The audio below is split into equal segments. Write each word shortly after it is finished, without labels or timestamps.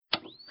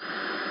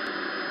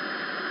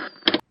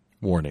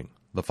Warning.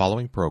 The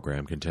following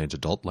program contains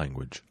adult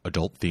language,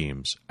 adult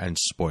themes, and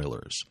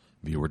spoilers.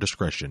 Viewer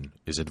discretion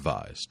is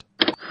advised.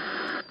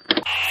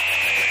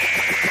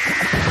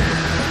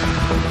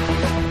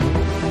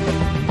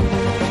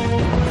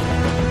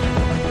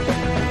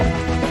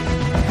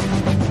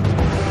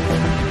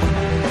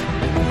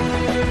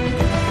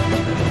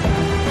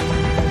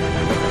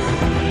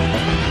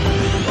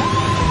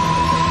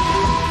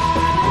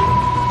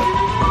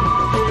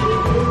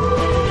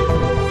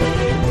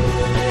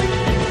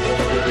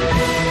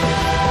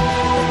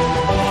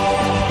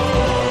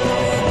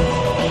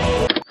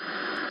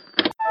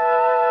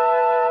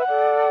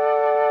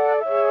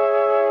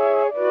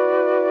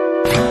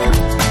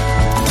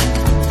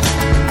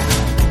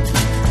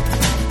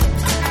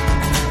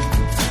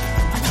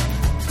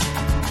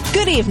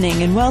 Good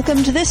evening, and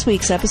welcome to this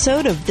week's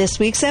episode of This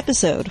Week's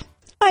Episode.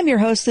 I'm your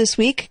host this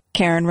week,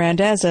 Karen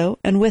Randazzo,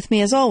 and with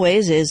me as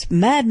always is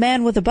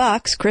Madman with a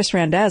Box, Chris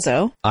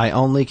Randazzo. I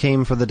only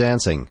came for the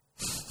dancing.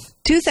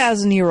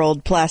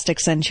 2,000-year-old plastic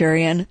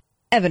centurion,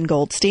 Evan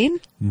Goldstein.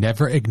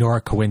 Never ignore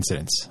a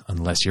coincidence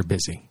unless you're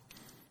busy.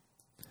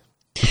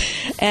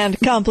 And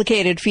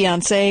complicated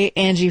fiancée,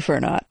 Angie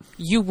Fernot.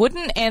 You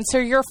wouldn't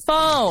answer your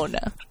phone.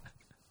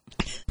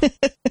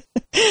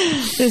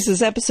 This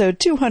is episode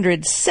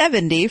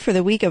 270 for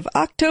the week of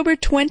October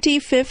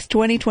 25th,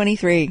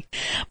 2023.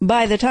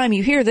 By the time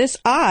you hear this,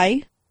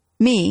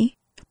 me,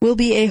 will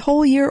be a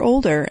whole year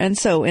older, and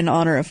so in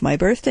honor of my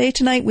birthday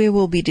tonight, we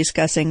will be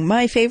discussing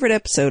my favorite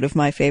episode of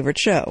my favorite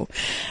show,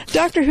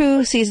 Doctor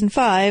Who Season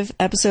 5,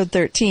 Episode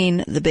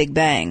 13, The Big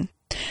Bang.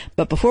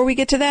 But before we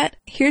get to that,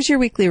 here's your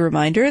weekly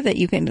reminder that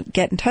you can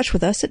get in touch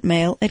with us at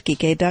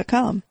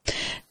mail@geekade.com.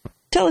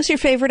 Tell us your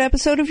favorite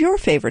episode of your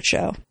favorite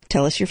show.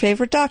 Tell us your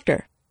favorite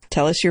doctor.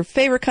 Tell us your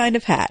favorite kind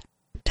of hat.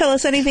 Tell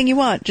us anything you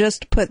want.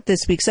 Just put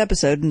this week's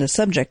episode in the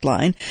subject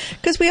line,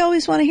 because we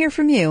always want to hear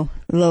from you,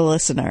 the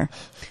listener.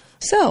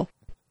 So,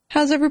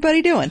 how's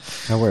everybody doing?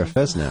 I wear a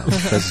fez now.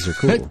 Fezes are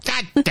cool.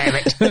 God damn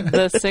it!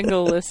 The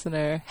single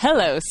listener.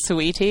 Hello,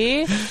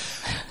 sweetie.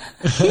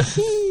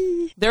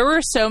 There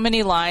were so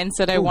many lines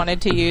that I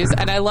wanted to use,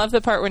 and I love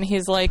the part when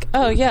he's like,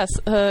 "Oh yes,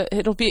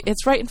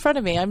 it's right in front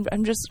of me. I'll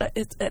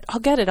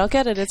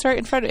get it. It's right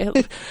in front of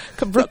me.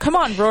 Come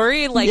on,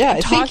 Rory." Like, yeah,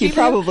 I think you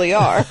probably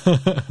are.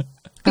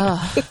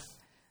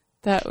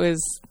 That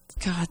was,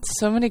 God,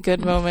 so many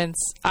good moments.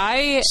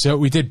 So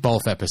we did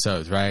both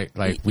episodes, right?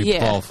 Like we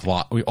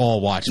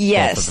all watched.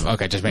 Yes. Both of them.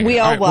 Okay, just make we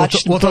all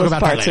watched we'll talk both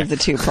about parts that of the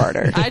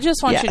two-parter. I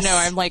just want you to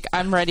Yes. know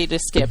I'm ready to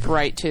skip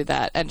right to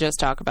that and just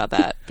talk about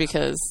that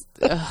because,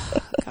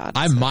 God.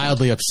 I'm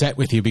mildly upset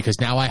with you because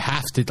now I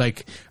have to,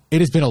 like, it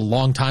has been a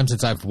long time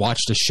since I've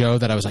watched a show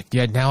that I was like,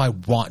 yeah, now I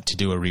want to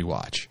do a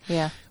rewatch.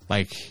 Yeah.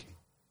 Like,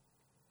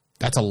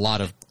 that's a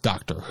lot of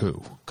Doctor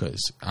Who, because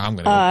I'm going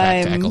to go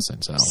back to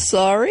Eccleston. So.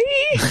 Sorry?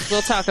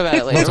 We'll talk about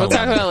it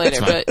later.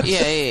 But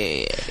yeah.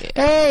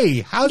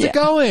 Hey, how's it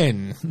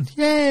going?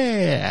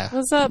 Yeah.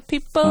 What's up,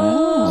 people?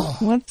 Oh,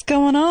 what's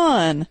going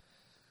on?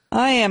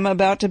 I am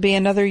about to be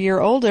another year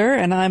older,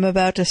 and I'm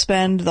about to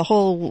spend the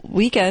whole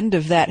weekend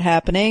of that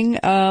happening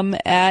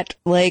at,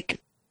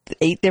 like,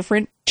 8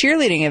 different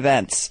cheerleading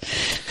events.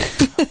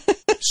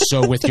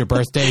 So with your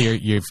birthday,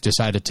 you've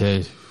decided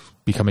to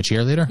become a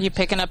cheerleader? You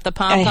picking up the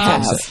I have.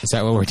 pom-poms? Is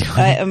that what we're doing?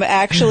 I am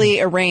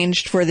actually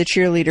arranged for the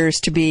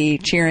cheerleaders to be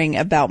cheering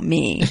about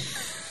me.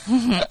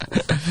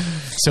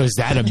 So is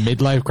that a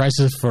midlife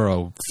crisis for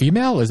a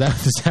female? Is that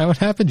what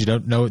happens? You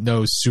don't know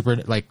no super,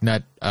 like,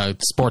 not a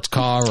sports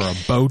car or a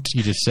boat.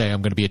 You just say,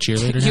 I'm going to be a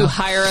cheerleader now? You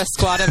hire a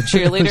squad of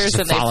cheerleaders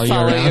and they follow you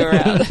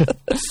around.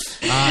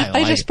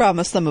 I just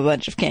promised them a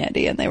bunch of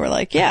candy, and they were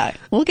like, yeah,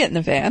 we'll get in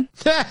the van.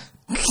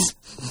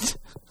 That's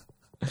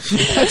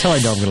how I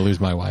know I'm going to lose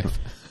my wife.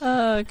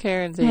 Oh,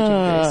 Karen's aging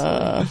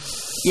gracefully.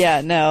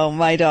 Yeah, no,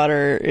 our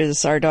daughter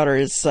is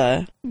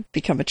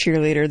become a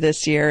cheerleader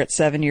this year at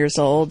 7 years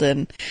old,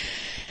 and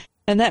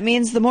that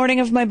means the morning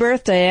of my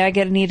birthday, I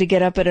need to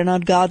get up at an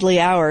ungodly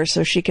hour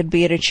so she could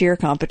be at a cheer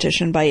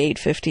competition by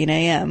 8:15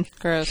 a.m.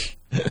 Gross.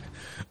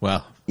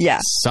 Well,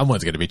 Yeah.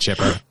 someone's going to be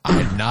chipper.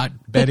 I'm not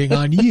betting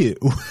on you.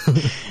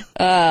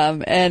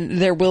 And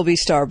there will be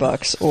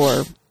Starbucks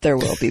or there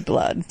will be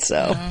blood.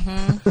 So,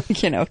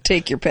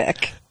 take your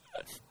pick.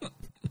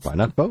 Why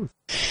not both?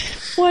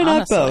 Why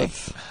not Honestly.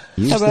 both?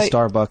 Use How the about-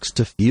 Starbucks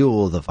to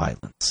fuel the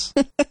violence.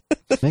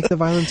 Make the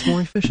violence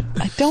more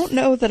efficient. I don't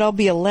know that I'll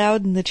be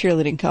allowed in the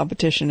cheerleading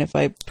competition if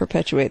I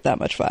perpetuate that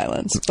much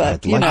violence,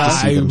 but I'd like to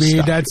see I them mean,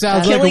 stop. that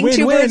sounds like a killing win-win.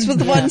 two birds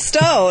with one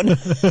stone.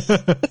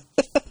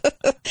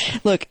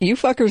 Look, you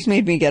fuckers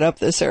made me get up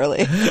this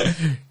early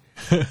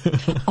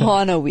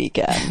on a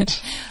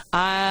weekend.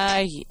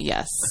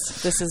 Yes.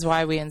 This is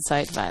why we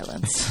incite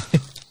violence.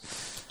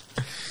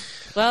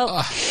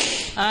 Well,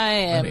 I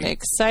am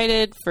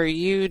excited for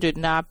you to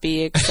not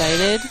be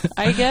excited,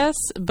 I guess.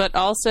 But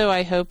also,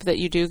 I hope that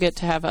you do get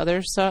to have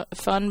other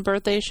fun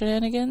birthday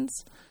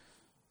shenanigans.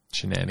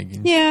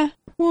 Shenanigans. Yeah,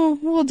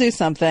 we'll do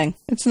something.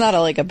 It's not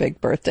like a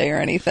big birthday or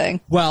anything.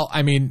 Well,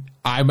 I mean,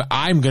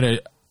 I'm gonna,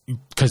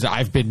 because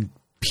I've been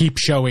peep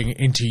showing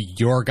into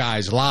your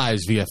guys'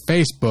 lives via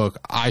Facebook,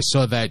 I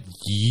saw that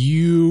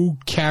you,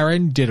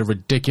 Karen, did a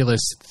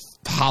ridiculous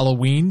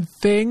Halloween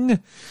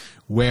thing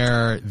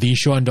where the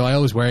Sean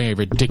Doyle was wearing a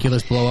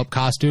ridiculous blow-up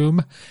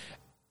costume,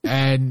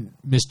 and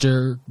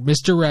Mr.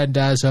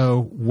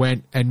 Randazzo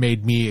went and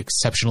made me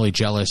exceptionally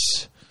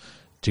jealous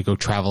to go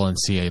travel and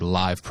see a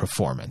live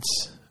performance.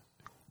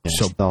 Yes,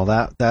 So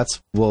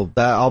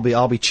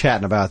I'll be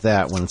chatting about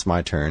that when it's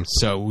my turn.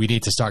 So we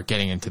need to start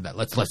getting into that.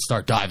 Let's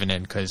start diving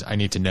in because I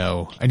need to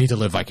know. I need to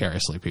live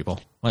vicariously, people.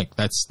 Like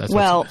that's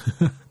Well,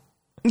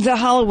 the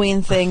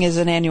Halloween thing is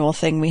an annual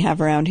thing we have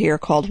around here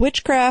called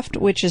Witchcraft,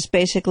 which is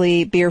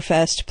basically Beer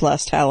Fest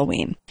plus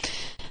Halloween.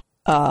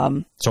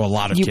 so a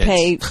lot of You kids.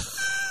 pay,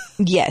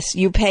 yes,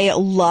 you pay a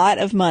lot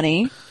of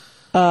money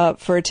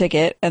for a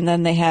ticket, and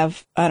then they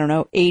have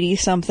 80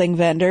 something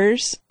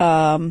vendors.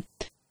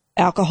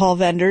 Alcohol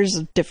vendors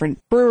of different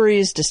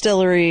breweries,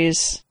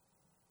 distilleries.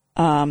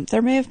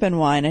 There may have been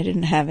wine. I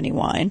didn't have any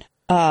wine.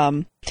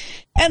 And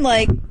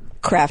like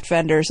craft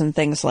vendors and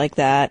things like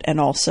that. And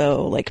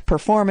also like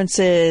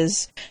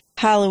performances,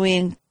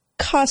 Halloween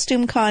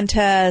costume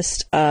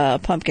contest,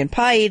 pumpkin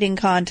pie eating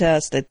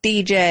contest, a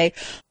DJ,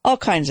 all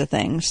kinds of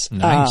things.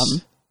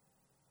 Nice.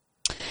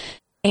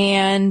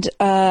 And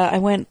I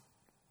went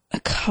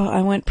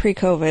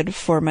pre-COVID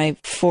for my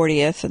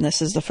 40th, and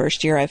this is the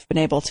first year I've been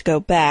able to go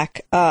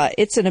back.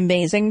 It's an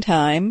amazing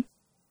time.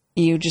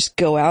 You just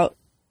go out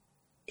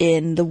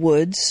in the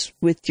woods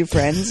with your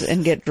friends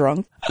and get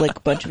drunk like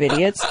a bunch of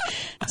idiots.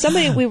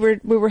 We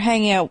were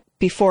hanging out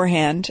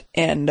beforehand,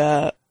 and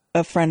a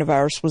friend of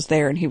ours was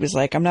there, and he was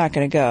like, "I'm not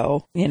going to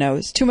go.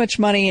 It's too much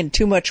money and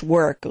too much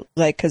work,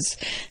 like, because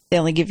they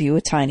only give you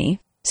a tiny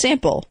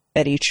sample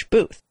at each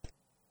booth.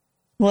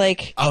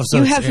 Like,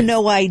 you have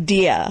no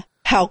idea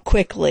how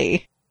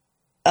quickly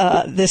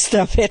this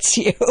stuff hits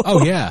you."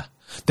 Oh yeah,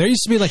 there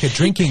used to be like a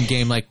drinking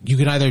game. Like you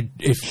could either,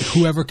 if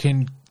whoever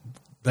can,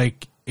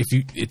 like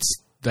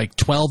it's like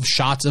 12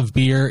 shots of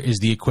beer is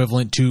the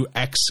equivalent to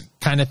X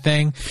kind of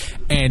thing,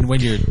 and when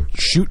you're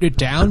shooting it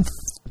down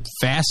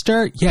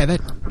faster, yeah,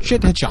 that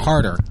shit hits you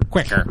harder,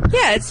 quicker.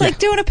 Yeah, it's like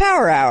doing a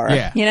power hour.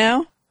 Yeah.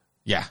 Yeah.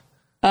 Yeah.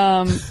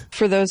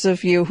 For those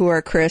of you who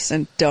are Chris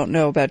and don't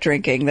know about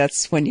drinking,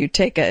 that's when you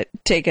take a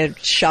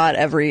shot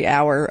every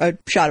hour, a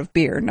shot of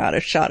beer, not a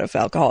shot of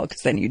alcohol,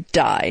 because then you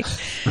die.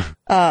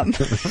 But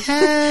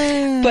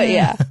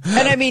yeah,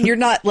 and I mean, you're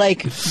not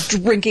like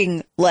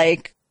drinking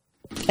like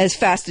as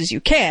fast as you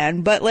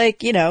can, but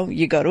like, you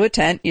go to a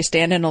tent, you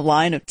stand in a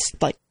line of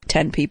like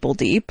 10 people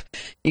deep,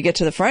 you get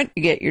to the front,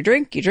 you get your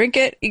drink, you drink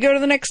it, you go to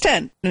the next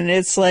tent, and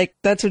it's like,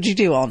 that's what you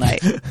do all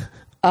night.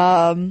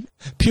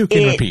 Puke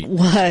and repeat.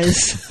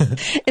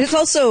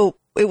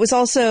 It was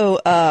also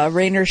a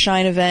rain or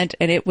shine event,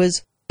 and it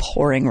was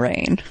pouring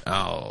rain.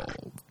 Oh,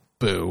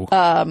 boo.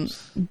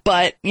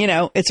 But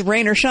it's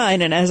rain or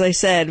shine, and as I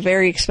said,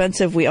 very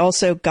expensive. We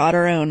also got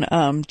our own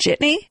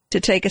jitney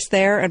to take us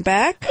there and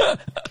back,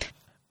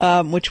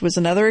 which was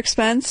another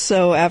expense.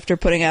 So after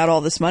putting out all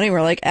this money,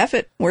 we're like, F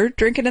it, we're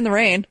drinking in the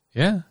rain.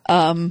 Yeah.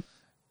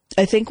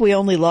 I think we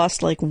only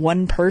lost like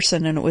one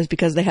person, and it was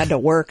because they had to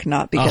work,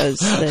 not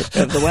because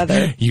of the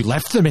weather. You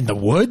left them in the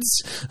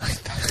woods?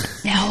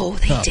 No,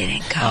 they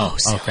didn't go.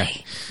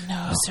 Okay.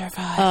 No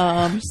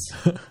survivors.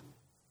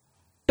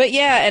 But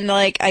yeah, and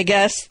like, I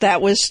guess that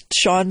was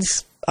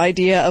Sean's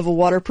idea of a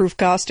waterproof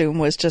costume,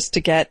 was just to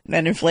get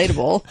an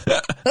inflatable.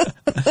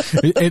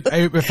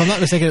 If I'm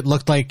not mistaken, it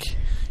looked like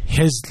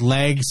his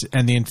legs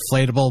and the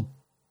inflatable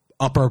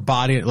upper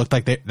body, it looked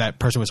like that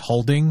person was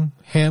holding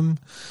him,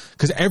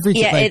 because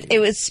everything. Yeah, it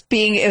was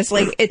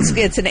like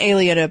it's an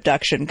alien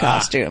abduction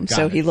costume,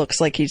 so he looks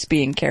like he's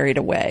being carried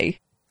away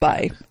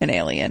by an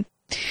alien.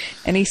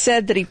 And he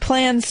said that he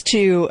plans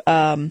to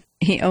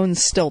he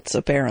owns stilts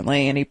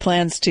apparently, and he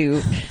plans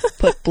to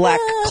put black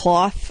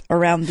cloth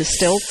around the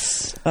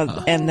stilts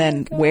and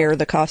then wear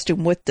the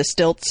costume with the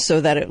stilts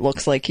so that it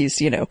looks like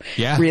he's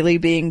really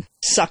being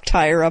sucked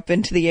higher up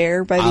into the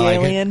air by the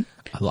alien.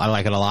 I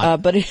like it a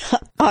lot. But he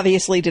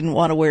obviously didn't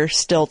want to wear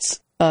stilts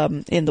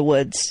in the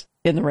woods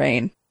in the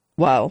rain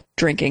while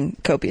drinking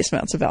copious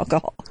amounts of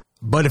alcohol.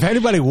 But if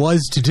anybody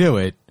was to do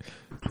it,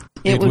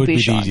 it would be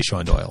the easy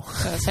Sean Doyle. I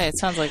was going to say, it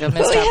sounds like a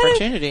missed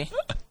opportunity.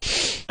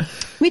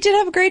 We did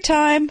have a great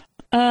time.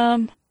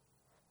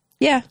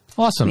 Yeah.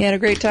 Awesome. We had a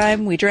great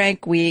time. We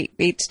drank. We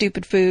ate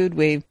stupid food.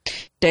 We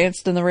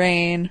danced in the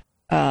rain.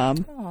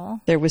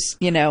 There was,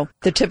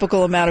 the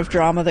typical amount of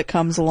drama that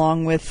comes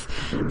along with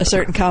a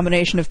certain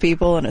combination of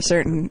people and a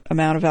certain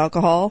amount of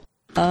alcohol.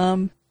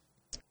 But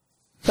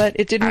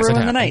it didn't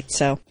ruin the night,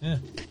 so.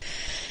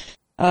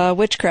 Yeah.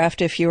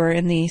 Witchcraft, if you are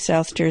in the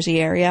South Jersey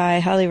area, I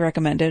highly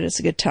recommend it. It's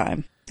a good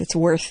time. It's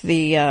worth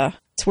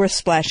it's worth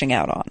splashing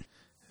out on.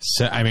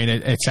 So, I mean,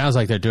 it sounds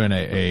like they're doing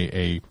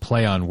a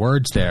play on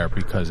words there,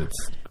 because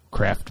it's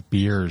craft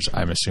beers,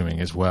 I'm assuming,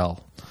 as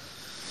well.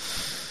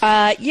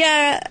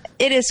 Yeah,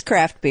 it is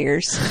craft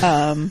beers.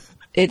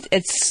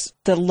 It's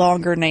the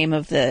longer name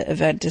of the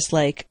event is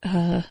like,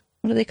 what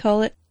do they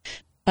call it?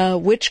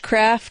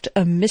 Witchcraft,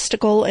 a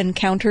mystical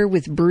encounter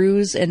with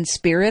brews and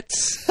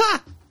spirits.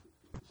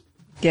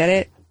 Get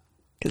it?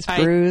 Because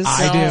brews,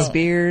 I do.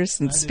 beers,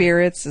 and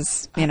spirits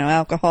is,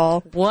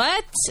 alcohol.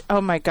 What?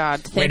 Oh my God!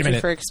 Thank you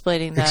for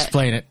explaining that.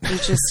 Explain it. You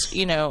just,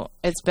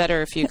 it's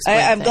better if you explain.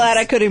 I'm things. glad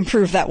I could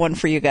improve that one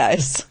for you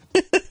guys.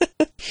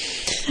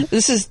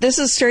 This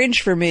is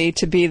strange for me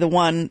to be the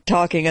one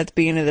talking at the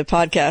beginning of the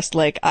podcast.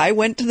 Like, I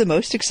went to the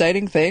most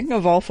exciting thing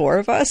of all four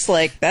of us.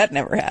 Like, that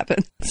never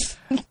happens.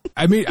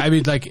 I mean,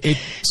 like it.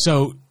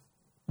 So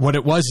what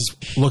it was is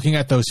looking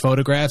at those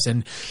photographs,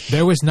 and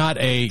there was not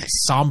a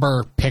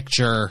somber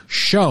picture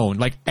shown.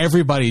 Like,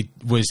 everybody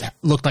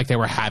looked like they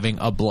were having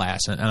a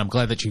blast, and I'm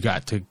glad that you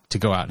got to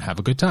go out and have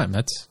a good time.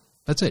 That's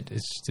it.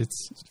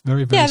 It's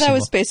very, very that simple.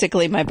 was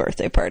basically my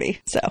birthday party.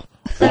 So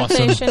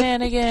Birthday awesome.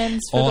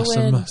 shenanigans for the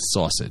Awesome win.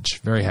 sausage.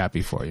 Very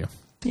happy for you.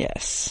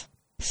 yes.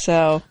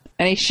 So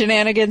any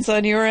shenanigans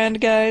on your end,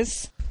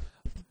 guys?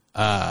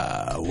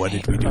 What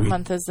did we do? What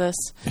month is this?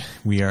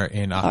 We are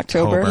in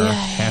October. October.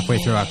 Halfway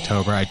through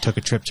October. I took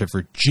a trip to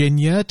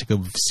Virginia to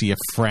go see a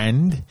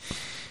friend.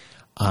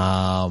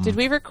 Did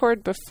we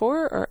record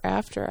before or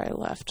after I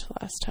left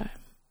last time?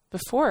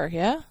 Before,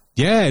 yeah?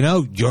 Yeah,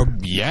 no,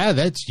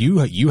 that's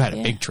you. You had a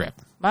Yeah. big trip.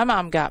 My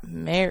mom got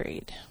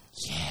married.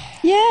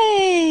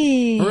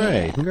 Yay!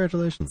 Hooray!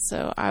 Congratulations.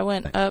 So I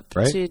went up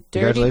Right? to Dirty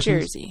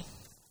Congratulations. Jersey.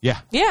 Yeah.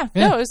 Yeah,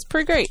 Yeah. no, it was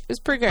pretty great. It was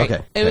pretty great.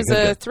 Okay. It was Good,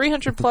 a good.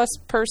 300-plus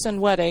person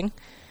wedding.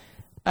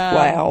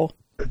 Wow.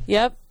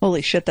 Yep.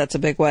 Holy shit, that's a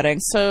big wedding.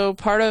 So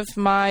part of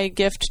my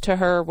gift to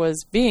her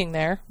was being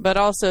there, but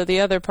also the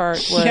other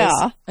part was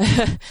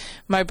Yeah.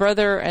 my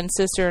brother and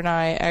sister and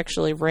I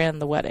actually ran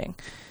the wedding.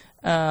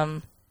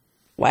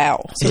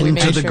 Wow. So we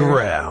made Into the sure-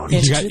 ground.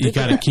 Into You the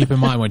got to keep in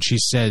mind when she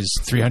says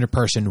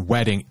 300-person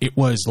wedding, it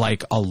was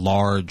like a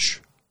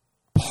large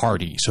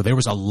party. So there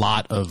was a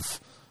lot of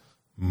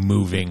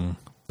moving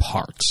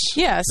parts.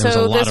 Yeah, There was a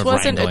so lot this of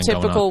wasn't a wrangling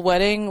going typical on.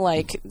 wedding.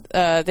 Like,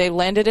 they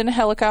landed in a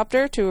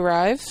helicopter to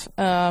arrive.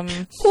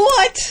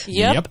 What?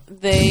 Yep.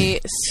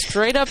 They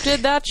straight up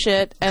did that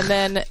shit, and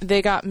then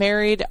they got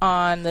married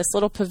on this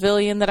little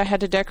pavilion that I had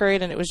to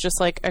decorate, and it was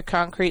just like a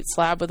concrete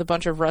slab with a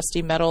bunch of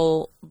rusty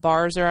metal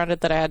bars around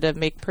it that I had to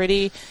make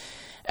pretty.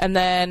 And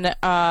then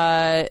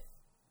that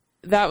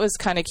was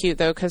kind of cute,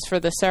 though, because for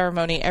the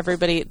ceremony,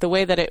 everybody, the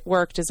way that it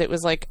worked is it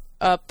was like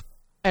up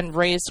and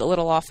raised a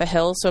little off a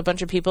hill, so a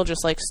bunch of people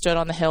just like stood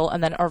on the hill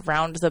and then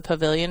around the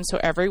pavilion, so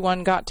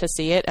everyone got to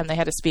see it, and they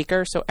had a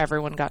speaker, so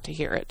everyone got to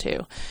hear it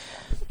too.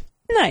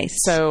 Nice.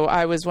 So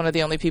I was one of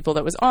the only people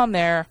that was on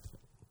there.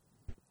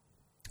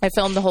 I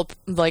filmed the whole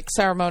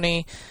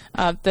ceremony.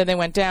 Then they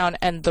went down,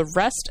 and the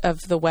rest of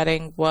the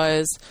wedding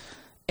was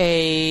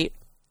a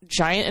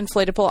giant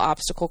inflatable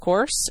obstacle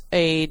course,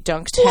 a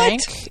dunk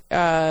tank,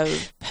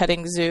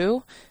 petting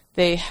zoo.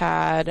 They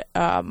had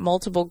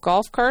multiple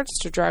golf carts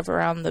to drive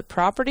around the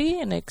property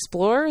and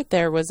explore.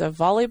 There was a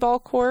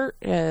volleyball court,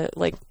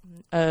 like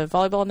a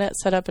volleyball net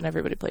set up, and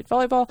everybody played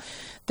volleyball.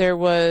 There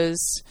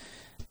was,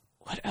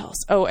 what else?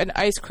 Oh, an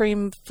ice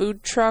cream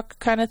food truck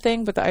kind of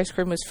thing, but the ice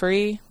cream was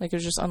free. Like, it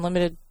was just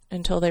unlimited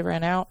until they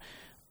ran out.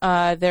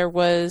 There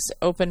was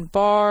open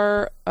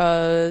bar,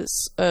 a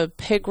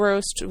pig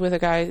roast with a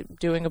guy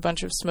doing a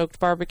bunch of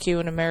smoked barbecue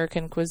and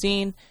American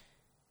cuisine,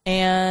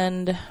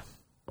 and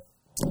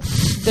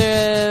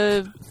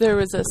there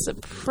was a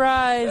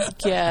surprise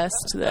guest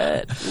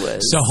that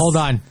was... So hold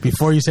on.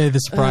 Before you say the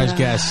surprise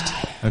guest,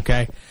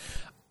 okay,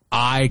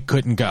 I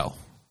couldn't go.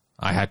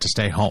 I had to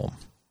stay home,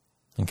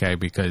 okay,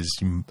 because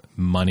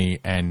money,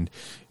 and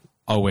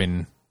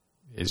Owen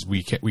is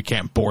we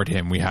can't board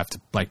him. We have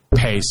to like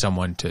pay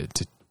someone to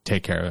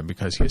take care of him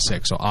because he's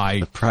sick. So I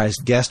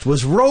Surprised guest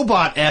was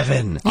Robot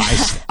Evan.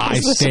 I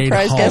Was the stayed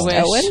surprise home. guest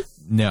Wish. Owen?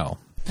 No.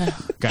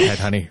 Go ahead,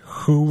 honey.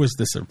 Who was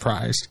the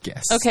surprised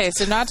guest? Okay,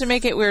 so not to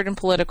make it weird and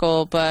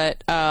political,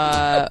 but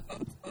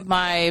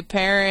my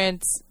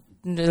parents,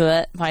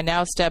 my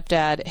now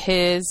stepdad,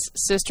 his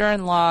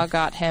sister-in-law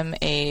got him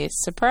a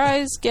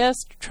surprise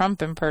guest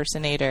Trump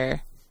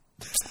impersonator.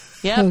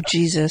 Yep, Oh,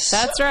 Jesus.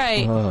 that's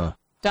right.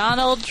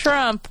 Donald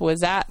Trump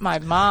was at my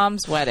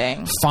mom's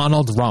wedding.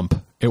 Donald Rump.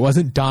 It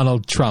wasn't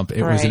Donald Trump.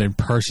 It was an Right.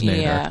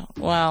 impersonator. Yeah,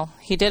 well,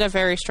 he did a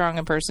very strong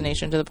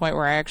impersonation to the point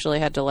where I actually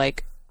had to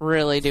like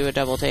really do a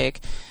double take.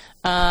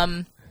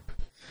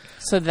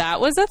 So that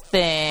was a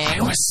thing.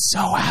 I was so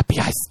happy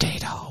I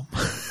stayed home.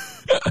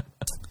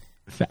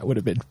 That would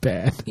have been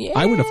bad. Yeah.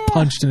 I would have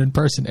punched an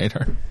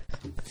impersonator.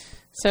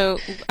 So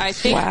I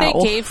think Wow.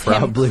 they gave him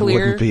Probably clear.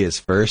 wouldn't be his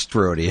first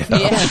rodeo.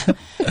 Yeah,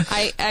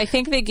 I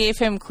think they gave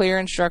him clear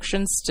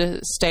instructions to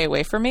stay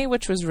away from me,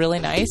 which was really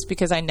nice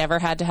because I never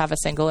had to have a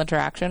single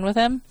interaction with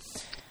him.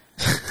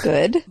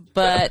 Good.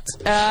 But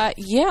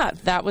yeah,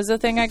 that was the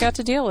thing I got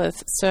to deal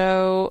with.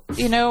 So,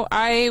 you know,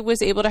 I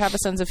was able to have a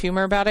sense of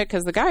humor about it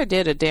because the guy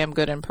did a damn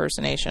good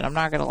impersonation. I'm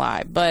not going to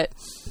lie. But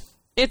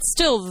it's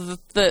still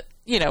the,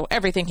 you know,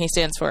 everything he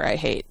stands for I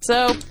hate.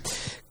 So,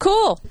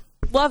 cool.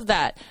 Love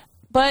that.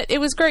 But it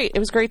was great. It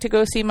was great to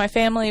go see my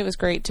family. It was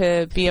great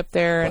to be up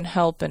there and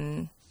help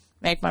and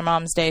make my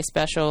mom's day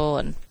special.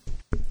 And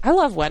I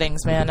love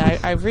weddings, man.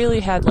 I really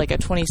had like a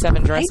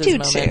 27 dresses I do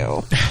moment. too.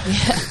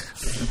 Yeah.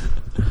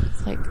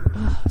 It's like,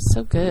 oh,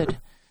 so good.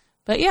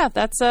 But yeah,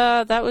 that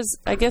was,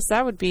 I guess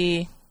that would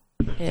be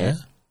it. Yeah.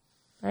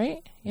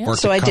 Right? Yeah.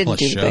 Worked So a I couple didn't of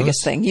do the shows.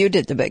 biggest thing. You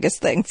did the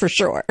biggest thing for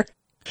sure.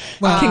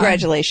 Well,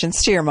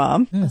 Congratulations to your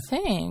mom.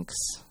 Thanks.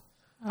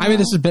 I mean,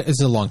 this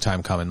is a long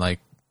time coming. Like,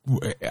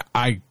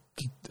 I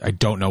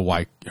don't know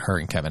why her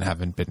and Kevin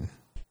haven't been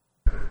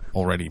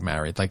already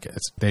married. Like,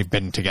 they've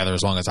been together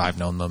as long as I've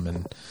known them,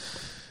 and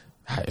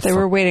They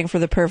were waiting for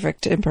the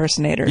perfect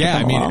impersonator to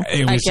come along.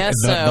 it was, I guess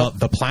so.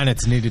 the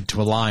planets needed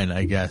to align,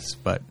 I guess.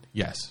 But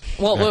yes.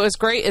 Well, what was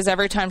great is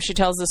every time she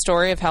tells the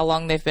story of how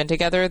long they've been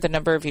together, the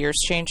number of years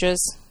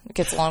changes. It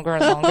gets longer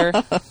and longer.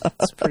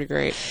 It's pretty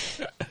great.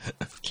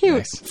 Cute.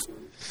 Nice.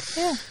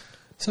 Yeah.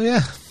 So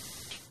yeah.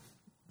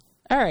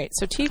 All right.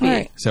 So TV. All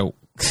right. So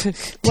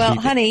Well,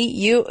 honey,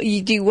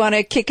 you do you want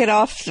to kick it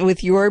off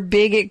with your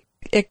big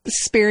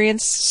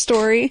experience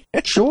story?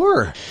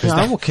 Sure.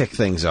 I will kick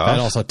things off. that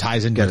also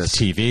ties into the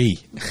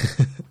TV.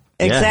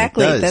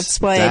 Exactly. does. That's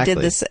why I did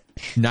this.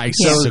 Nice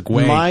So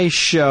segue. my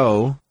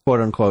show, quote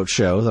unquote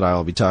show that I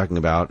will be talking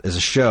about is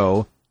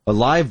a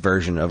live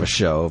version of a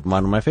show of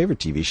one of my favorite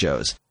TV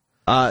shows.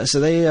 So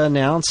they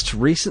announced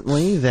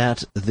recently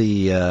that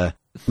the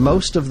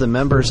most of the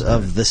members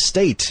of The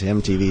State,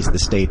 MTV's The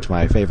State,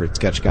 my favorite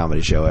sketch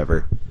comedy show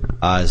ever,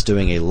 is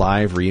doing a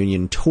live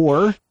reunion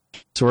tour.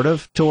 Sort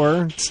of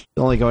tour. It's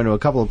only going to a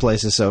couple of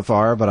places so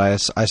far, but I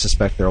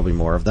suspect there will be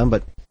more of them.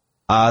 But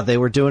they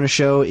were doing a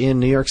show in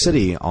New York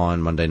City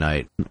on Monday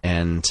night,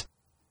 and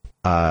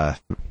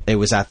it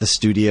was at the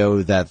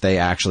studio that they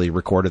actually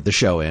recorded the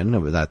show in. It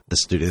was at the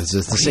studio. This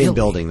is the same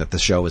building that the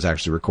show was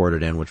actually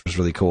recorded in, which was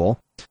really cool.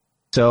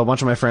 So a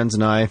bunch of my friends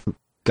and I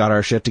got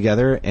our shit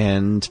together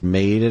and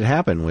made it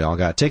happen. We all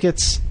got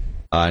tickets,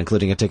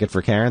 including a ticket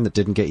for Karen that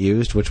didn't get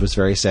used, which was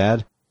very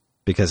sad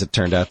because it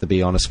turned out to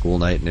be on a school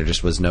night and there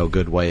just was no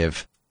good way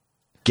of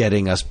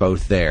getting us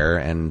both there.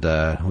 And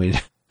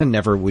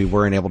we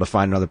weren't able to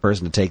find another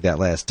person to take that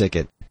last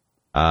ticket.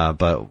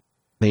 But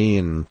me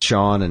and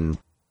Sean and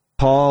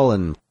Paul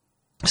and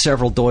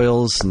several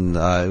Doyles, and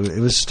it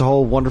was just a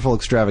whole wonderful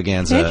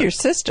extravaganza. And your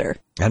sister.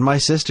 And my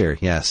sister,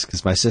 yes,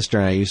 because my sister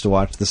and I used to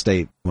watch The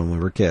State when we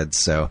were kids,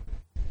 so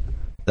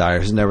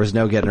there was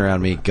no getting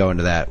around me going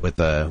to that with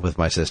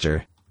my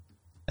sister,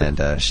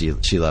 and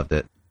she loved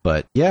it.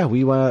 But yeah,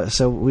 we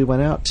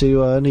went out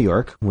to New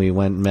York. We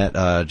went and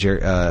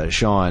met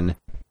Sean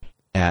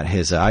at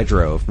his. I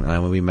drove,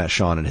 and we met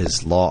Sean at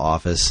his law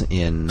office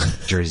in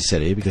Jersey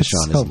City because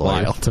Sean is a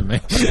lawyer. Wild to me.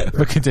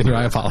 But continue.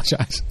 I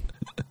apologize.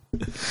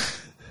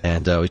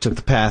 And we took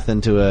the path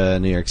into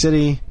New York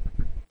City,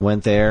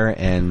 went there,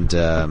 and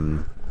there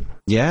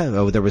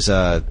was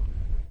the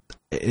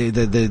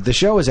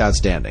show was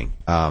outstanding.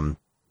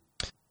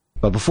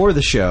 But before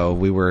the show,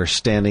 we were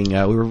standing,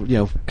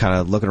 kind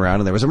of looking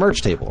around, and there was a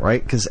merch table,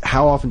 right? Because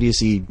how often do you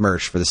see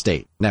merch for The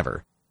State?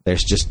 Never.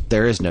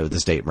 There is no The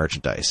State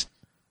merchandise.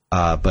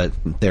 But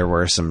there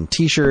were some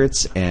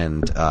T-shirts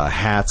and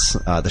hats.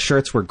 The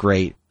shirts were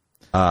great.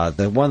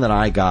 The one that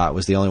I got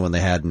was the only one they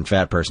had in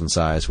fat person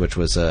size, which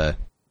was it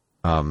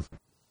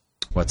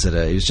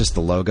was just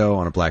the logo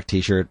on a black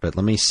T-shirt. But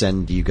let me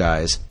send you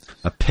guys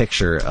a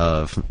picture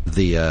of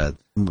the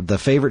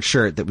favorite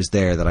shirt that was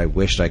there that I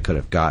wished I could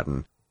have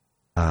gotten.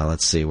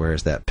 Let's see,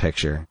 where's that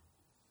picture?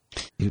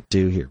 Here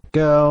we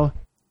go.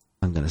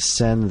 I'm gonna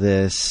send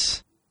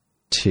this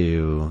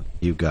to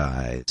you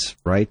guys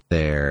right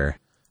there,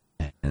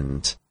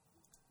 and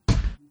it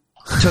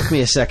took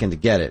me a second to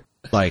get it.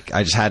 Like,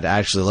 I just had to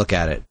actually look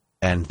at it,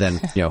 and then,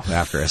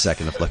 after a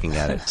second of looking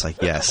at it, it's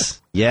like,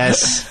 yes.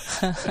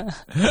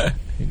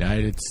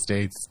 United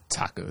States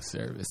Taco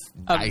Service.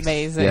 Nice.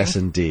 Amazing. Yes,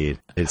 indeed.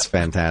 It's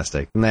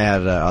fantastic. And they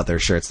had other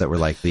shirts that were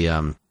like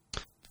the,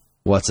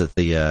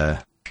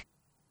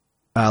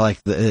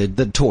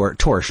 the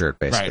tour shirt,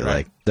 basically.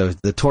 Right.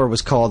 Like, the tour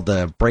was called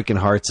the Breaking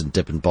Hearts and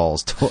Dipping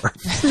Balls Tour.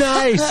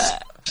 Nice.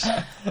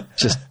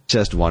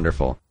 Just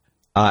wonderful.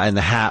 And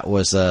the hat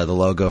was the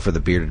logo for the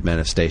bearded men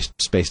of Space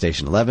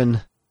Station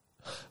 11.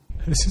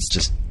 This is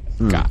Just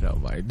God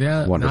almighty.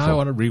 Now wonderful. I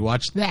want to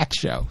rewatch that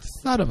show.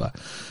 Son of a.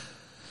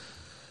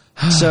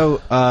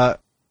 So,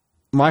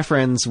 my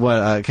friends,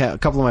 a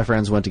couple of my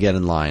friends went to get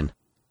in line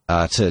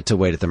to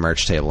wait at the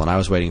merch table, and I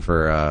was waiting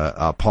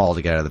for Paul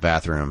to get out of the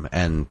bathroom,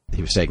 and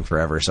he was taking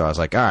forever. So I was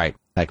like, all right,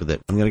 heck with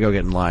it. I'm going to go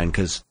get in line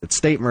because it's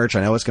State merch.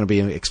 I know it's going to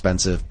be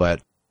expensive,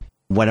 but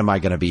when am I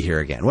going to be here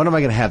again? When am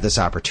I going to have this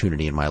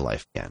opportunity in my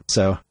life again?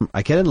 So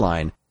I get in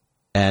line,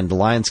 and the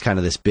line's kind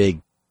of this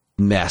big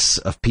mess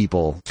of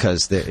people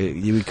because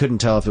you couldn't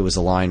tell if it was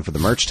a line for the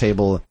merch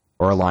table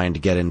or a line to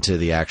get into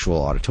the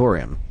actual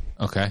auditorium.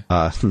 Okay.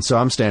 And so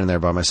I'm standing there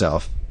by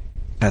myself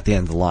at the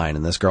end of the line,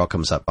 and this girl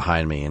comes up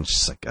behind me, and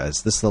she's like,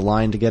 is this the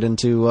line to get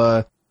into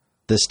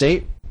the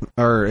State?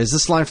 Or is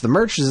this the line for the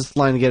merch? Is this the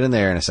line to get in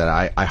there? And I said,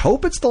 I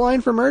hope it's the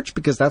line for merch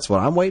because that's what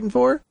I'm waiting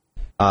for.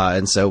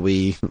 And so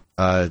we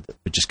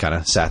just kind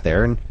of sat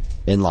there and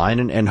in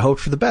line and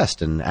hoped for the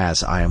best. And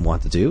as I am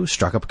wont to do,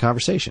 struck up a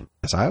conversation,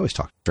 as I always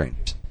talk to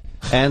strangers.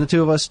 And the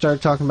two of us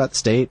started talking about the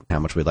state, how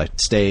much we liked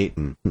the state,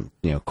 and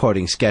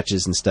quoting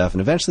sketches and stuff.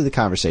 And eventually the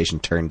conversation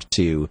turned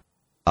to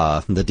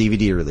the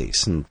DVD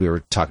release, and we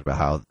were talking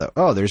about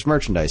how there's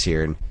merchandise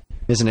here, and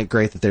isn't it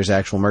great that there's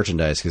actual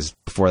merchandise? Because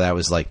before that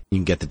was like you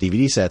can get the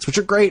DVD sets, which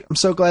are great. I'm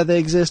so glad they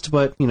exist,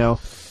 but a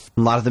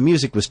lot of the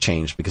music was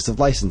changed because of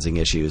licensing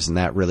issues, and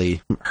that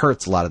really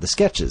hurts a lot of the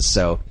sketches.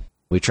 So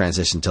we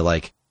transitioned to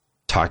like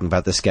talking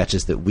about the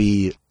sketches that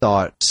we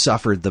thought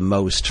suffered the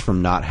most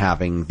from not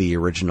having the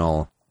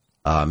original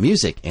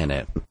music in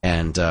it,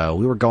 and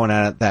we were going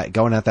at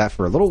that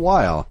for a little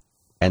while.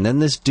 And then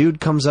this dude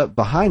comes up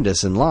behind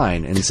us in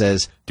line and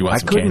says, I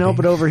couldn't help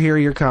but overhear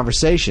your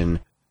conversation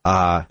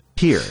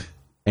here.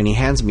 And he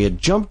hands me a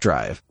jump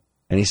drive.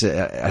 And he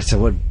said, I said,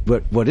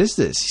 what is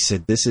this? He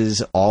said, this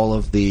is all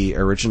of the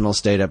original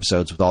state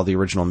episodes with all the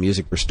original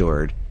music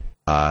restored.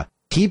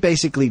 He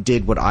basically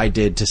did what I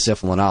did to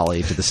Syphil and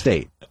Ollie to the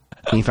state.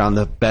 He found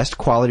the best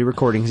quality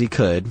recordings he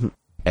could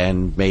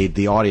and made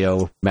the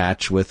audio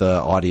match with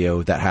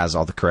audio that has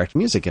all the correct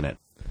music in it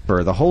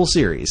for the whole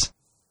series.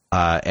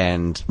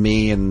 And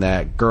me and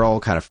that girl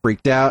kind of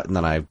freaked out, and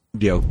then I,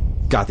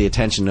 got the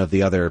attention of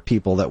the other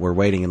people that were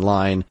waiting in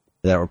line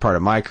that were part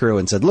of my crew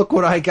and said, look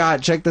what I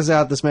got, check this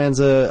out, this man's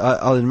an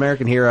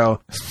American hero.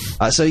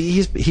 So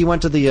he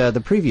went to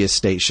the previous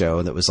state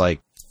show that was like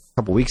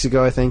a couple weeks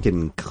ago, I think,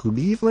 in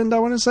Cleveland, I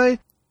want to say,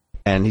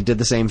 and he did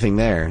the same thing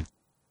there.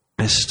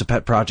 It's just a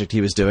pet project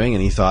he was doing,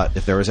 and he thought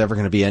if there was ever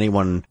going to be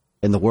anyone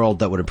in the world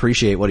that would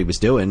appreciate what he was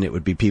doing, it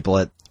would be people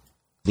at,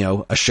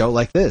 a show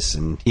like this,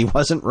 and he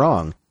wasn't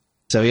wrong.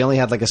 So he only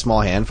had like a small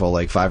handful,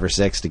 like 5 or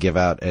 6 to give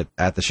out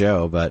at the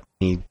show, but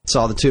he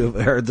saw the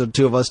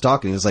two of us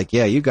talking. He was like,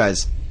 yeah, you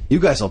guys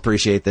will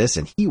appreciate this.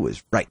 And he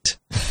was right.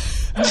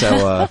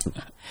 So,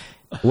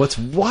 what's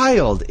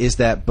wild is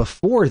that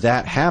before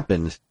that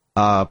happened,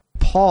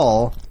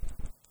 Paul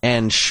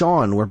and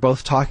Sean were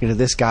both talking to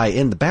this guy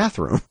in the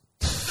bathroom.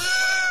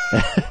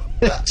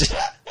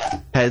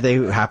 They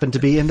happened to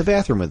be in the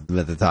bathroom with him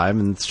at the time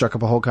and struck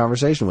up a whole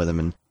conversation with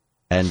him.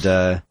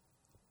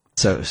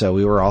 So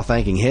we were all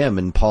thanking him,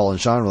 and Paul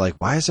and Sean were like,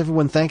 why is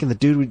everyone thanking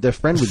the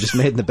friend we just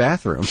made in the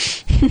bathroom?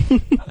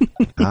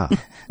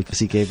 Because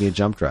he gave me a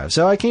jump drive.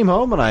 So I came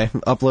home and I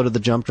uploaded the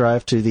jump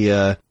drive to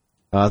the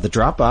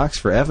Dropbox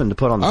for Evan to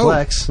put on the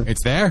Plex.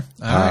 It's there.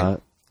 All right.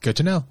 Good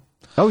to know.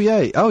 Oh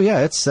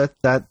yeah. It's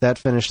that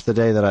finished the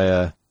day that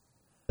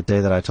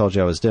I told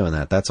you I was doing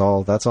that. That's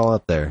all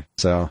up there.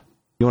 So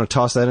you want to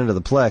toss that into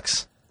the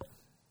Plex?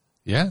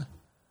 Yeah.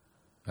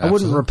 Absolutely. I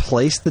wouldn't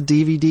replace the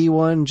DVD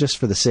one just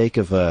for the sake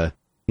of,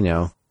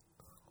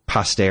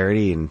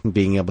 posterity and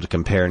being able to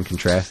compare and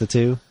contrast the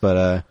two. But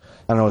I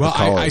don't know what to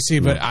call it. I see,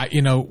 but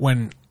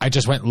when I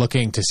just went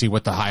looking to see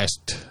what the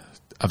highest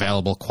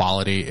available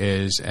quality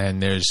is,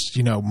 and there's,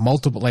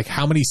 multiple, like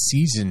how many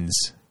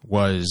seasons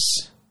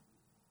was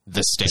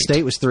the state? The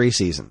state was 3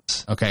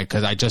 seasons. Okay,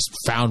 because I just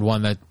found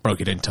one that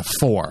broke it into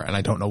 4, and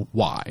I don't know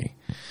why.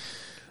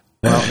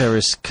 Well,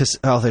 there's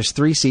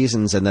 3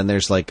 seasons, and then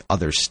there's like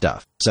other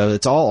stuff. So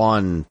it's all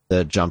on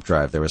the jump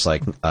drive. There was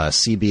like a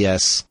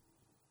CBS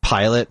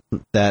pilot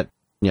that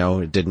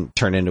it didn't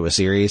turn into a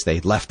series.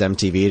 They left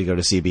MTV to go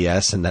to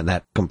CBS, and then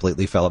that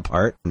completely fell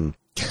apart, and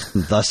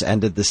thus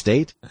ended the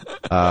state.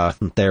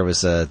 There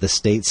was the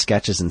state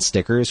sketches and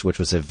stickers, which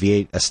was a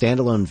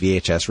standalone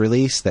VHS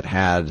release that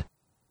had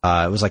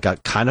it was like a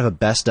kind of a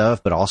best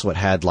of, but also it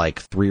had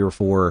like 3 or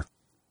 4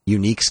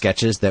 unique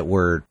sketches that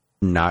were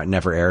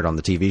never aired on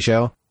the TV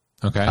show.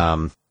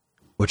 Okay.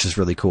 Which is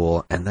really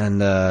cool. And then,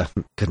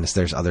 goodness,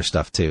 there's other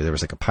stuff too. There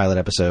was like a pilot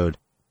episode.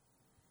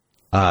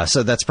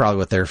 So that's probably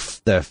what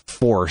the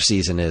 4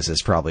 season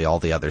is probably all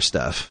the other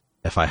stuff,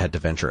 if I had to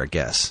venture a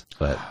guess.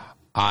 But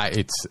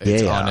it's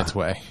on its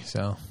way.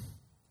 So,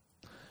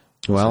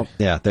 well,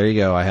 yeah, there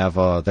you go. I have,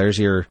 there's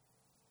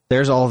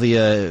all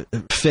the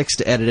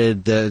fixed,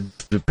 edited,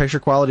 the picture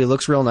quality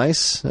looks real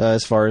nice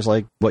as far as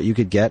like what you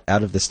could get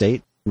out of the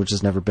state, which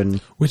has never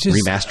been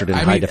remastered in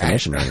high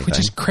definition or anything. Which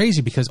is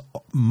crazy because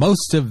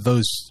most of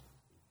the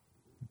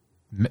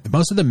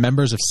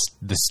members of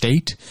the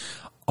state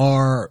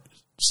are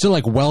still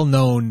like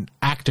well-known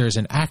actors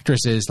and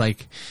actresses.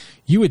 Like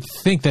you would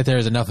think that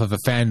there's enough of a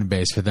fan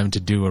base for them to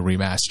do a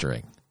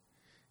remastering.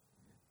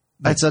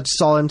 It's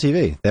all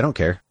MTV. They don't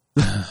care.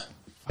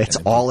 It's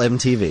all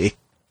MTV.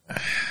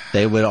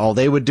 They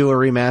would do a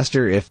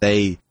remaster if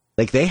they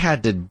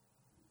had to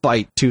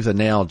fight tooth and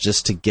nail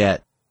just to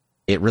get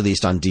it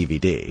released on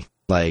DVD.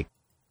 Like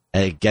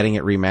getting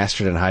it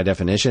remastered in high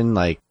definition,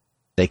 like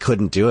they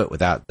couldn't do it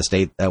without the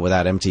state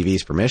without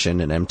MTV's permission,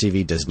 and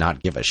MTV does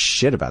not give a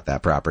shit about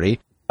that property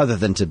other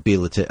than to be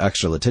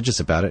extra litigious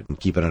about it and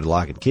keep it under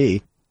lock and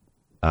key.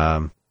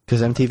 Because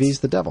MTV's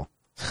the devil.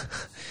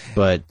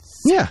 But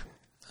yeah.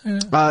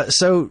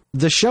 So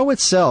the show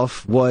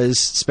itself was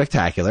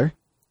spectacular.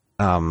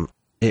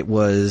 It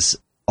was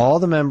all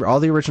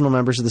the original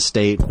members of the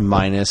state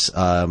minus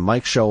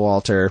Mike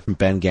Showalter,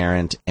 Ben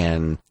Garant,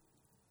 and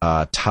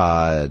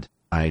Todd.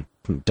 I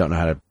don't know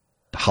how to.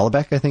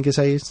 Hollebeck, I think is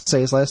how you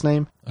say his last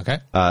name. Okay.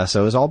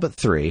 So it was all but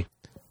 3.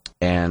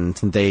 and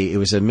it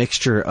was a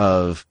mixture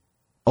of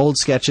old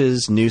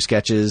sketches,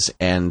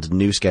 and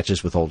new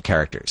sketches with old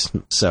characters.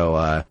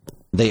 So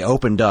they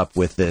opened up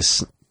with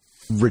this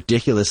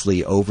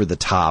ridiculously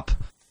over-the-top,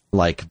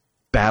 like,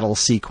 battle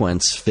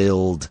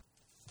sequence-filled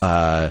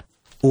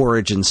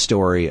origin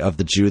story of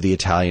the Jew, the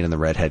Italian, and the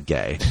redhead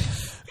gay,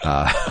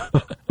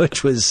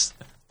 which was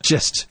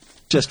just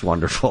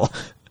wonderful.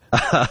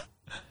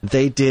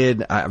 They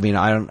did. I mean,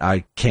 I don't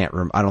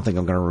think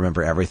I'm going to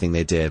remember everything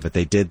they did, but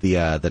they did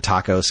the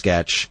taco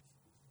sketch,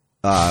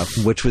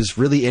 which was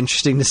really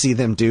interesting to see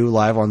them do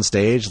live on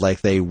stage.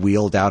 Like, they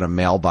wheeled out a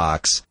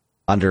mailbox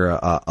under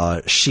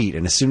a sheet,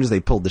 and as soon as they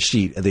pulled the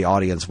sheet, the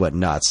audience went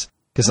nuts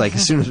because, like,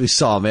 as soon as we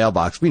saw a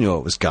mailbox, we knew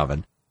it was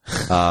coming.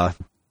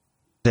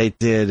 They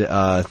did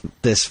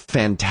this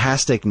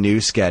fantastic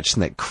new sketch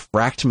that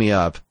cracked me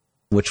up,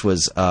 which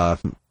was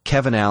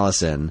Kevin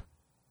Allison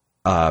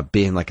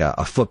being like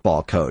a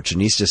football coach,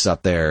 and he's just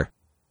up there.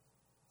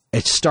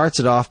 It starts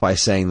it off by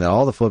saying that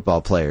all the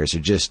football players are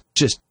just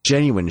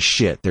genuine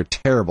shit. They're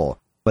terrible,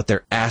 but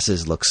their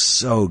asses look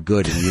so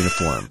good in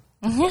uniform.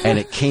 And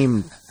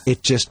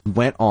it just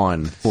went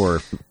on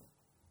for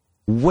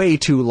way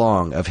too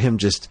long of him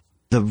just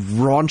the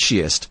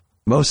raunchiest,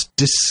 most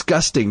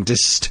disgusting,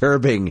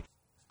 disturbing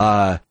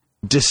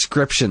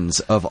descriptions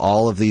of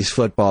all of these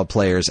football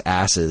players'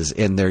 asses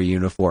in their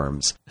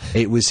uniforms.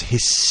 It was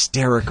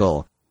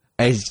hysterical.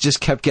 And it just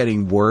kept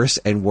getting worse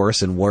and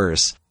worse and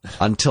worse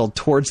until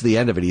towards the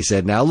end of it, he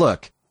said, "Now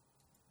look,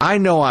 I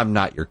know I'm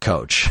not your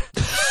coach.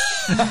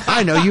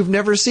 I know you've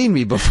never seen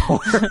me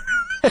before."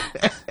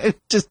 It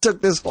just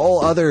took this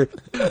whole other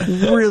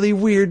really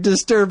weird,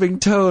 disturbing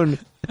tone.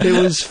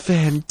 It was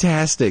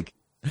fantastic.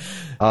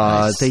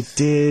 Nice. They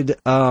did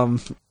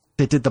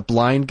the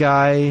blind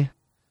guy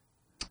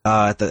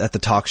at the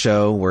talk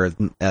show where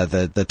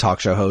the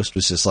talk show host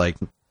was just like,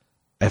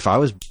 if I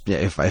was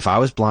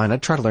blind,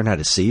 I'd try to learn how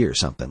to see or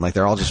something. Like,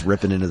 they're all just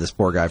ripping into this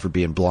poor guy for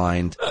being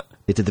blind.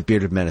 They did the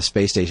Bearded Men of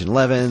Space Station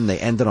 11. They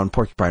ended on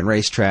Porcupine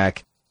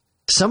Racetrack.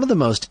 Some of the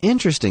most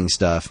interesting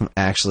stuff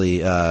actually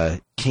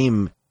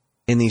came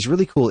in these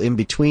really cool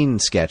in-between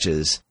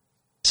sketches.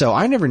 So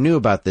I never knew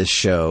about this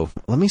show.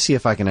 Let me see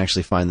if I can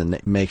actually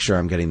make sure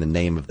I'm getting the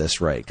name of this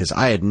right, because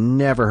I had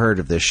never heard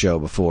of this show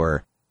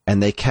before,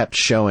 and they kept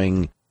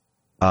showing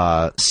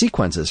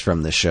sequences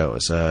from the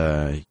shows.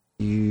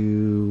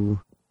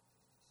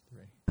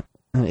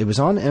 It was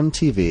on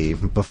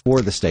MTV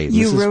before the state.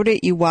 You wrote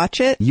it, you watch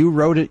it? You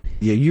wrote it,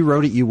 yeah, you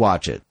wrote it, you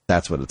watch it.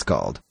 That's what it's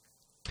called.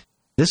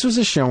 This was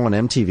a show on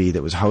MTV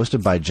that was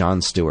hosted by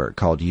Jon Stewart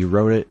called You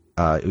Wrote It.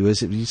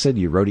 You said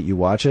You Wrote It, You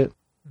Watch It?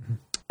 Mm-hmm.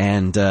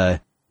 And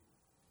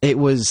it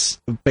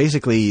was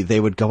basically they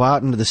would go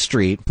out into the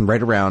street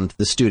right around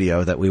the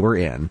studio that we were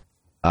in.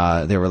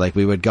 They were like,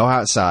 we would go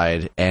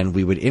outside and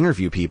we would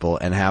interview people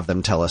and have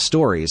them tell us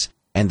stories,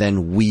 and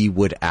then we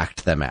would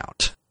act them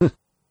out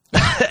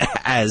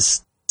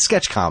as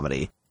sketch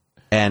comedy.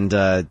 And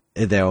the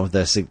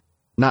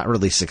not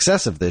really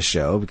success of this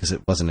show, because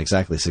it wasn't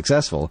exactly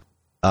successful,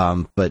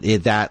 but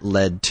that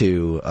led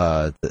to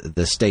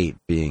the state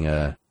being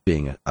a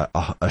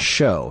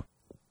show.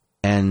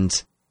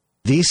 And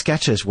these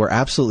sketches were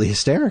absolutely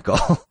hysterical.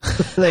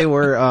 They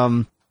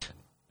were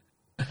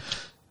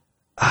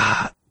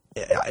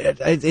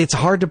it's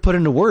hard to put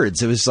into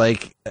words. It was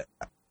like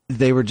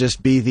they would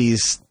just be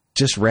these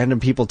just random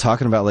people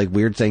talking about like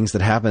weird things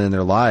that happen in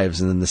their lives,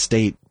 and then the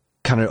state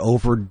kind of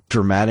over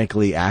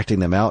dramatically acting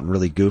them out in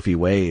really goofy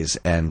ways.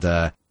 And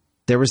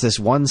there was this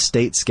one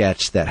state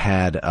sketch that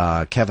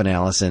had Kevin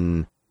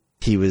Allison.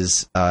 He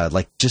was picked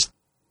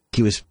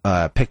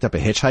up a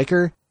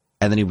hitchhiker,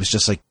 and then he was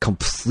just like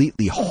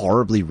completely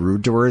horribly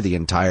rude to her the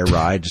entire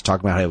ride, just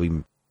talking about how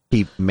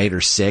he made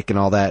her sick and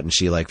all that, and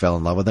she like fell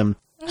in love with him.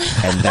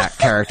 And that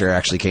character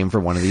actually came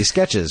from one of these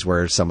sketches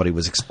where somebody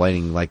was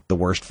explaining like the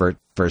worst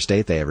first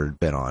date they ever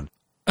been on.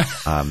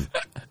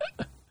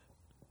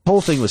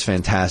 Whole thing was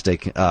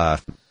fantastic.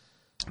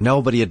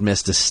 Nobody had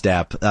missed a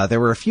step. There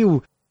were a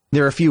few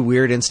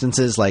weird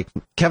instances, like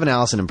Kevin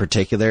Allison in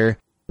particular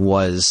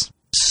was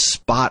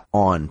spot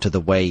on to the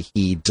way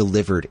he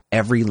delivered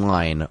every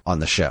line on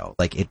the show.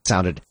 Like, it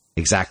sounded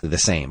exactly the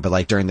same, but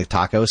like during the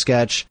taco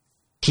sketch,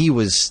 he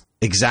was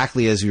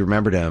exactly as you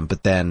remembered him,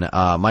 but then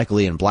Michael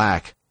Ian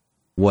Black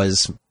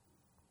was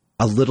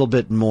a little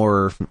bit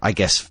more, I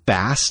guess,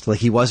 fast. Like,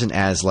 he wasn't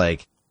as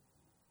like,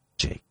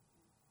 Jake,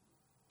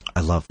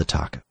 I love the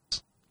tacos.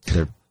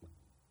 They're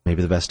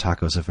maybe the best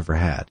tacos I've ever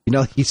had. You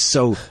know, he's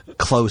so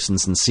close and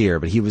sincere,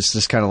 but he was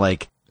just kind of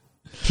like,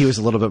 he was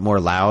a little bit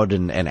more loud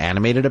and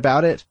animated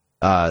about it.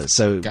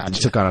 So Gotcha. It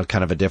took on a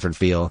kind of a different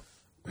feel.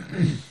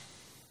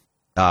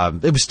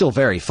 It was still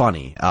very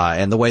funny.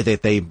 And the way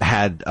that they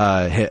had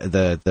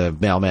the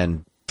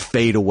mailman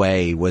fade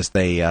away was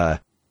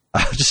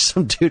just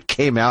some dude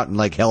came out and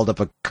like held up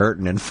a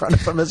curtain in front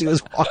of him as he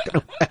was walking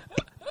away.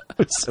 It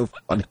was so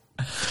funny.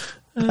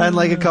 And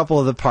like a couple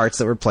of the parts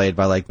that were played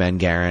by like Ben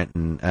Garrett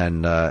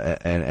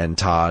and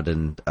Todd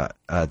and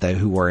they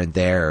who were in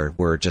there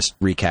were just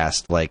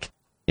recast like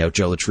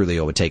Joe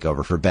Latrulio would take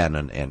over for Ben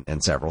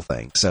and several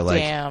things. So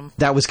like Damn.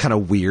 that was kind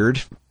of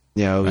weird.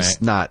 It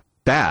was not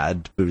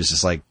bad, but it was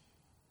just like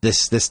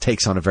this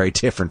takes on a very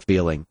different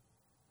feeling.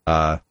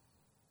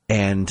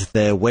 And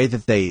the way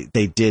that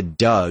they did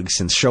Doug,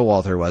 since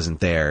Showalter wasn't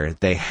there,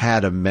 they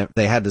had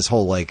this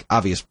whole, like,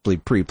 obviously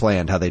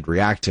pre-planned how they'd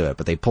react to it,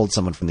 but they pulled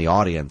someone from the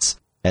audience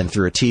and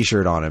threw a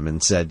T-shirt on him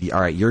and said,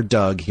 all right, you're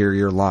Doug, here are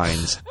your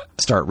lines,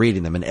 start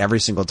reading them. And every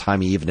single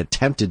time he even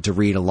attempted to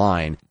read a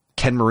line,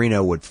 Ken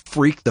Marino would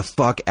freak the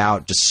fuck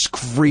out, just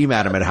scream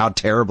at him at how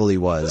terrible he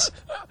was.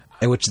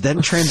 And which then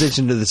transitioned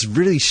into this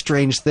really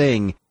strange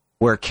thing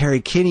where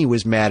Kerry Kinney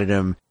was mad at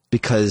him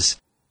because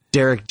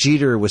Derek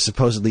Jeter was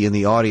supposedly in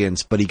the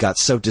audience, but he got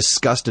so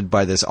disgusted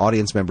by this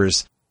audience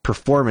member's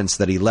performance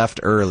that he left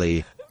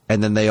early,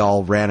 and then they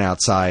all ran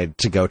outside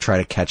to go try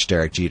to catch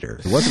Derek Jeter.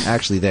 He wasn't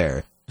actually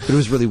there, but it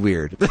was really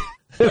weird.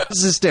 It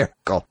was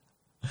hysterical.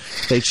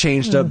 They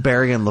changed up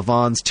Barry and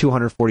Levon's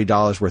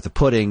 $240 worth of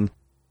pudding.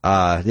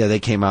 They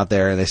came out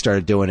there and they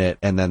started doing it,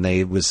 and then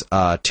they was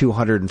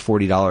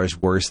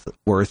 $240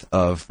 worth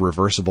of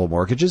reversible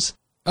mortgages.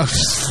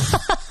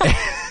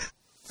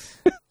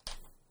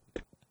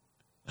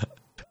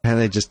 And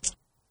they just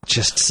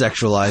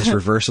sexualized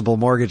reversible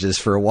mortgages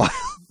for a while,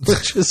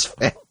 which was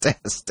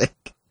fantastic.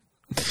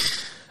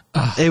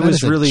 It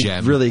was really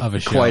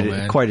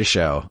quite a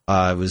show.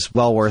 It was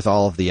well worth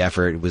all of the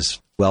effort. It was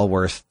well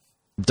worth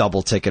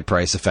double ticket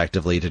price,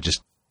 effectively, to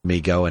just me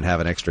go and have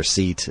an extra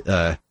seat.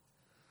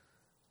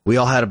 We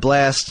all had a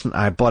blast.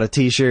 I bought a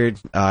T-shirt.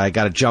 I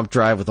got a jump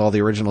drive with all the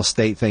original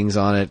State things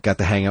on it. Got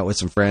to hang out with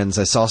some friends.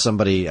 I saw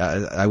somebody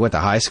I went to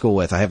high school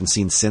with. I haven't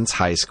seen since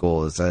high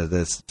school. It's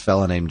this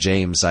fella named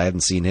James. I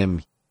haven't seen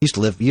him. He used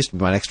to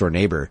be my next door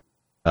neighbor.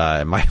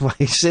 My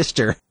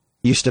sister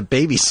used to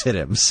babysit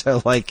him.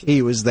 So like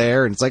he was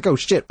there, and it's like, oh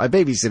shit, my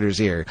babysitter's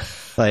here.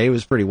 Like, it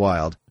was pretty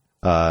wild.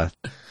 So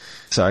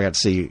I got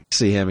to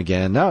see him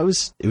again. No,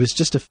 it was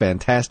just a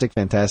fantastic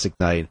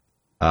night.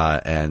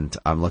 And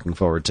I'm looking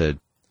forward to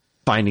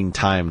finding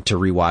time to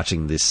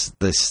rewatching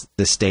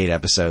the State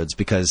episodes,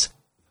 because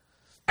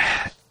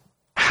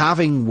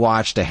having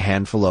watched a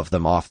handful of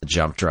them off the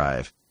jump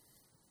drive,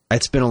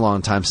 it's been a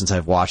long time since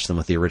I've watched them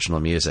with the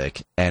original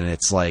music, and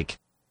it's like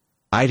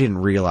I didn't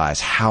realize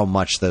how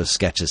much those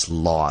sketches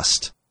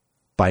lost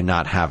by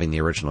not having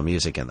the original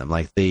music in them.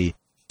 Like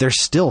they're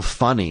still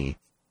funny,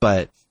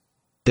 but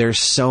there's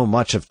so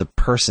much of the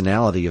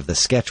personality of the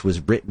sketch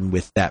was written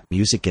with that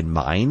music in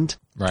mind.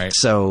 Right.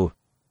 So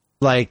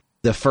like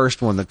the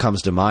first one that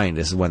comes to mind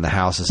is when the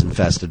house is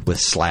infested with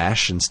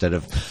Slash instead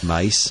of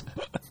mice.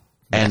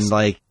 And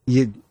like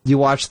you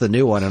watch the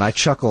new one and I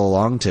chuckle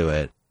along to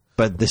it,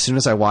 but as soon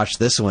as I watched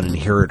this one and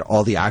heard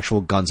all the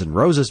actual Guns N'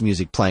 Roses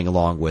music playing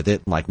along with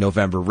it, like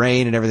November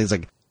Rain and everything's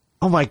like,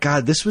 oh my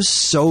God, this was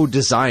so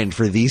designed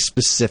for these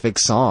specific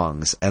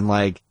songs. And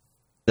like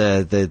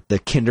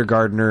the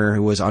kindergartner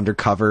who was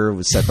undercover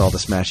was set to all the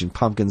Smashing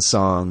Pumpkins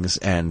songs,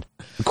 and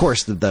of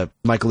course the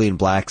Michael Ian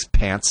Black's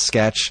Pants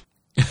sketch.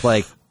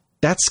 Like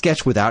that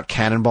sketch without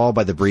Cannonball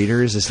by the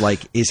Breeders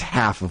is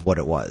half of what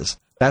it was.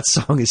 That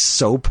song is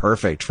so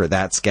perfect for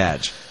that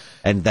sketch,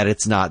 and that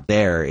it's not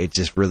there, it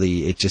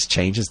just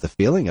changes the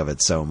feeling of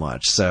it so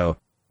much. So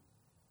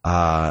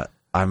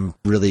I'm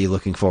really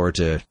looking forward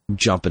to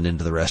jumping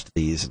into the rest of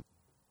these.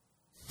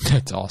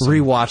 That's awesome.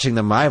 Rewatching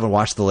them. I haven't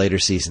watched the later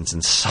seasons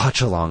in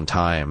such a long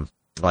time.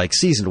 Like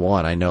season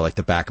 1, I know like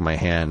the back of my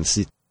hand.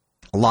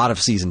 A lot of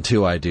season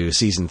 2 I do.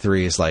 Season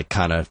 3 is like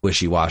kind of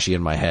wishy-washy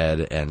in my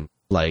head, and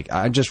like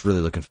I'm just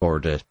really looking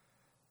forward to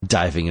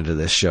diving into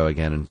this show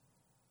again and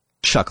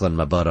chuckling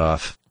my butt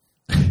off,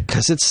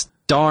 because it's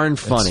darn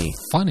funny.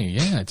 It's funny,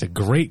 yeah. It's a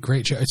great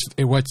show.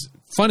 What's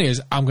funny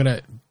is I'm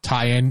gonna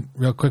tie in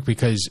real quick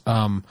because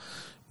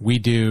we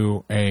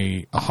do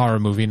a horror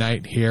movie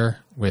night here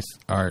with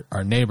our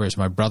neighbors.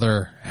 My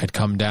brother had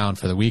come down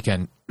for the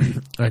weekend,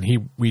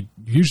 and we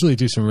usually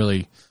do some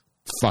really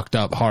fucked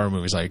up horror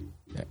movies, like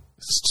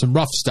some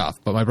rough stuff.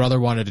 But my brother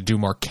wanted to do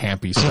more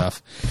campy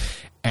stuff,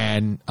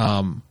 and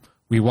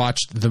we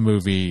watched the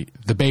movie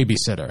The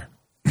Babysitter.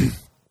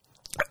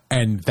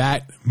 And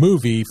that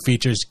movie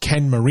features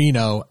Ken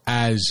Marino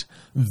as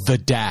the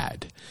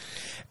dad.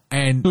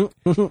 And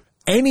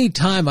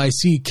anytime I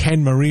see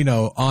Ken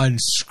Marino on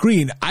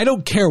screen, I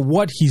don't care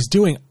what he's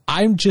doing.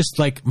 I'm just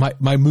like,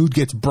 my mood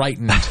gets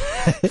brightened.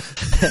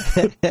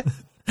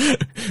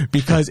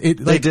 Because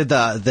they did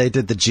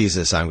the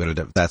Jesus. I'm gonna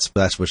do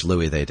that's which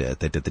Louis they did.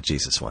 They did the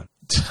Jesus one.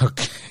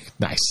 Okay,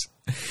 nice.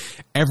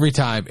 Every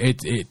time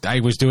I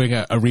was doing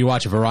a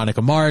rewatch of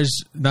Veronica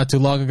Mars not too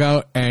long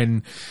ago,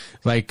 and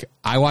like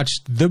I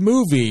watched the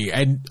movie,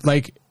 and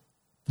like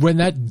when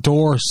that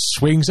door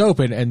swings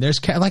open and there's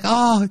Ken, like,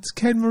 oh, it's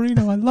Ken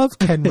Marino. I love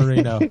Ken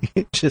Marino.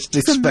 Just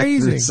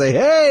expect to say,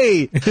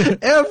 hey,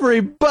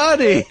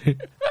 everybody.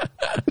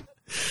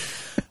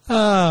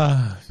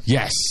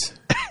 Yes.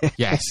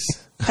 Yes.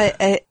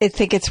 I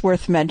think it's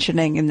worth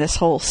mentioning in this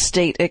whole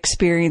State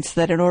experience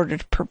that in order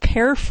to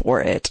prepare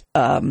for it,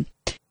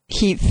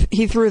 he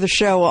threw the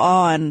show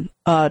on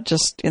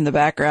just in the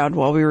background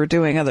while we were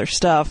doing other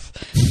stuff,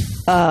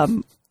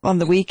 on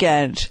the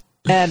weekend,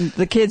 and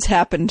the kids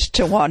happened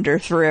to wander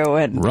through,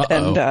 and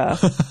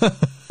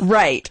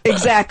right,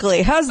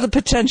 exactly, has the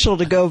potential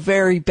to go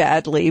very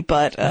badly,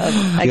 but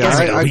I guess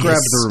I grabbed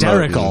the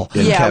hysterical. remote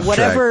and kept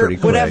track pretty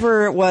quick.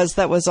 whatever it was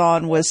that was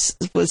on was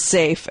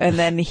safe, and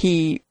then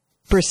he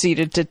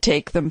proceeded to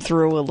take them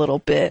through a little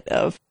bit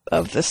of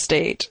the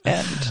state,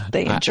 and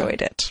they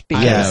enjoyed it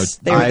because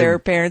they were their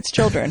parents'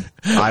 children.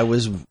 I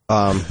was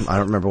I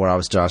don't remember what I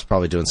was doing. I was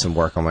probably doing some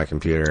work on my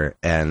computer,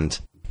 and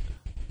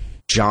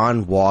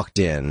John walked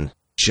in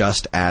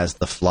just as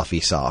the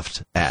Fluffy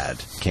Soft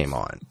ad came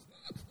on.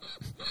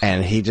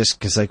 And he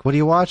just was like, "What are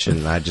you watching?"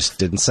 And I just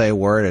didn't say a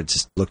word. I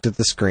just looked at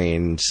the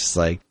screen, just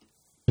like,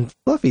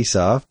 Fluffy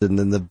Soft. And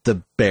then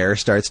the bear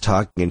starts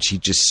talking, and she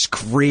just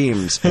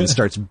screams and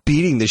starts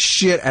beating the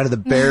shit out of the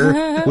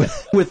bear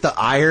with the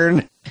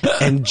iron.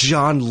 And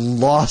John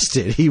lost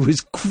it. He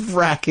was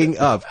cracking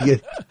up.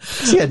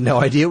 He had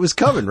no idea it was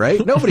coming,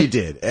 right? Nobody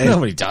did. And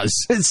nobody does.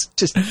 It's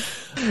just,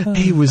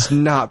 he was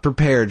not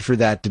prepared for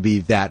that to be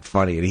that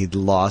funny, and he'd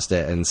lost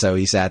it. And so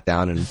he sat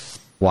down and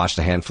watched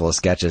a handful of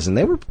sketches, and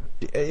they were,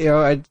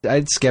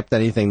 I'd skipped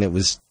anything that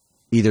was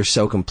either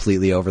so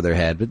completely over their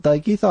head, but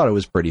like, he thought it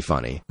was pretty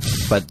funny.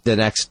 But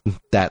I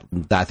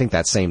think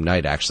that same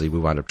night, actually, we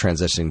wound up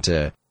transitioning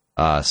to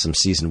some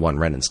season 1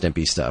 Ren and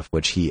Stimpy stuff,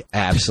 which he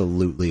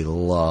absolutely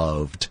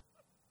loved.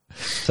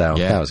 So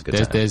that was a good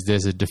time.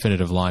 There's a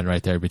definitive line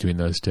right there between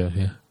those two.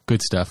 Yeah,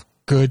 good stuff.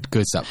 Good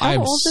stuff. How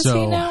old is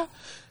he now?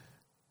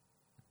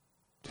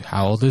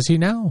 How old is he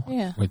now?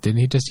 Yeah. Wait, didn't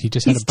he just had a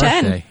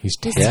birthday? 10. He's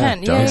 10.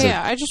 He's 10.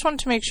 Yeah. I just wanted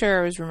to make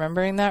sure I was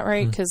remembering that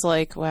right, because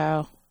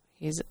wow.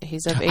 He's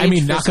of age. I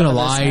mean, not gonna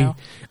lie, now.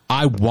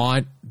 I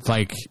want,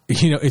 I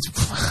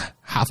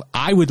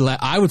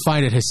would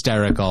find it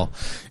hysterical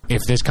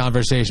if this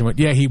conversation went,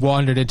 he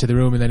wandered into the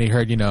room and then he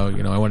heard,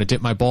 I want to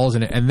dip my balls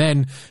in it, and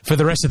then for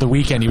the rest of the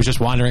weekend he was just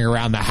wandering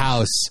around the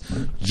house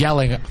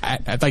yelling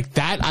at like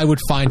that. I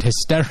would find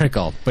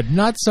hysterical, but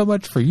not so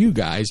much for you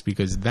guys,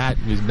 because that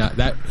is not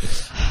that.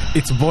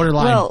 It's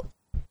borderline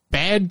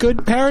bad good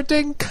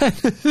parenting kind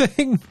of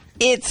thing.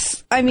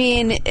 It's, I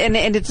mean, and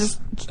it just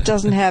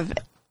doesn't have.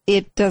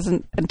 It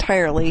doesn't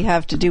entirely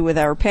have to do with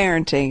our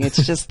parenting.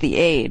 It's just the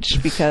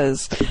age,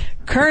 because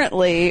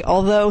currently,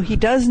 although he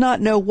does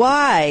not know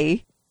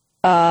why,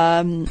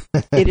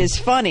 it is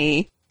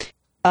funny.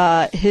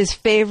 His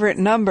favorite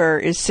number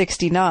is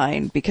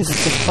 69 because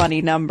it's a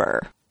funny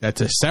number. That's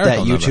a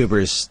hysterical number.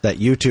 That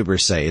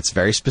YouTubers say it's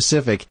very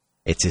specific.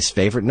 It's his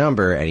favorite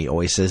number, and he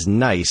always says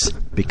nice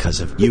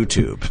because of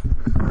YouTube.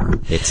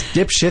 It's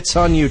dipshits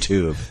on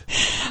YouTube.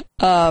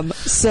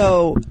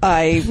 So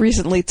I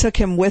recently took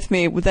him with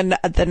me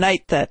the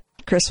night that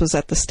Chris was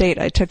at the state.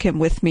 I took him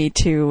with me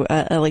to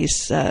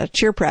Ellie's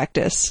cheer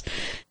practice,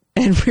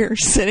 and we were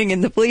sitting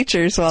in the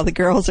bleachers while the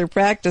girls are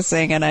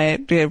practicing.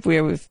 And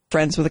we were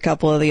friends with a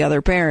couple of the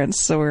other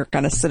parents, so we were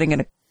kind of sitting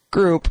in a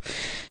group.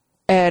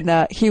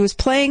 And he was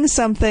playing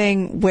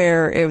something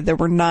where there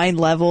were 9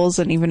 levels,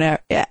 and even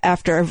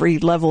after every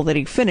level that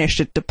he finished,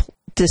 it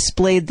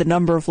displayed the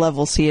number of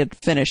levels he had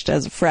finished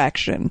as a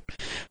fraction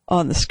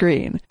on the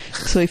screen.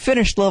 So he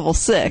finished level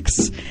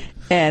 6,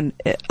 and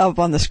up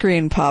on the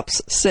screen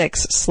pops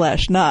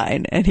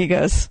 6/9, and he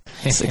goes,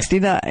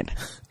 69.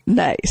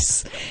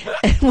 Nice.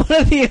 And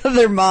one of the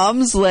other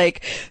moms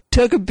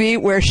took a beat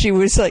where she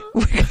was like,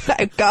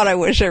 God, I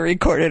wish I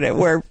recorded it,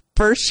 where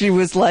first she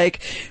was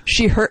like,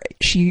 you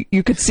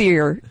could see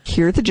her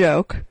hear the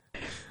joke,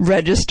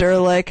 register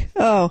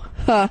oh,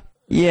 huh,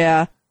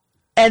 yeah,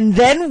 and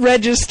then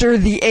register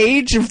the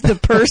age of the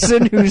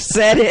person who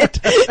said it.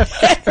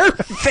 And her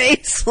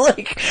face,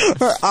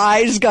 her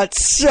eyes got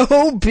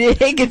so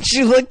big, and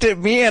she looked at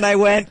me, and I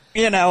went,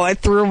 I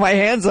threw my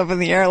hands up in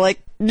the air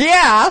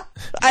yeah,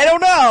 I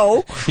don't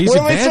know. He's what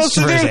am I supposed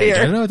to do here?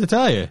 I don't know what to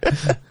tell you.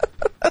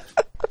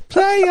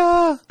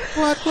 Playa!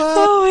 What?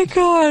 Oh my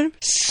god.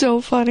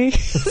 So funny.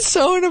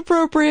 So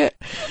inappropriate.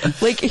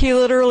 He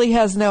literally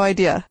has no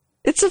idea.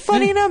 It's a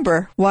funny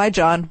number. Why,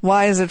 John?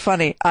 Why is it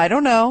funny? I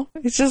don't know.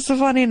 It's just a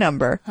funny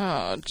number.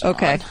 Oh, John.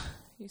 Okay.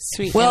 You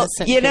sweet, well,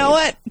 you kid. know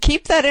what?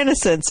 Keep that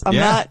innocence.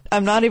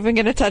 I'm not even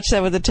going to touch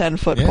that with a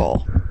 10-foot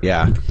pole.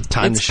 Yeah.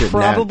 It's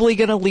probably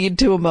going to lead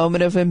to a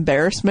moment of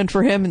embarrassment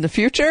for him in the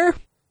future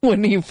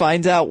when he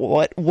finds out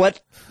what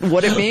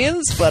it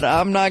means, but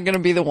I'm not going to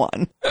be the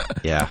one.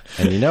 Yeah.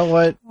 And you know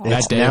what? Now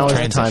is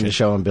the time to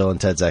show him Bill and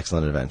Ted's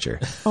Excellent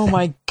Adventure. Oh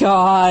my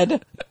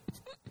god.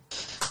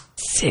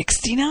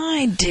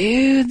 69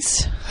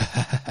 dudes.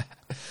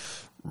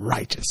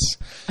 Righteous.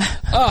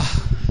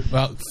 Oh,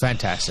 well,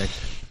 fantastic.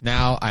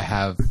 Now I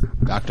have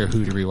Doctor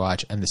Who to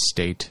rewatch, and The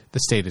State.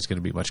 The State is going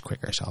to be much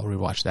quicker, so I'll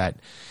rewatch that.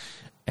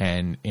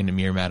 And in a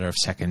mere matter of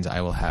seconds,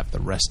 I will have the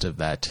rest of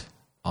that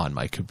on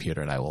my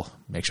computer, and I will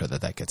make sure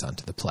that gets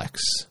onto the Plex.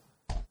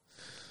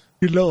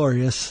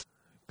 Glorious.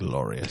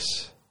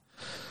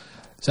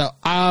 So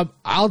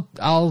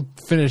I'll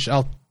finish.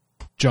 I'll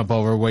jump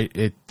over. While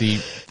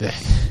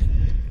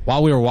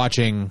we were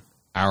watching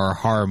our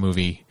horror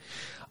movie,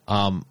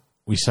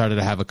 we started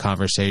to have a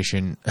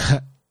conversation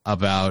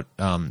about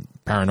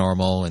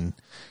paranormal and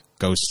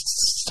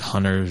ghost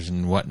hunters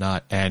and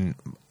whatnot. And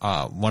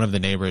one of the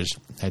neighbors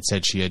had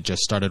said she had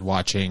just started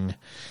watching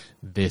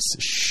this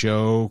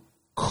show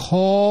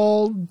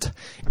called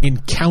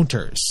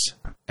Encounters,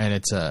 and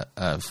it's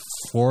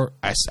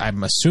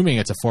I'm assuming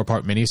it's a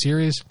 4-part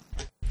miniseries.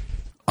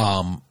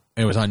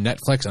 It was on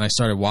Netflix, and I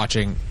started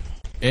watching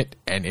it,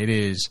 and it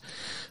is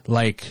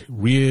like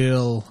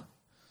real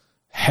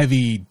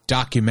heavy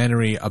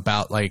documentary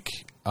about like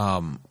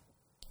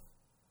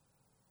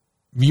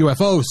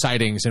UFO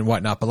sightings and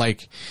whatnot, but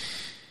like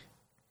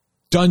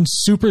done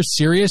super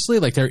seriously.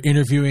 Like they're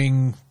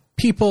interviewing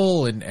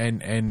people and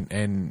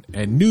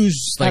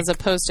news, like, as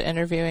opposed to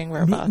interviewing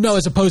robots. No,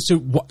 as opposed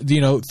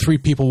to 3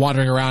 people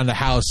wandering around the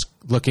house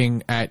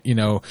looking at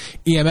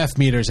EMF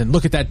meters and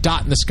look at that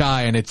dot in the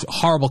sky and it's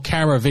horrible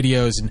camera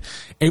videos. And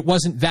it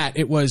wasn't that.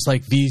 It was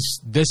like these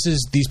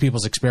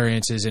people's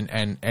experiences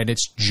and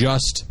it's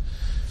just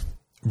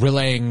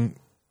relaying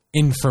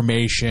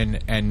information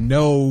and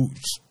no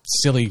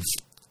silly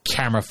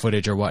camera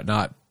footage or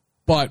whatnot.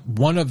 But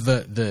one of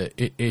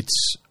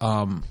it's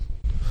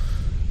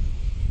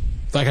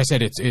like I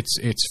said,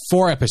 it's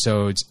 4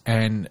 episodes,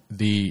 and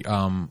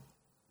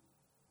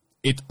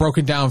it's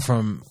broken down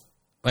from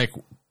like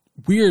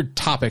weird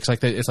topics.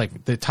 Like it's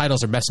like the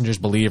titles are Messengers,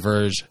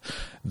 Believers,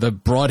 the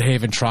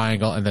Broadhaven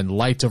Triangle, and then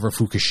Lights Over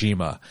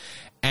Fukushima.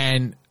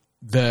 And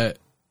the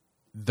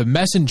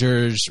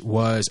Messengers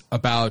was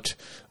about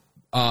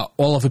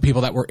all of the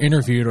people that were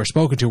interviewed or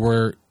spoken to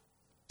were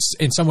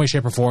in some way,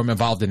 shape, or form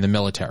involved in the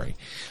military.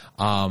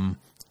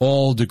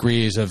 All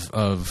degrees of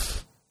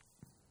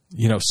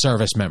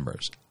service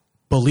members.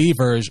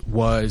 Believers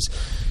was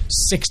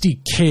 60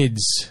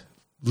 kids,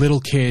 little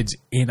kids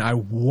in, I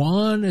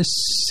want to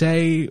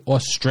say,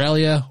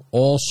 Australia,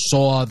 all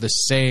saw the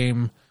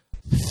same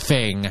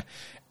thing,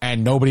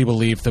 and nobody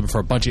believed them for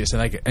a bunch of years.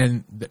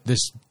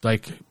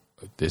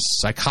 This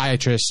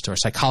psychiatrist or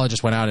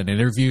psychologist went out and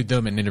interviewed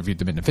them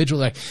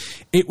individually. Like,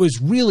 it was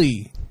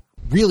really,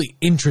 really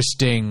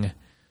interesting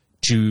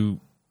to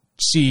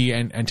see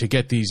and to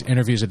get these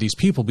interviews of these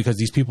people, because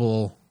these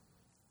people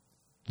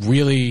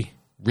really,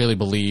 really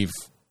believe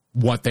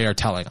what they are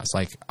telling us.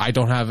 Like, I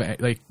don't have,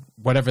 like,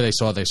 whatever they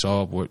saw,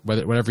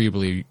 whatever you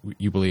believe.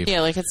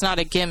 Yeah, like, it's not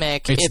a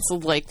gimmick. It's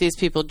like these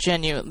people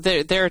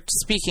they're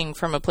speaking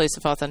from a place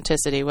of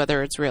authenticity,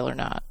 whether it's real or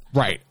not.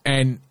 Right.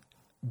 And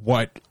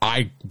what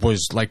I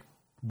was like,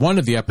 one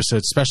of the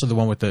episodes, especially the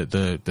one with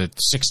the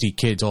 60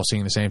 kids all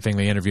seeing the same thing,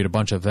 they interviewed a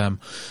bunch of them.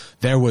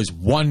 There was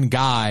one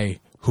guy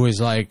who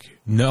was like,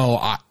 no,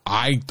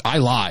 I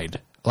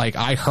lied. Like,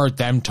 I heard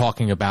them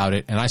talking about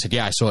it, and I said,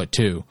 yeah, I saw it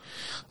too.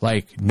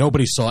 Like,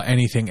 nobody saw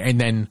anything. And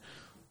then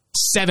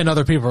 7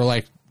 other people were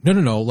like,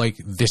 no, like,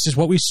 this is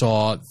what we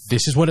saw.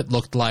 This is what it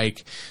looked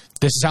like.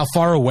 This is how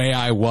far away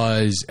I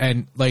was.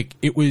 And, like,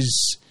 it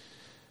was,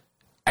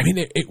 I mean,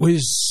 it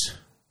was,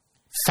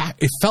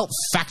 it felt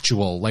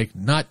factual, like,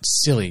 not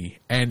silly.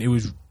 And it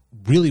was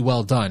really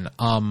well done.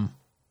 I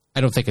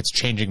don't think it's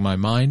changing my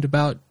mind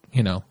about,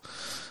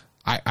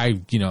 I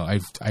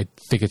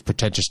think it's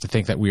pretentious to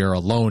think that we are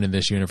alone in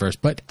this universe,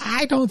 but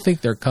I don't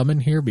think they're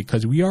coming here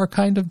because we are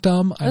kind of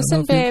dumb.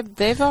 Listen, babe,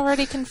 they've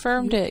already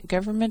confirmed it.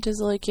 Government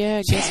is like,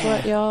 yeah, guess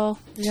what, y'all?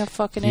 We got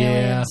fucking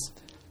aliens.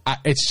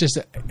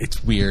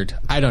 It's weird.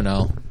 I don't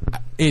know.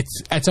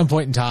 It's at some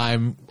point in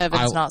time.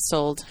 Evan's not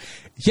sold.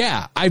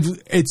 Yeah,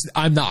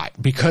 I'm not,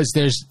 because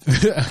there's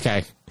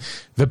okay.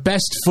 The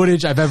best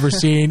footage I've ever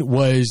seen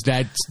was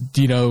that,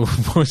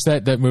 what was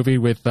that movie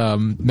with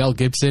Mel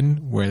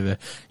Gibson where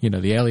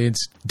the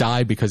aliens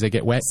die because they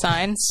get wet?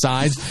 Signs.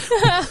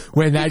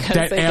 When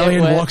that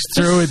alien walks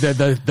through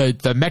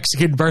the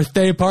Mexican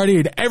birthday party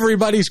and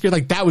everybody's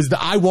like, that was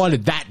I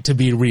wanted that to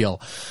be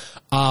real.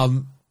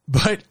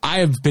 But I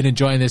have been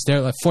enjoying this.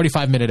 They're like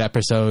 45-minute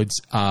episodes.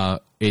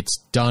 It's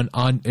a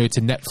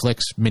Netflix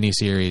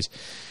miniseries.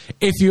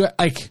 If you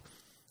like,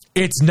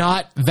 it's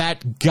not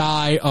that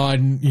guy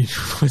on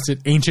what's it,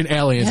 Ancient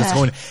Aliens. It's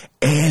going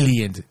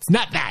aliens. It's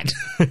not that.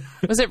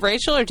 Was it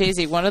Rachel or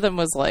Daisy? One of them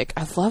was like,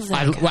 I love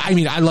that guy. I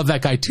mean, I love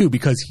that guy too,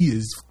 because he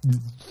is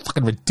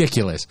fucking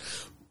ridiculous.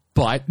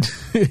 But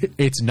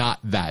it's not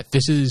that.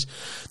 This is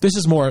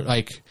more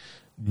like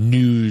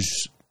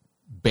news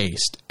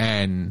based,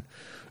 and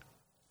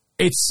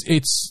they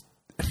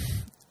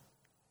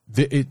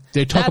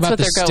talk about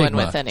the stigma. That's what they're going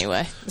with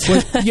anyway.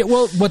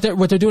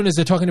 What they're doing is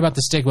they're talking about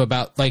the stigma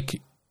about,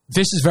 like,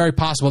 this is very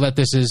possible that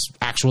this is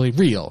actually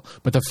real.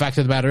 But the fact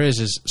of the matter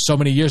is so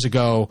many years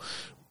ago,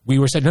 we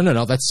were saying,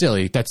 no, that's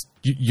silly. That's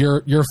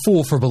you're a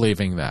fool for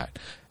believing that.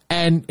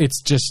 And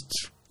it's just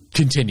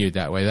continued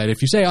that way. That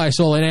if you say, I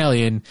saw an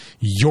alien,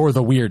 you're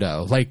the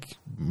weirdo. Like,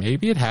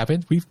 maybe it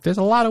happened. There's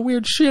a lot of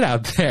weird shit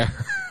out there.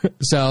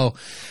 So,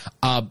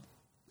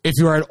 if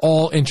you are at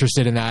all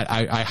interested in that,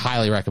 I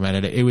highly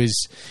recommend it. It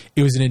was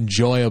an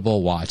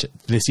enjoyable watch.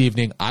 This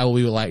evening, I will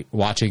be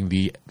watching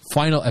the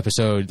final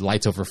episode,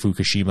 Lights Over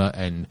Fukushima,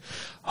 and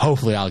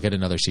hopefully I'll get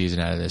another season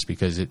out of this,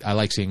 because I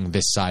like seeing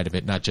this side of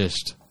it, not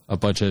just a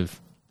bunch of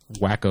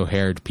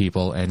wacko-haired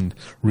people and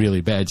really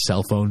bad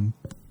cell phone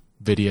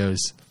videos.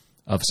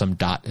 of some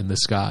dot in the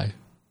sky.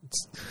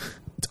 It's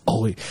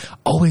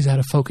always out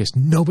of focus.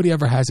 Nobody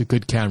ever has a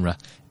good camera.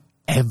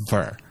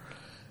 Ever.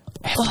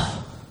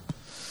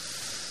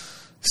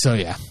 So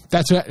yeah,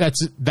 that's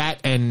that.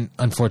 And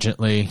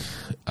unfortunately,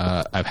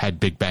 I've had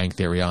Big Bang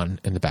Theory on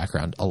in the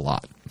background a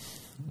lot,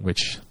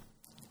 which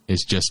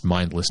is just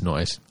mindless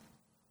noise.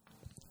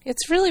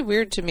 It's really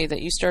weird to me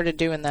that you started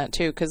doing that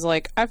too, because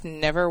like I've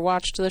never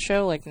watched the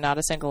show, like not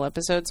a single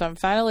episode. So I'm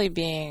finally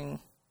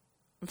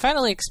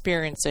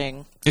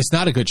experiencing. It's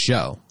not a good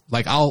show.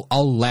 Like I'll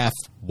laugh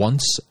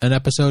once an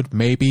episode,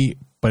 maybe,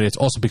 but it's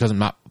also because I'm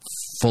not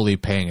fully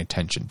paying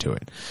attention to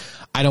it.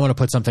 I don't want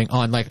to put something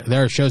on. Like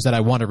there are shows that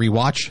I want to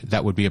rewatch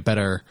that would be a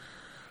better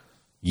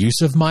use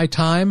of my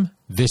time.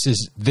 This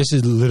is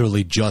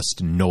literally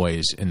just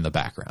noise in the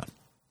background.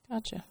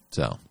 Gotcha.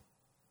 So.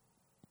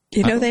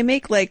 You know, they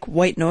make like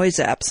white noise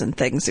apps and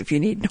things if you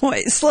need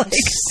noise. Like,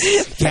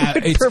 yeah, I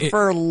would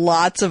prefer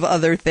lots of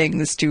other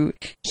things to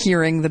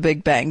hearing the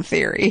Big Bang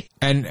Theory,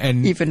 and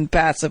even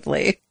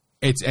passively.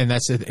 I don't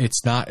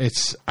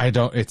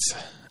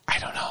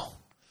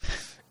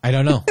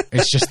know.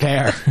 It's just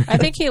there. I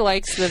think he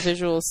likes the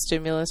visual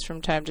stimulus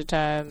from time to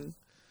time,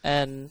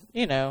 and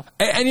you know,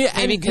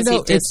 maybe because he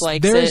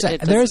dislikes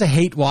it. There is a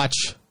hate watch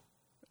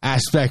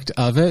aspect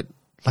of it.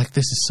 Like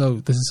this is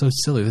so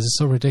silly. This is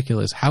so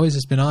ridiculous. How has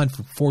this been on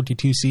for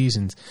 42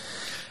 seasons?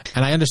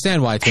 And I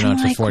understand why it's been on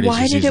for 42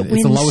 seasons. Why did it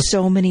win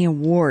so many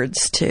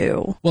awards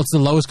too? Well, it's the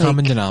lowest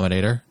common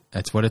denominator.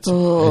 That's what it's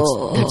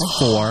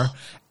for.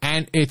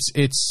 And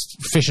it's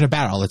fish in a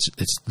barrel.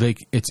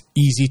 It's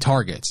easy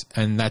targets,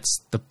 and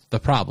that's the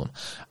problem.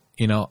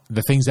 You know,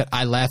 the things that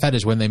I laugh at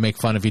is when they make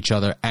fun of each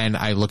other, and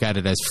I look at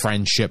it as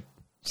friendship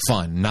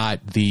fun,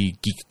 not the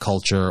geek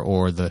culture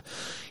or the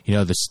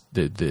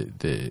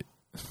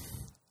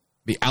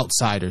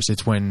outsiders.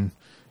 It's when,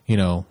 you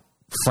know,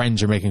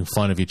 friends are making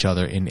fun of each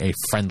other in a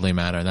friendly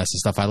manner, and that's the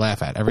stuff I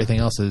laugh at. Everything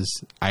else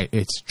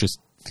it's just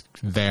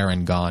there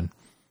and gone.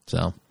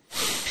 So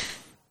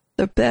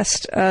the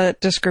best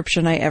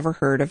description I ever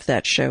heard of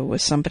that show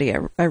was somebody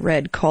I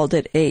read called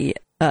it a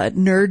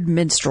nerd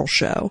minstrel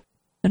show,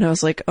 and I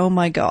was like, oh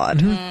my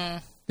god, yeah.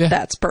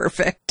 That's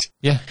perfect.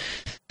 Yeah,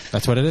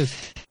 that's what it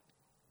is.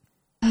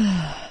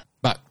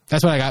 But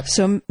that's what I got.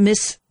 So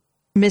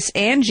Miss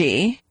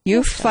Angie,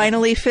 you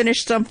finally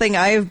finished something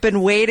I have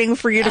been waiting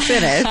for you to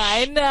finish.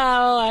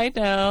 I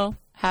know.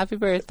 Happy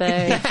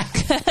birthday.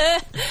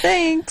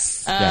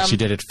 Thanks. Yeah, she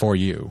did it for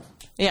you.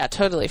 Yeah,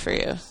 totally for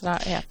you.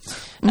 Not yeah.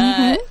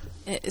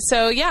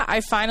 So yeah, I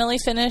finally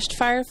finished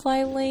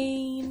Firefly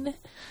Lane.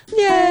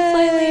 Yay!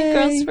 Firefly Lane,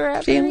 Girls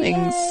Forever.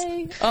 Feelings.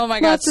 Yay. Oh my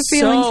god, lots of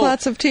feelings,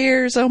 lots of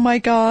tears. Oh my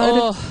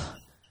god.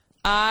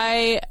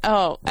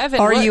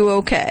 Evan, are you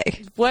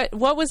okay? What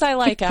was I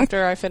like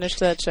after I finished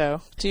that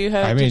show? Do you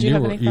have? Did you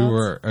have any thoughts? You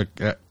were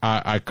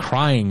a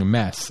crying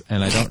mess,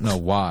 and I don't know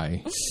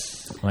why.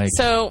 Like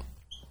so.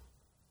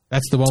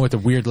 That's the one with the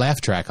weird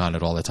laugh track on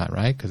it all the time,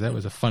 right? Because that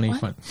was a funny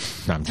fun.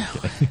 No, I'm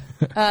just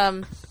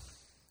kidding.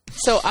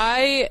 So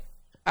I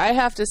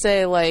have to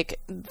say, like,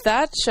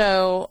 that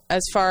show,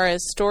 as far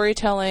as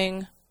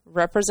storytelling,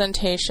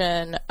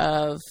 representation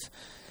of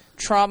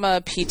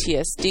trauma,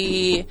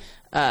 PTSD,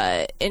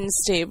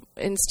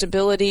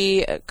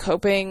 instability,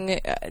 coping,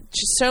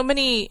 just so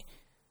many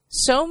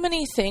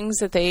things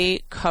that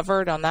they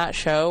covered on that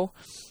show,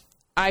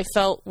 I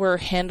felt were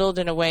handled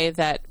in a way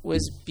that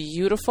was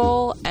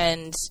beautiful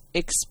and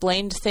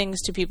explained things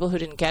to people who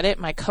didn't get it.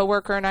 My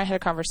coworker and I had a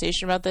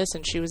conversation about this,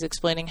 and she was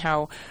explaining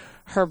how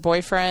her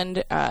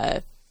boyfriend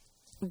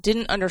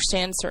didn't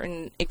understand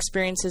certain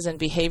experiences and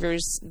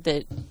behaviors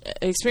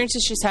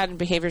experiences she's had and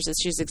behaviors that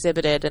she's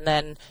exhibited. And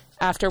then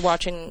after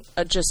watching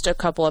just a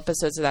couple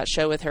episodes of that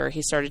show with her,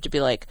 he started to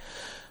be like,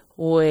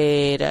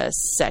 wait a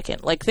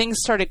second. Like, things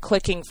started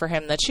clicking for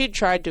him that she'd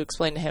tried to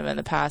explain to him in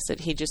the past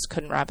that he just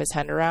couldn't wrap his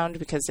head around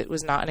because it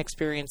was not an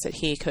experience that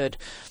he could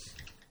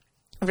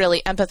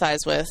really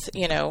empathize with,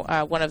 you know,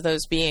 one of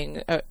those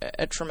being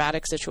a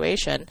traumatic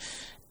situation.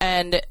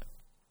 And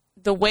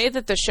the way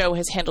that the show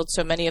has handled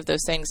so many of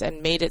those things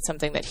and made it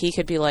something that he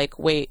could be like,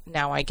 wait,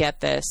 now I get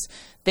this.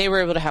 They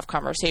were able to have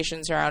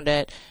conversations around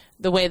it.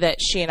 The way that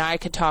she and I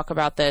could talk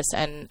about this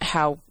and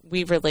how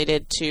we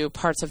related to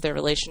parts of their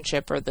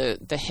relationship or the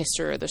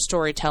history or the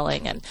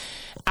storytelling, and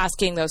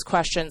asking those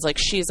questions. Like,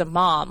 she's a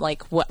mom.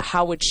 Like,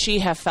 how would she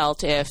have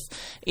felt if,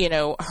 you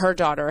know, her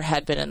daughter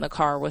had been in the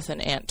car with an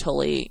Aunt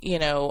Tully, you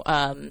know,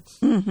 and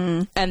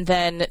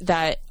then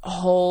that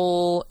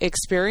whole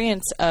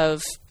experience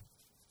of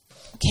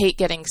Kate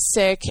getting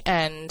sick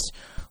and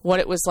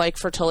what it was like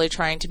for Tully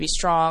trying to be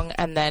strong.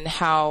 And then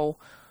how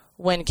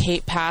when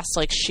Kate passed,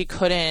 like, she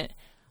couldn't,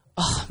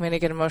 I'm going to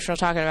get emotional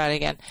talking about it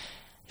again.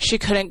 She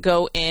couldn't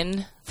go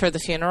in for the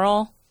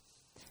funeral.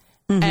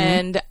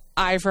 And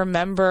I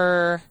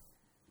remember,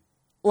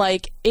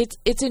 like, it's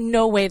in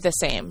no way the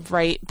same,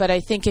 right? But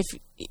I think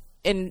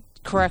and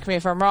correct me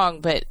if I'm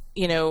wrong, but,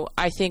 you know,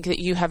 I think that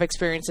you have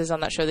experiences on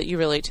that show that you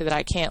relate to that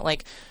I can't.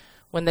 Like,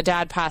 when the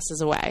dad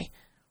passes away,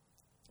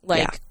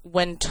 like,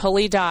 when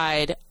Tully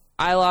died,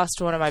 I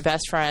lost one of my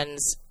best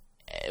friends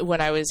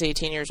when I was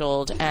 18 years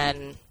old,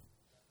 and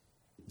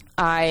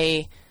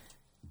I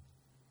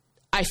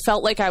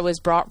felt like I was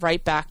brought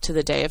right back to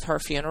the day of her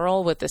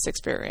funeral with this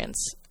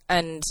experience.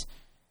 And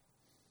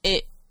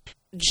it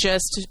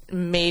just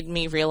made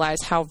me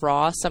realize how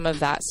raw some of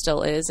that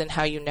still is and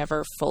how you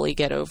never fully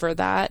get over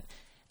that.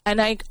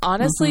 And I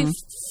honestly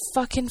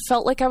fucking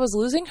felt like I was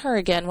losing her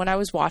again when I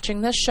was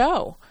watching this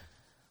show.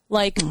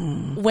 Like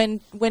when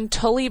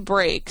Tully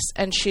breaks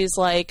and she's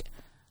like,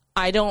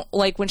 I don't,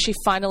 like, when she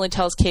finally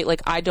tells Kate,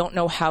 like, I don't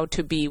know how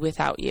to be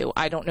without you.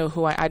 I don't know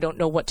I don't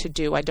know what to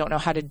do. I don't know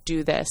how to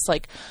do this.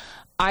 Like,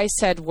 I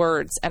said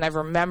words, and I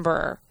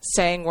remember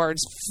saying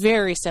words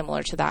very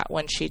similar to that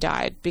when she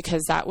died,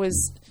 because that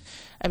was,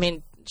 I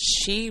mean,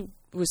 she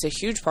was a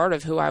huge part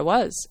of who I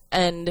was.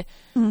 And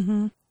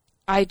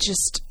I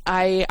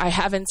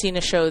haven't seen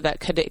a show that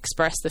could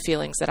express the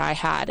feelings that I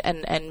had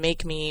and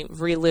make me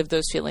relive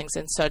those feelings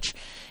in such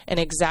an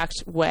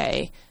exact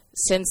way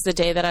since the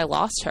day that I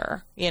lost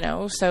her, you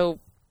know? So,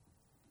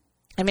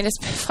 I mean,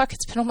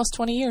 it's been almost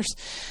 20 years.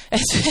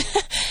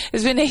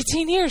 It's been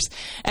 18 years,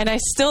 and I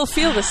still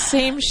feel the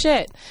same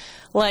shit.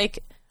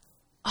 Like,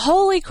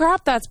 holy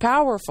crap, that's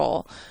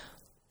powerful.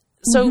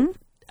 So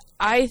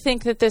I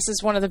think that this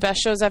is one of the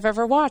best shows I've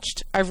ever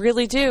watched. I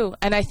really do.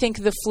 And I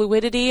think the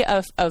fluidity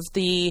of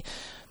the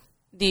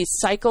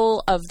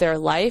cycle of their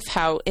life,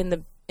 how in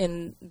the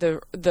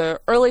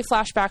early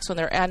flashbacks when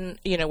they're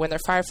when they're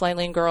Firefly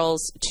Lane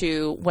girls,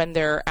 to when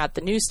they're at the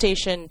news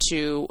station,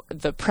 to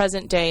the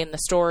present day in the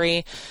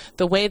story,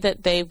 the way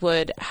that they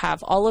would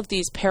have all of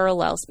these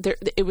parallels,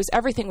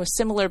 everything was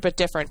similar but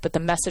different, but the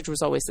message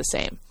was always the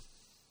same.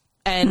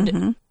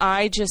 And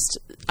I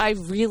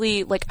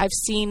really, like, I've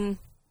seen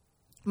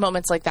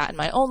moments like that in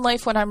my own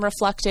life when I'm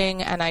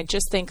reflecting, and I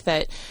just think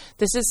that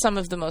this is some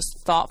of the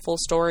most thoughtful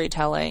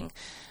storytelling.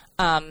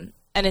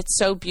 And it's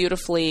so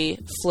beautifully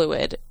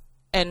fluid,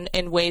 and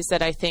in ways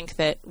that I think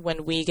that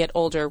when we get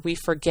older, we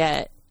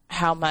forget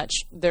how much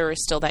there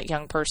is still that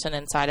young person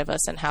inside of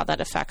us and how that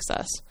affects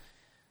us.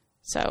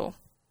 So,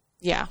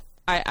 yeah,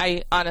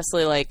 I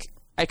honestly, like,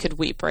 I could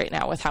weep right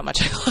now with how much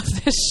I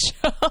love this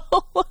show.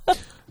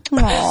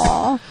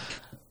 Aww.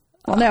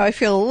 Well, now I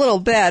feel a little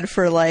bad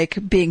for, like,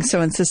 being so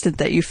insistent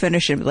that you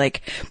finish it.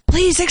 Like,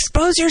 please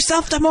expose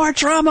yourself to more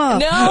trauma.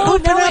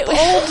 Open up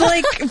old,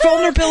 like,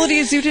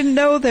 vulnerabilities you didn't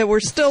know that were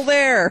still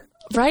there.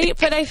 Right?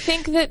 But I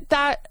think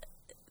that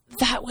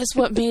was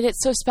what made it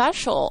so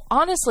special,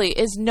 honestly,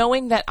 is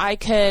knowing that I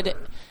could...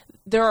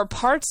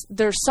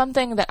 There's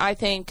something that I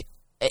think,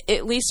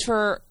 at least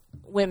for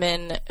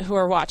women who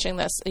are watching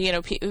this, you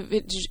know,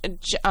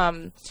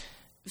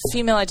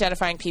 female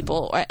identifying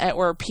people,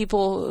 or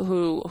people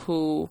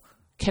who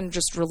can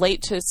just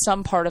relate to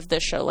some part of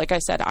this show. Like I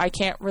said, I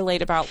can't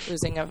relate about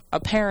losing a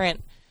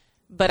parent,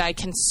 but I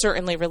can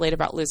certainly relate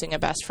about losing a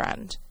best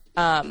friend.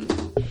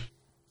 And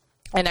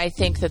I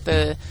think that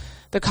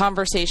the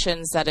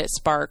conversations that it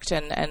sparked,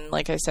 and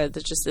like I said,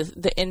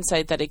 the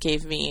insight that it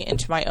gave me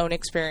into my own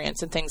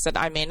experience and things that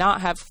I may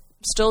not have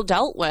still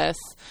dealt with,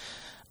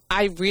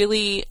 I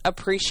really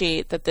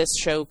appreciate that this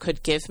show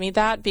could give me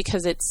that,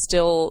 because it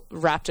still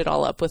wrapped it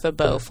all up with a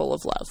bow full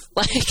of love.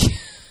 Like,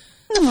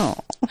 oh.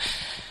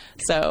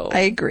 So I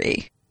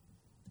agree.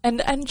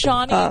 And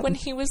Johnny, when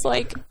he was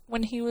like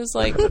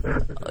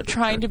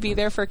trying to be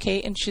there for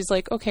Kate, and she's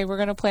like, okay, we're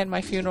going to plan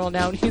my funeral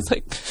now. And he's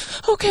like,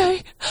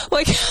 okay.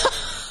 Like,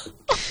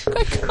 oh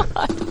my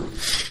God.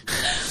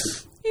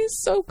 He's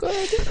so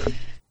good.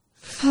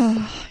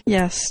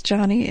 Yes,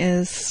 Johnny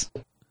is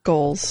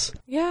goals.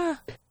 Yeah.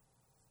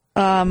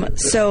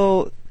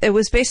 So it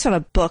was based on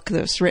a book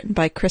that was written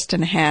by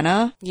Kristen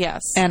Hanna.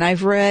 Yes. And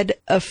I've read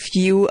a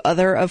few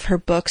other of her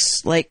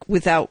books, like,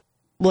 without,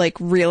 like,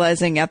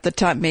 realizing at the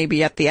time,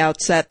 maybe at the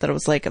outset, that it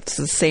was like, it's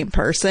the same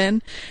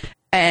person.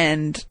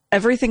 And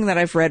everything that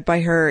I've read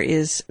by her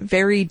is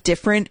very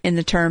different in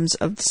the terms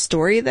of the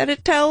story that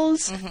it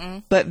tells,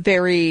 but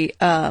very,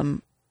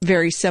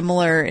 very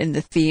similar in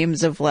the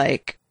themes of,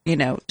 like, you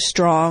know,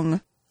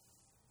 strong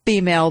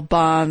female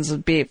bonds,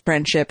 be it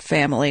friendship,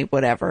 family,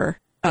 whatever.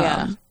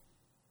 Yeah.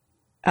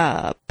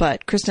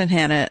 But Kristen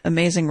Hanna,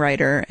 amazing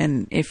writer,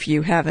 and if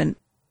you haven't,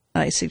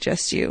 I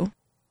suggest you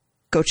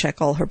go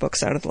check all her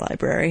books out of the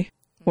library,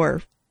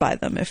 or buy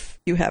them if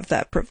you have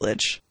that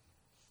privilege.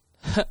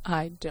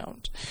 I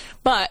don't,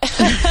 but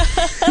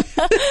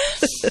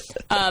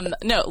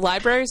no,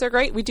 libraries are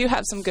great. We do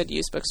have some good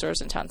used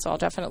bookstores in town, so I'll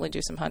definitely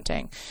do some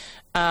hunting.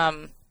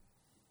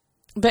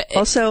 But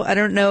also, I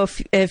don't know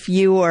if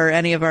you or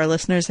any of our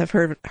listeners have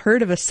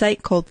heard of a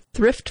site called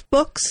Thrift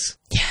Books.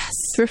 Yes,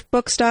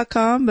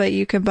 thriftbooks.com, but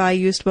you can buy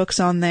used books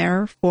on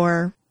there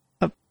for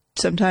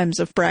sometimes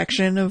a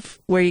fraction of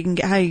how you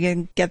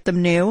can get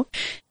them new,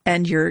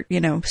 and you're, you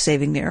know,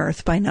 saving the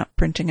earth by not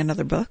printing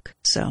another book.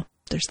 So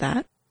there's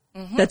that.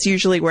 That's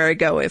usually where I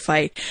go if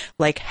I,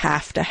 like,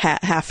 have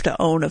to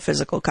own a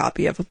physical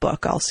copy of a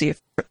book. I'll see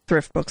if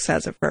Thrift Books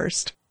has it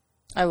first.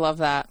 I love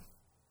that.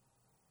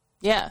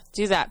 Yeah,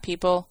 do that,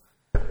 people.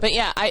 But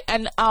yeah,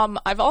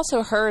 I've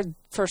also heard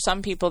for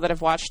some people that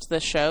have watched the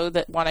show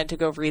that wanted to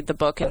go read the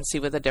book and see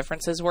what the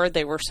differences were.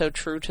 They were so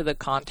true to the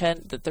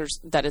content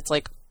that it's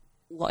like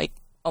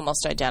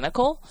almost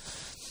identical,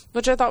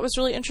 which I thought was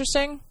really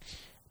interesting.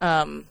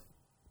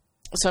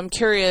 So I'm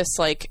curious,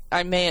 like,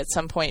 I may at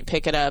some point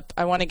pick it up.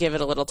 I want to give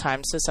it a little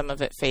time so some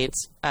of it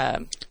fades.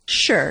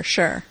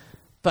 Sure.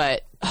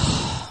 But,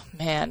 oh,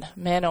 man.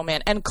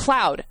 And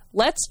Cloud.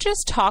 Let's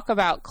just talk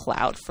about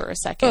Cloud for a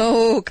second.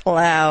 Oh,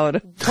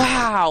 Cloud.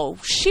 Wow.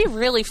 She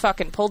really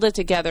fucking pulled it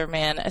together,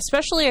 man.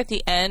 Especially at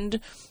the end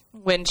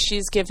when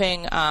she's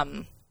giving,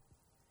 I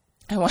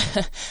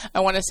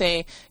want to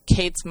say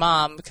Kate's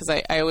mom, because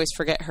I always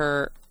forget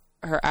her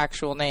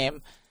actual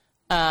name.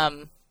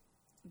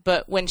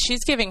 But when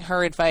she's giving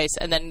her advice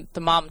and then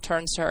the mom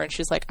turns to her and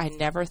she's like, I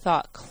never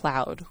thought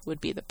Cloud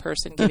would be the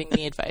person giving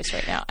me advice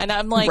right now. And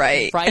I'm like,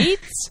 right?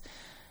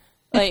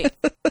 Like,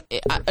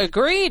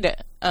 agreed.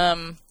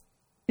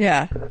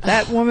 Yeah,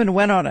 that woman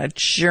went on a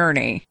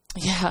journey.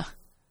 Yeah.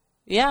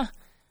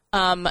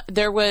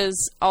 There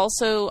was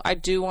also,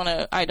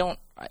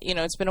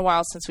 it's been a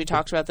while since we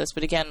talked about this,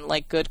 but again,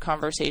 like good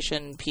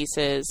conversation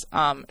pieces.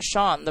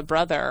 Sean, the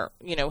brother,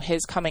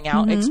 his coming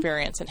out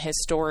experience and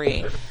his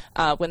story,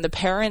 when the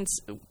parents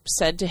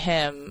said to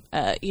him,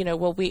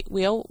 well,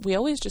 we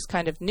always just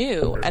kind of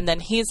knew. And then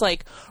he's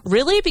like,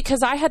 really?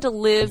 Because I had to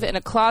live in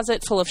a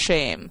closet full of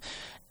shame.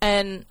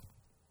 And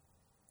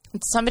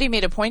somebody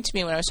made a point to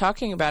me when I was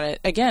talking about it,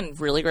 again,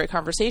 really great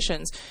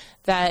conversations,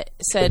 that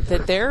said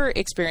that their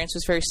experience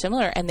was very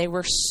similar and they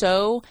were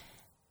so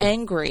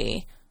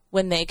angry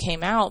when they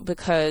came out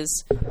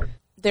because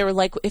they were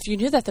like, if you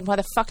knew that, then why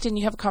the fuck didn't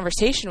you have a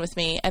conversation with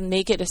me and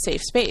make it a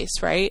safe space,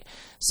 right?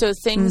 So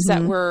things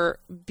that were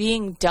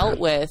being dealt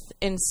with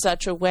in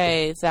such a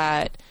way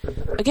that,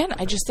 again,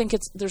 I just think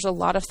there's a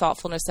lot of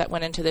thoughtfulness that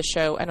went into the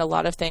show and a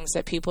lot of things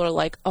that people are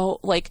like, oh,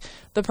 like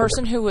the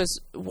person who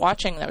was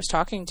watching that was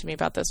talking to me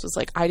about this was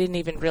like, I didn't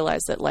even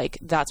realize that, like,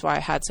 that's why I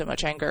had so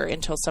much anger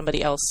until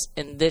somebody else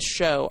in this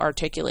show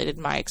articulated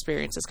my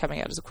experiences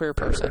coming out as a queer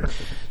person.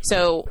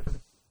 So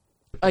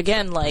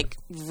again, like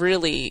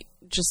really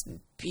just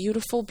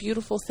beautiful,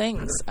 beautiful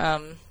things.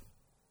 And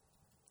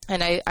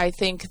I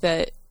think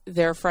that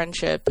their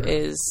friendship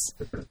is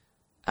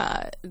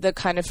the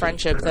kind of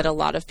friendship that a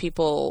lot of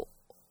people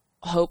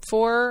hope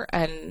for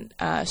and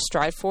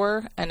strive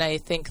for. And I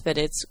think that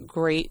it's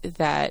great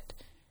that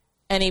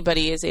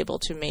anybody is able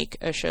to make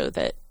a show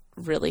that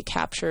really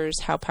captures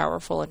how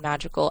powerful and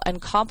magical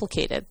and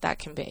complicated that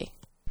can be.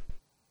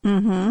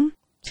 Mm-hmm.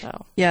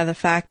 So yeah, the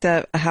fact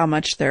that how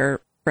much their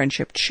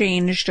friendship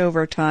changed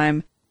over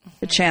time,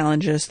 the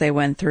challenges they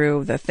went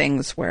through, the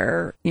things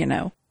where,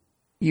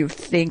 you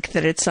think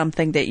that it's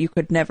something that you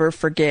could never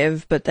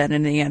forgive, but then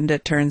in the end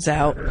it turns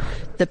out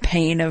the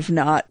pain of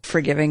not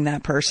forgiving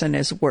that person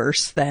is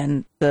worse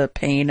than the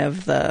pain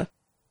of the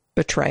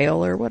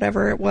betrayal or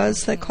whatever it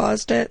was that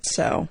caused it.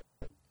 So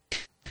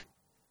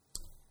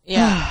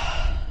yeah.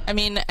 I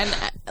mean,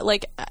 and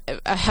like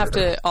I have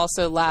to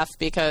also laugh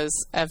because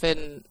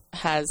Evan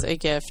has a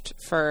gift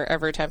for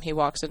every time he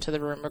walks into the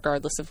room,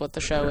 regardless of what the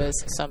show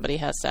is, somebody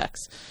has sex.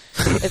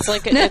 It's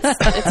like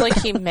it's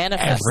like he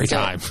manifests every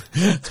time.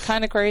 It's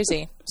kind of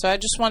crazy. So I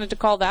just wanted to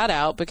call that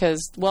out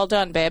because well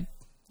done, babe.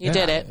 You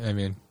did it. I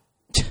mean,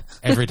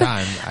 every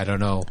time. I don't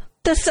know.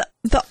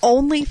 The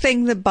only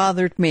thing that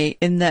bothered me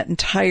in that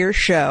entire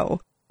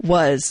show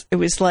was it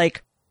was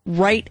like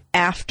right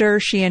after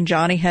she and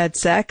Johnny had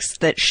sex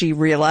that she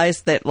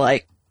realized that,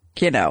 like,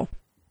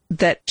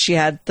 that she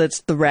had the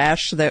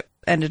rash that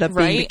ended up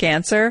being the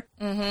cancer.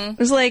 Mm-hmm. It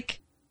was like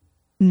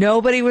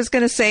nobody was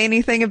going to say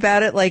anything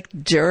about it, like,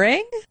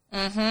 during.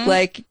 Mm-hmm.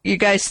 Like, you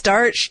guys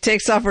start, she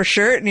takes off her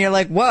shirt, and you're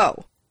like,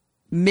 whoa,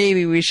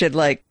 maybe we should,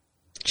 like,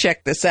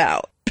 check this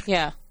out.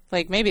 Yeah,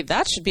 like, maybe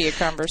that should be a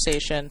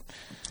conversation.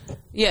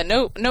 Yeah,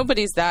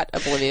 nobody's that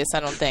oblivious,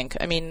 I don't think.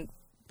 I mean,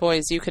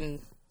 boys, you can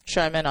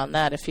chime in on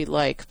that if you'd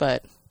like,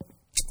 but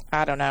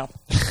I don't know.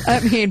 I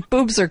mean,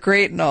 boobs are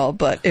great and all,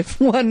 but if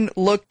one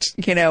looked,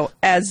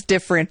 as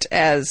different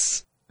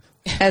as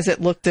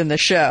it looked in the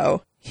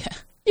show,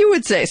 you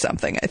would say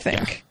something, I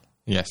think.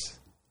 Yeah. Yes.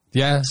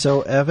 Yeah.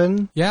 So,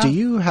 Evan, do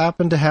you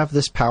happen to have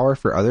this power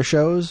for other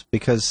shows?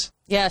 Because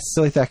yes. I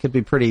feel like that could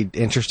be pretty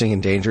interesting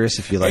and dangerous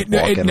if you walk in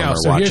and are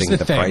watching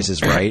The Price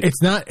is Right.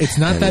 It's not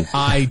that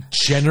I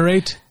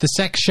generate the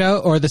sex show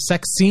or the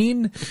sex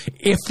scene.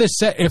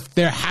 If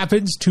there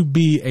happens to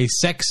be a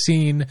sex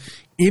scene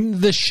in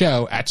the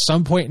show at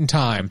some point in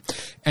time,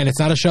 and it's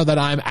not a show that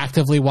I'm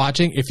actively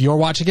watching, if you're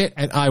watching it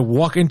and I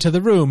walk into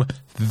the room,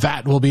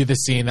 that will be the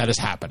scene that is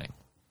happening.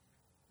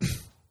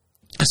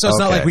 So it's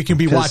not like we can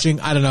be watching,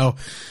 I don't know,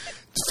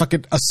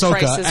 fucking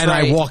Ahsoka, and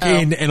I walk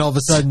in and all of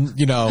a sudden,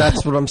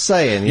 That's what I'm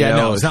saying.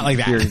 No, it's not like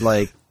that. You're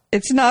like...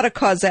 It's not a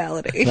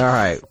causality. All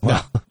right.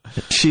 Well,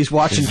 she's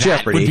watching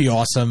Jeopardy. Would be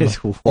awesome. Or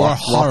horrible.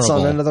 Walks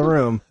on into the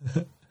room.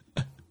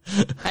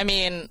 I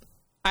mean,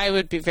 I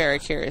would be very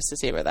curious to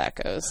see where that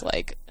goes.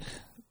 Like,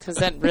 because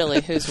then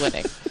really, who's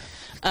winning?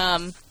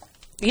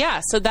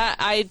 yeah, so that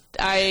I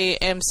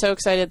am so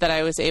excited that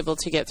I was able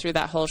to get through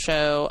that whole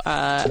show.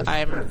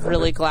 I'm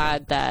really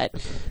glad that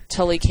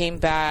Tully came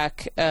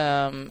back.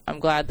 I'm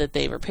glad that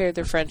they repaired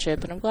their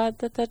friendship, and I'm glad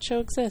that that show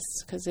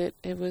exists because it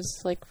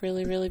was like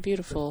really, really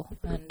beautiful.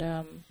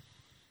 And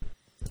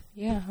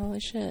yeah, holy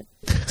shit.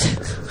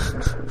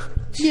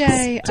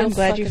 Yay, Still I'm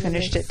glad you fucking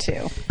finished it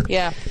too.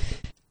 Yeah.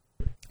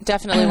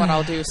 Definitely one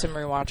I'll do some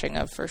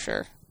rewatching of for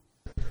sure.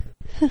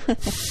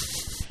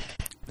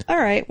 All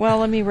right, well,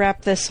 let me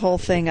wrap this whole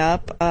thing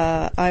up.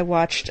 I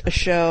watched a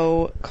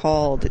show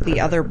called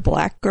The Other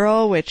Black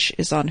Girl, which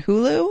is on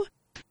Hulu.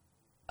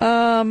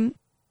 I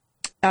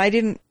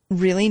didn't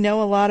really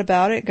know a lot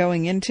about it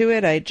going into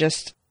it. I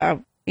just,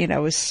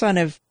 was kind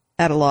of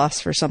at a loss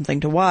for something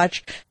to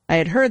watch. I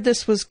had heard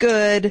this was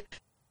good,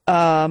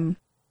 and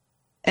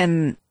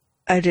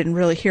I didn't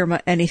really hear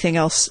anything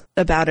else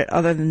about it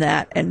other than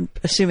that. And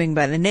assuming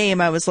by the name,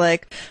 I was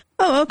like,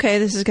 oh, okay,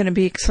 this is going to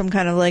be some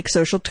kind of like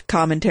social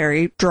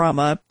commentary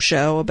drama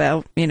show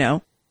about,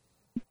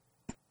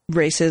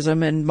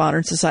 racism and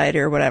modern society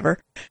or whatever.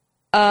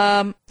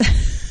 It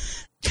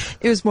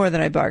was more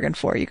than I bargained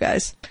for, you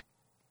guys.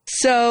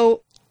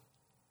 So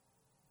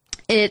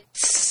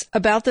it's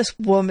about this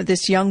woman,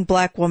 this young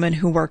black woman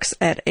who works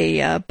at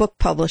a book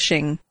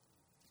publishing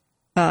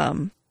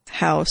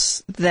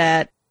house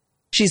that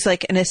she's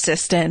like an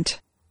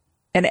assistant,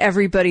 and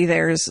everybody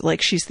there is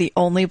like, she's the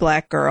only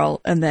black girl.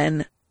 And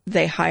then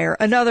they hire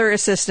another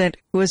assistant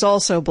who is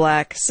also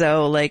black.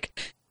 So like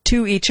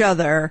to each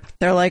other,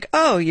 they're like,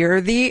 oh,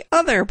 you're the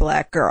other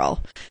black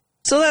girl.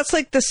 So that's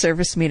like the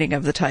service meeting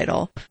of the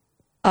title.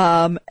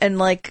 And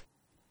like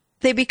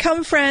they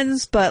become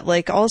friends, but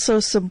like also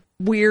some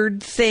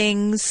weird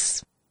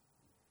things.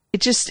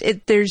 It's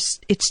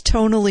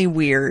tonally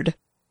weird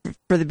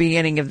for the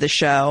beginning of the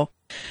show.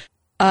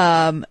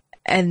 And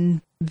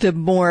the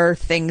more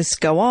things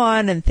go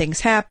on and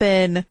things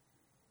happen,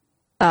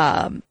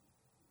 the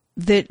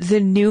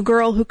new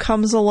girl who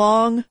comes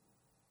along,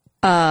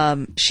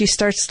 she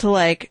starts to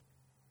like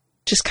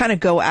just kind of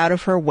go out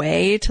of her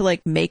way to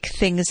like make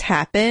things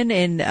happen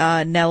in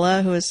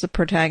Nella, who is the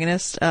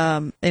protagonist,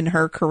 in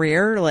her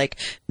career, like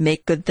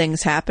make good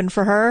things happen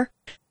for her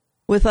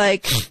with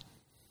like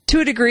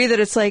to a degree that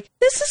it's like,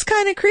 this is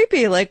kind of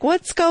creepy. Like,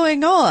 what's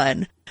going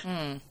on?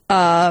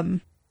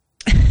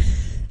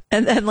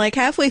 And then like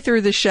halfway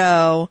through the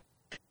show,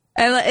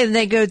 and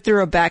they go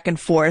through a back and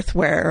forth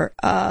where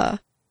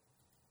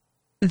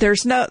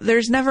there's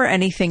never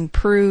anything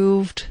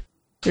proved.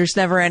 There's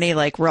never any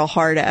like real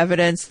hard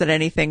evidence that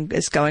anything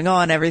is going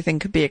on. Everything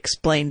could be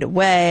explained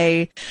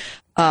away.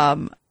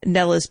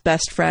 Nella's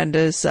best friend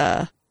is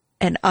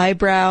an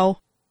eyebrow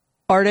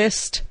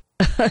artist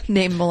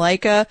named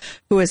Malika,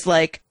 who is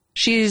like,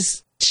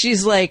 she's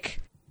like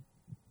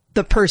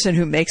the person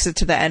who makes it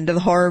to the end of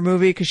the horror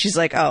movie, because she's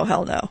like, oh,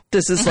 hell no.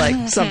 This is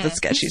like something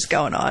sketchy's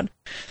going on.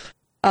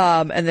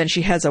 And then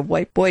she has a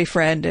white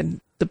boyfriend,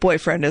 and the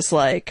boyfriend is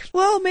like,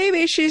 well,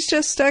 maybe she's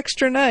just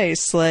extra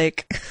nice.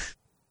 Like,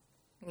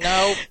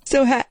 no.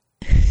 So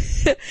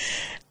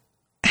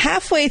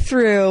halfway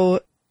through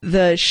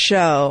the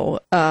show,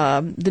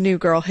 the new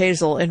girl,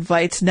 Hazel,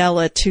 invites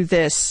Nella to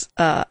this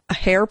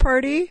hair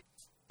party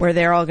where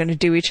they're all going to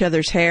do each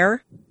other's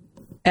hair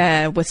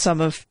with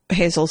some of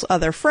Hazel's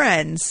other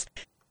friends.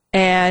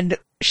 And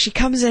she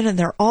comes in and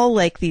they're all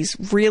like these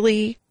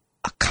really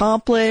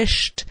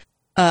accomplished,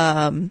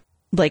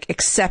 like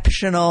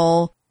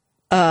exceptional,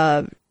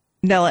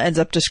 Nella ends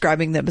up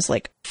describing them as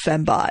like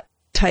fembot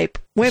type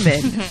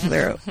women.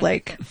 They're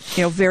like,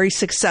 very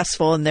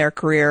successful in their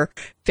career,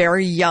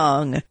 very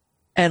young,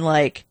 and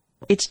like,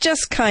 it's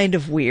just kind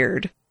of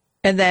weird.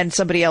 And then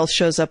somebody else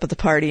shows up at the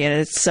party, and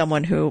it's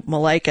someone who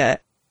Malika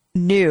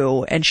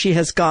knew, and she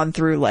has gone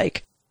through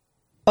like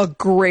a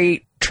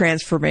great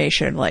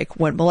transformation. Like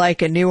when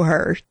Malika knew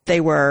her, they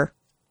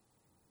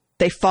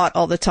fought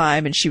all the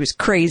time, and she was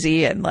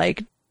crazy and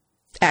like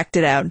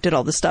acted out and did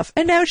all this stuff.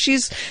 And now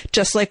she's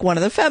just like one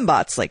of the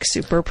fembots, like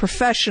super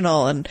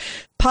professional and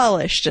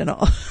polished and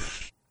all.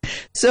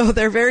 So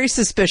they're very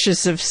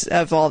suspicious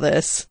of all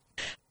this.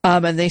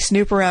 And they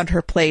snoop around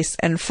her place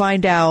and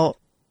find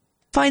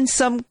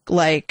some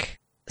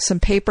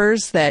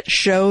papers that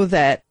show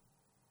that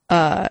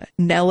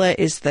Nella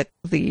is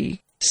the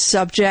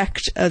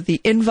subject of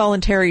the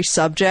involuntary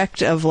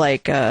subject of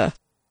like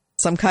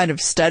some kind of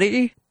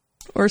study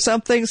or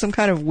something, some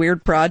kind of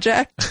weird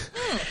project.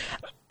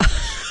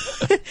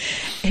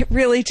 It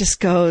really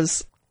just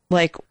goes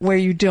like where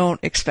you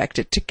don't expect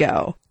it to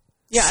go.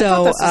 Yeah, so, I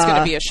thought this was going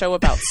to be a show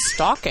about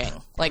stalking.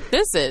 Like,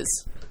 this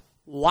is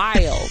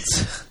wild.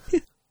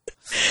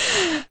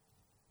 It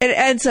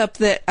ends up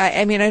that,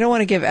 I mean, I don't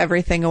want to give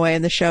everything away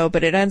in the show,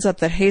 but it ends up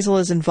that Hazel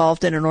is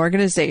involved in an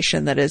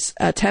organization that is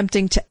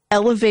attempting to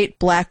elevate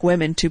black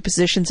women to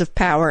positions of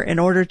power in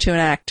order to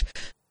enact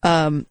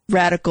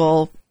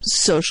radical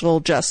social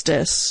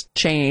justice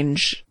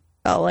change,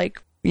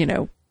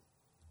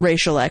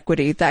 racial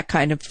equity, that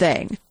kind of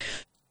thing.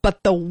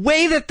 But the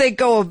way that they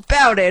go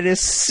about it is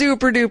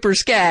super duper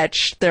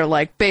sketch. They're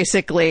like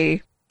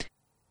basically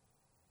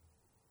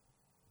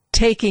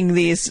taking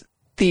these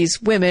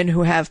women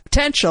who have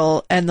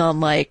potential and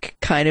then like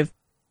kind of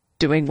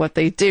doing what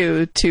they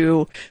do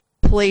to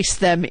place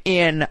them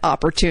in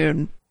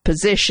opportune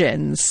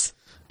positions.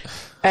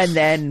 And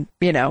then,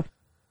 you know,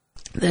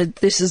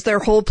 this is their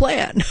whole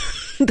plan.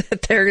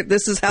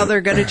 This is how they're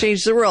going to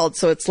change the world.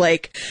 So it's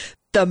like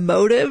the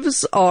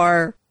motives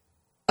are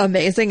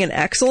amazing and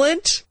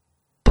excellent,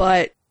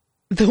 but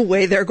the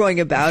way they're going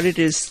about it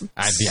is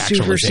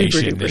super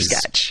duper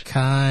sketch.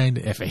 Kind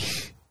of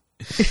iffy.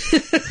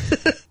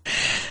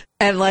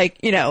 And like,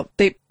 you know,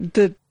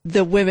 the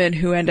women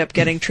who end up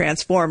getting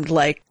transformed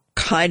like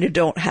kind of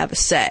don't have a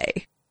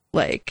say.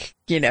 Like,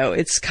 you know,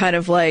 it's kind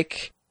of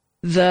like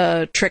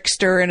the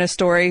trickster in a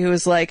story who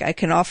is like, I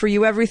can offer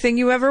you everything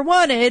you ever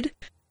wanted,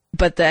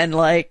 but then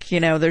like, you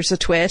know, there's a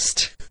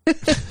twist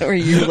or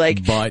you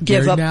like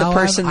give up the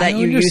person that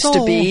you used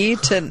to be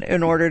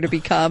in order to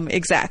become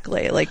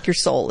exactly like your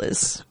soul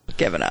is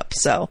given up.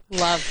 So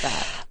love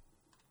that.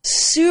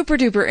 Super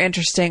duper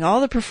interesting.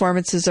 All the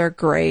performances are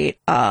great.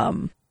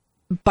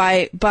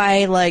 By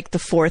like the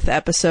 4th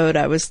episode,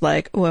 I was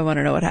like, oh, I want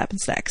to know what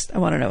happens next.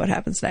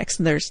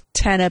 And there's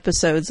 10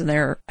 episodes and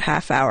they're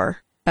half-hour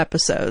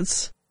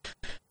episodes.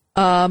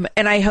 And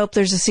I hope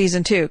there's a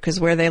season 2 because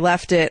where they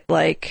left it,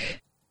 like,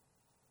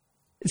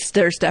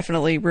 there's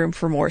definitely room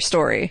for more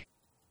story.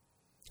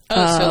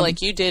 Oh, so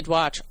like you did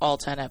watch all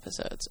 10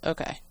 episodes.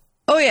 Okay.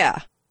 Oh, yeah.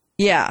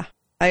 Yeah.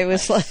 I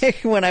was like,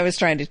 when I was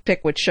trying to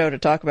pick which show to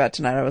talk about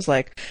tonight, I was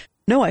like,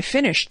 no, I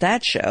finished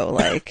that show.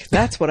 Like,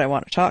 that's what I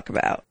want to talk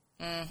about.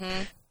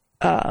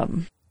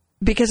 Mm-hmm.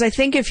 Because I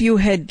think if you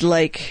had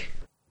like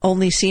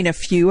only seen a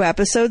few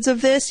episodes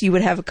of this, you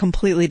would have a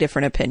completely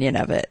different opinion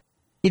of it.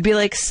 You'd be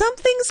like,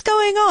 something's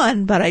going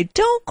on, but I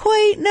don't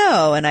quite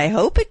know, and I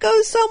hope it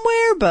goes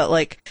somewhere. But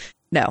like,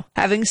 no,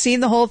 having seen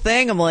the whole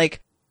thing, I'm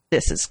like,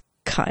 this is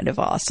kind of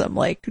awesome,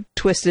 like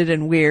twisted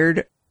and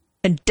weird,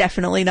 and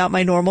definitely not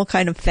my normal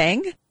kind of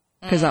thing.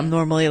 Because I'm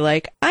normally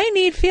like, I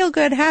need feel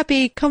good,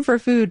 happy,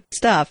 comfort food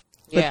stuff.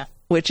 Yeah.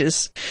 Which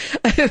is,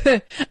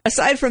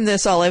 aside from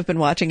this, all I've been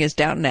watching is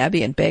Downton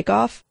Abbey and Bake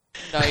Off.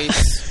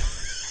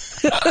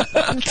 Nice.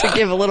 To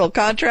give a little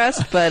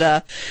contrast.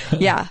 But,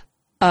 yeah,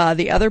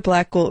 the other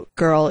black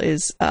girl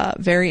is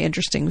very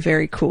interesting,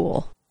 very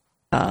cool,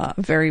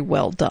 very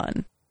well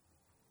done.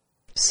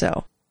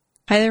 So,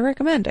 highly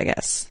recommend, I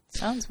guess.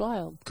 Sounds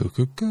wild.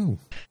 Go.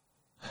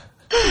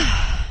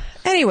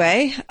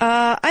 Anyway,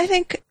 I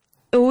think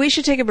we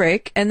should take a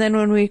break, and then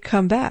when we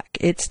come back,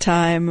 it's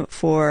time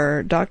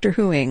for Doctor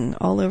Whoing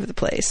all over the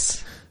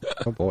place.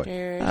 Oh, boy.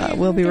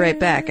 We'll be right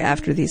back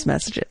after these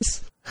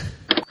messages.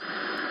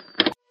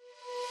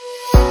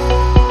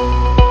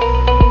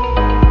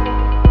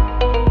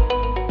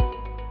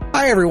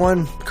 Hi,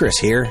 everyone. Chris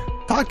here.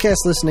 Podcast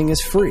listening is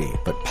free,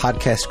 but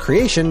podcast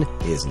creation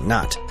is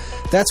not.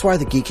 That's why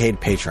the Geekade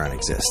Patreon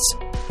exists.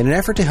 In an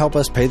effort to help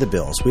us pay the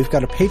bills, we've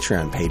got a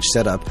Patreon page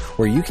set up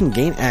where you can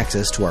gain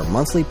access to our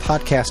monthly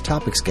podcast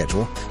topic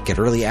schedule, get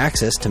early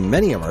access to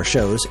many of our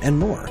shows, and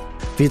more.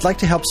 If you'd like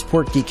to help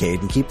support Geekade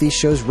and keep these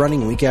shows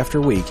running week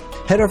after week,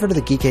 head over to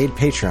the Geekade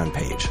Patreon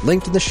page,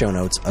 linked in the show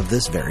notes of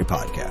this very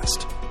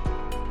podcast.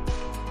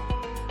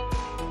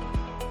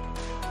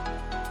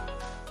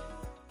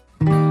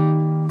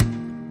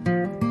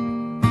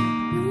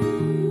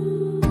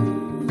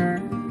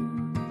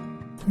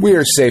 We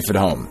are Safe at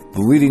Home, the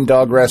leading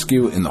dog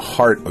rescue in the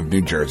heart of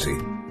New Jersey.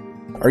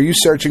 Are you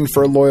searching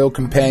for a loyal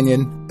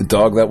companion, a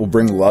dog that will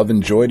bring love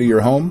and joy to your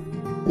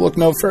home? Look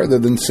no further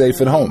than Safe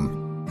at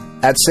Home.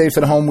 At Safe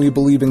at Home, we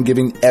believe in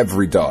giving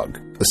every dog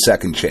a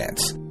second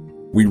chance.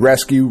 We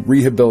rescue,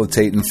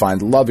 rehabilitate, and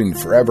find loving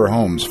forever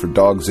homes for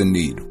dogs in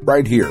need,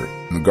 right here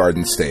in the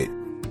Garden State.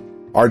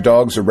 Our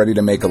dogs are ready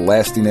to make a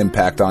lasting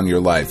impact on your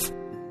life.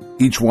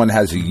 Each one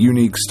has a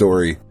unique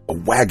story, a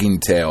wagging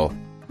tail,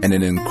 and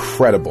an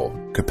incredible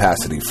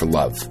capacity for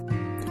love.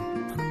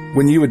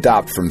 When you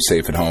adopt from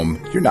Safe at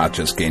Home, you're not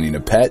just gaining a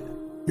pet,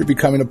 you're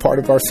becoming a part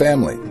of our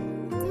family.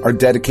 Our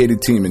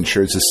dedicated team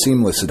ensures a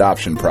seamless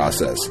adoption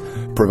process,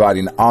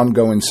 providing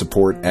ongoing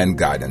support and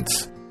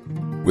guidance.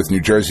 With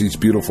New Jersey's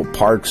beautiful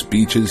parks,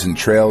 beaches, and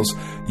trails,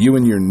 you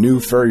and your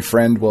new furry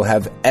friend will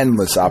have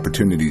endless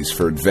opportunities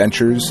for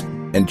adventures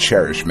and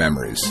cherished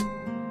memories.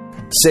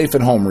 Safe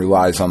at Home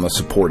relies on the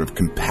support of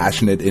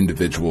compassionate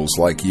individuals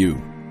like you.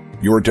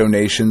 Your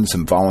donations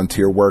and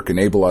volunteer work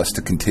enable us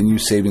to continue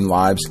saving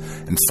lives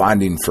and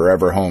finding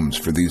forever homes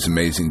for these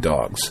amazing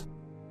dogs.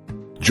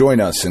 Join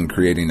us in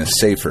creating a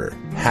safer,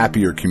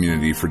 happier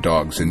community for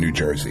dogs in New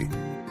Jersey.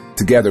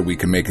 Together we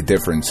can make a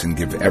difference and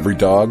give every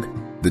dog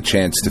the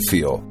chance to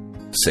feel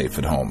safe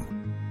at home.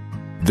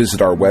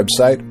 Visit our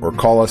website or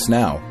call us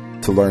now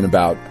to learn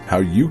about how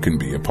you can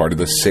be a part of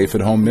the Safe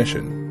at Home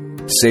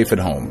mission. Safe at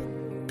Home,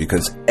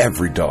 because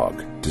every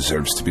dog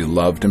deserves to be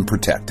loved and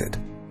protected.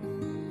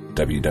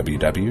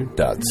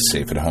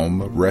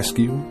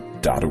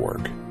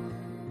 www.safeathomerescue.org.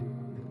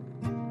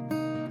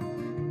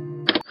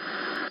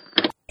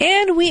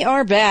 And we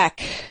are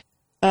back.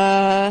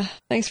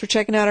 Thanks for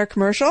checking out our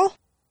commercial.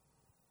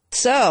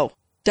 So,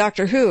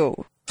 Doctor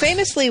Who,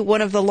 famously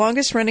one of the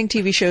longest-running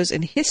TV shows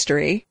in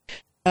history,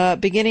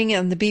 beginning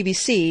on the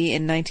BBC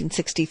in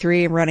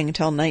 1963 and running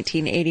until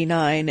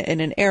 1989 in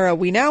an era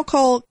we now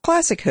call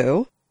Classic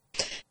Who,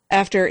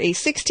 after a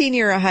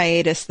 16-year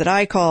hiatus that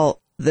I call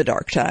the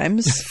Dark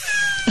Times.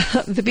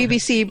 The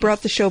BBC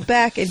brought the show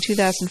back in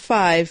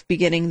 2005,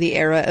 beginning the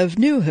era of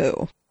New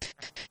Who.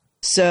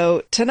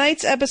 So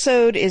tonight's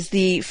episode is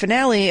the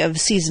finale of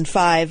Season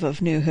 5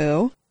 of New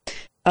Who.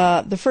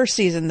 The first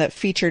season that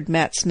featured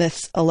Matt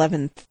Smith's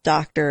 11th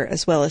Doctor,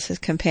 as well as his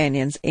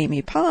companions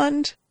Amy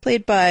Pond,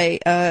 played by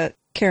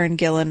Karen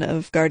Gillan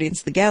of Guardians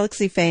of the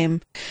Galaxy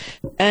fame,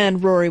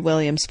 and Rory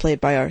Williams, played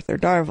by Arthur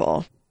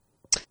Darvill.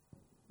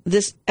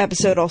 This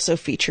episode also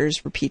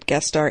features repeat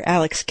guest star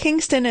Alex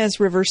Kingston as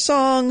River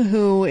Song,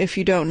 who, if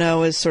you don't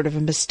know, is sort of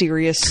a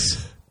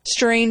mysterious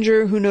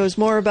stranger who knows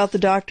more about the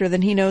Doctor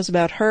than he knows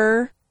about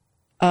her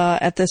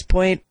at this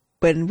point,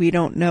 when we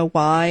don't know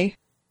why.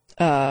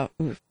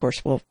 Of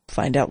course, we'll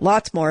find out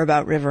lots more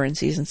about River in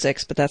Season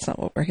 6, but that's not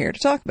what we're here to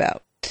talk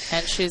about.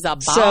 And she's a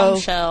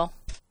bombshell.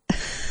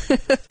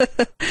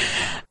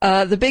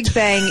 The Big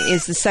Bang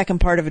is the second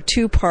part of a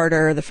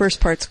two-parter. The first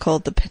part's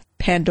called The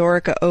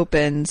Pandorica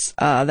Opens.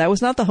 That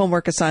was not the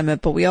homework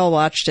assignment, but we all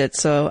watched it,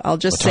 so I'll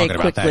just say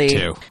quickly that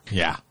too.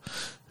 Yeah.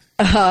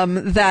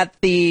 That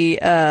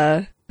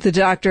the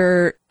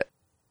Doctor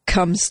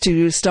comes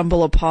to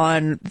stumble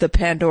upon the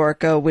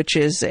Pandorica, which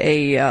is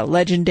a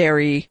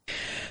legendary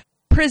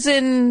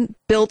prison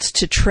built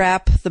to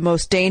trap the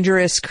most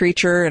dangerous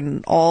creature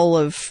in all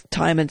of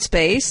time and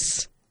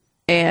space.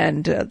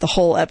 And the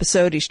whole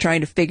episode, he's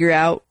trying to figure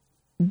out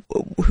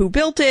who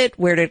built it,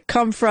 where did it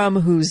come from,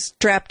 who's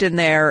trapped in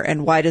there,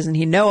 and why doesn't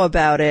he know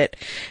about it.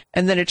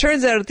 And then it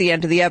turns out at the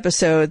end of the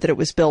episode that it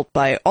was built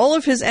by all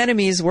of his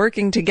enemies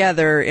working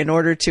together in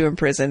order to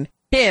imprison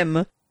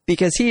him,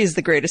 because he is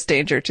the greatest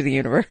danger to the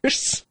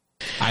universe.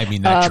 I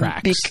mean, that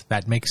tracks.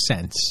 That makes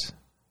sense.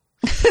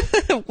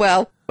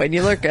 Well, when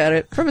you look at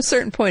it from a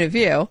certain point of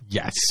view.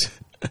 Yes.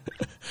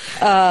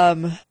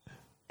 But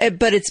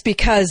it's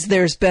because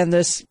there's been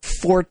this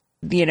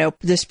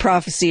this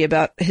prophecy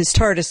about his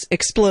TARDIS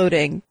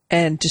exploding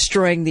and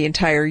destroying the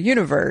entire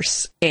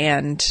universe,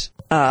 and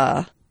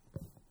they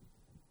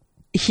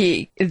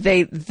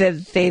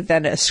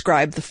then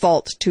ascribe the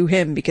fault to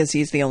him because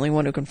he's the only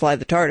one who can fly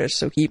the TARDIS,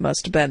 so he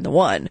must have been the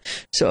one.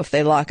 So if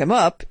they lock him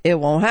up, it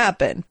won't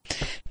happen.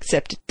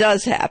 Except it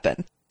does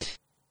happen.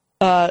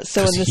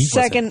 So in the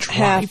second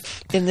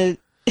half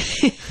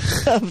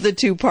of the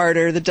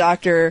two-parter, the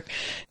Doctor,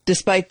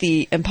 despite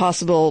the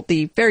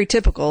very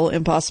typical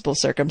impossible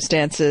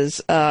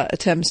circumstances,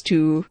 attempts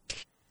to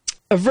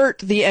avert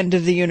the end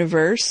of the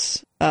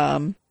universe.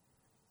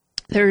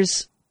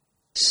 There's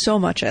so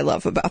much I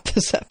love about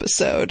this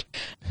episode.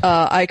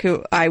 I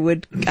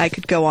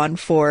could go on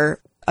for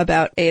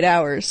about 8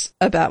 hours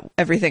about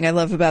everything I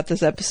love about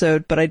this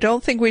episode, but I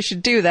don't think we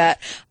should do that.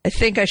 I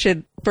think I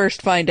should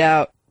first find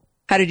out,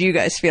 how did you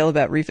guys feel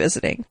about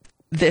revisiting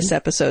this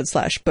episode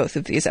 / both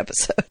of these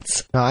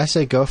episodes? No, I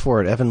say go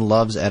for it. Evan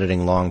loves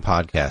editing long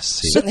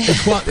podcasts.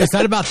 Well, it's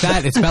not about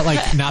that. It's about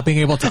not being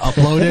able to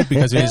upload it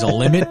because it is a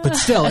limit, but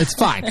still, it's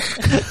fine.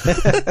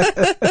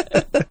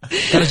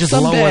 Gotta just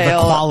lower the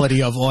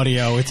quality of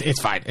audio. It's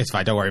fine. It's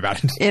fine. Don't worry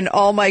about it. In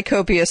all my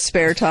copious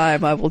spare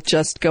time, I will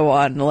just go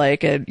on a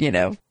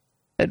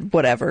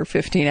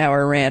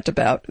 15-hour rant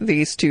about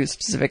these two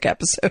specific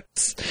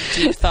episodes.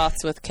 Deep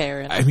thoughts with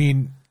Karen. I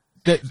mean,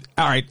 all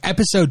right,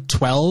 episode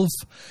 12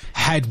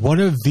 had one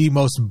of the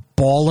most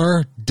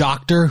baller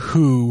Doctor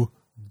Who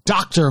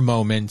Doctor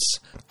moments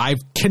I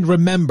can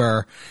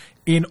remember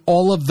in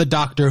all of the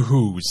Doctor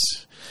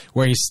Who's,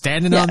 where he's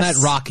standing on that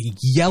rock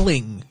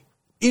yelling,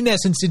 in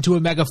essence, into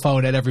a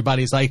megaphone at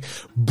everybody's like,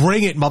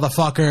 bring it,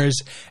 motherfuckers.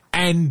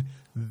 And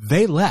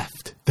they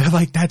left. They're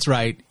like, that's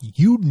right.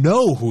 You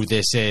know who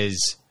this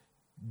is.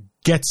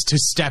 Gets to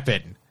step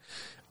in.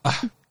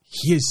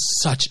 He is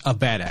such a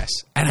badass.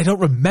 And I don't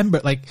remember,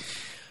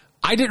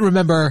 I didn't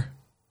remember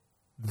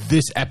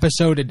this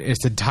episode in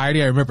its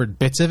entirety. I remembered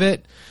bits of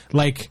it.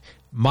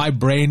 My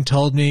brain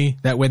told me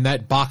that when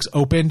that box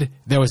opened,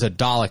 there was a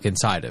Dalek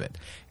inside of it.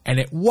 And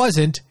it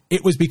wasn't.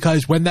 It was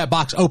because when that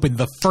box opened,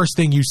 the first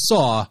thing you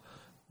saw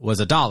was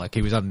a Dalek.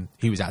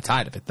 He was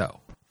outside of it, though.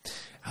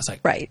 I was like,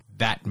 right.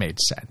 That made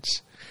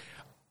sense.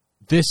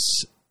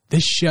 This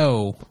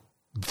show,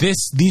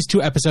 these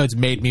two episodes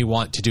made me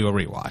want to do a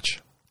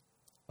rewatch.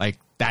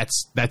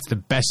 That's the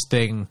best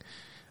thing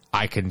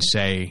I can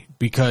say,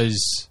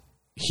 because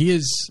he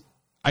is,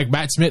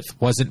 Matt Smith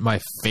wasn't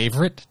my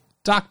favorite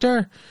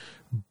Doctor,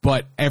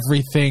 but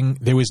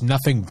there was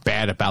nothing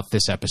bad about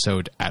this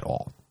episode at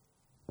all.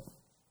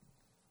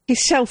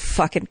 He's so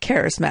fucking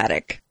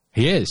charismatic.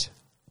 He is.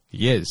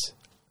 He is.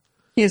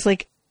 He has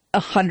 110%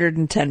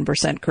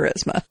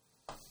 charisma.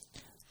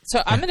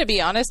 So I'm going to be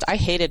honest, I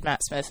hated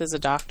Matt Smith as a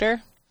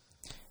Doctor.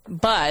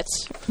 But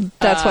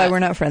that's why we're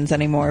not friends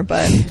anymore.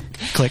 But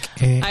click.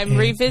 I'm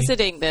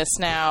revisiting this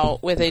now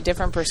with a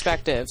different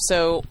perspective.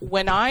 So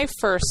when I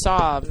first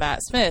saw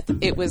Matt Smith,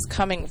 it was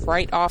coming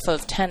right off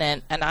of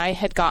Tennant, and I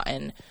had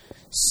gotten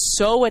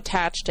so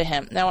attached to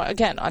him. Now,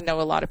 again, I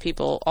know a lot of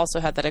people also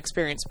had that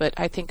experience, but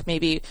I think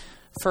maybe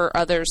for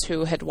others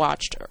who had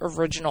watched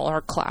original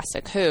or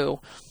classic Who,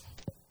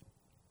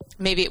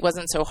 maybe it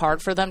wasn't so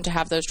hard for them to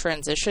have those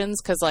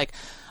transitions, because, like,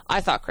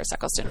 I thought Chris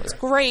Eccleston was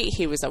great.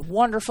 He was a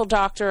wonderful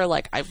Doctor.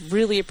 Like, I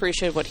really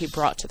appreciated what he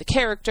brought to the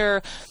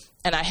character,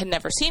 and I had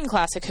never seen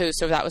classic Who,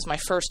 so that was my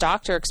first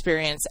Doctor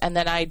experience, and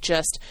then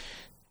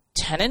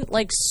Tennant,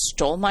 like,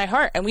 stole my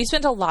heart, and we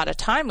spent a lot of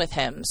time with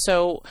him,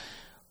 so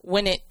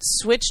when it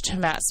switched to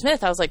Matt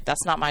Smith, I was like,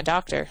 that's not my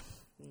Doctor.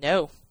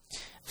 No,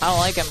 I don't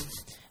like him.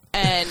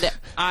 And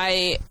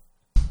I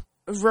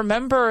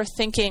remember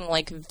thinking,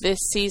 like, this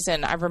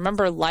season, I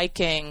remember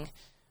liking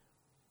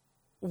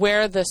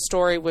where the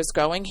story was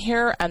going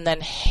here and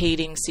then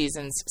hating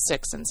seasons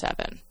 6 and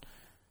 7.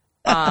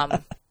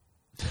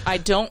 I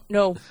don't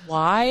know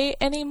why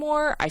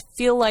anymore. I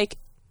feel like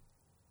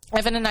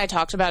Evan and I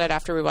talked about it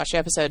after we watched the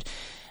episode,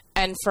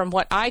 and from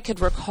what I could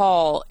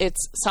recall,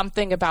 it's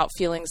something about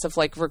feelings of,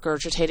 like,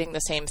 regurgitating the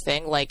same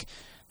thing. Like,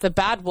 the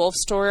Bad Wolf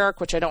story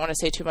arc, which I don't want to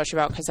say too much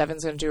about because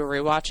Evan's going to do a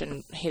rewatch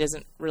and he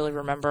doesn't really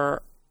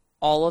remember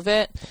all of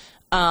it.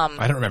 I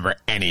don't remember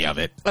any of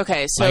it.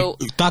 Okay, so...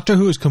 Like, Doctor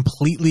Who is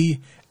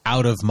completely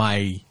out of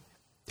my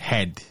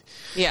head.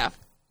 Yeah.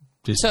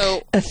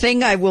 So a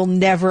thing I will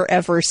never,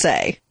 ever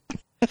say.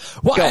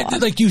 Well,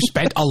 like, you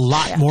spent a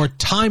lot more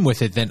time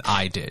with it than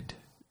I did.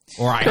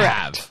 Or I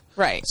have.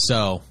 Right.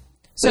 So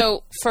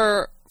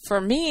for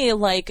me,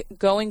 like,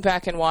 going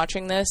back and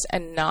watching this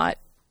and not,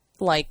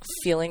 like,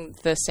 feeling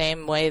the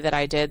same way that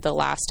I did the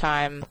last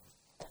time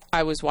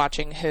I was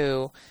watching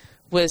Who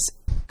was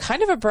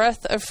kind of a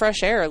breath of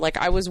fresh air. Like,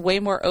 I was way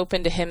more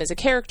open to him as a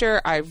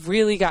character. I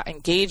really got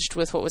engaged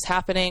with what was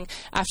happening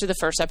after the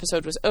first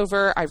episode was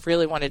over. I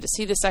really wanted to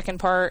see the second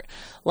part.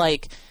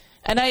 Like,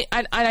 and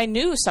I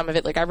knew some of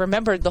it. Like, I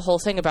remembered the whole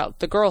thing about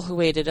the girl who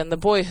waited and the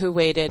boy who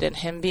waited and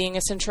him being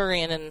a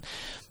Centurion, and,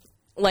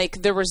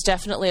 like, there was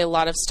definitely a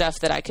lot of stuff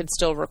that I could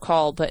still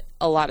recall, but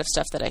a lot of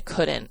stuff that I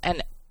couldn't.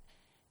 And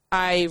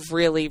I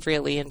really,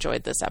 really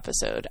enjoyed this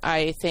episode.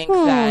 I think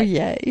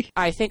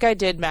I think I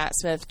did Matt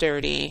Smith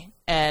dirty,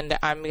 and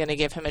I'm going to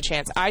give him a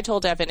chance. I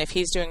told Evan if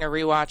he's doing a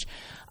rewatch,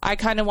 I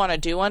kind of want to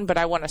do one, but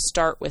I want to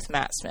start with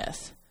Matt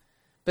Smith,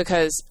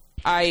 because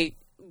I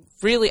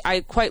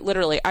quite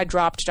literally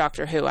dropped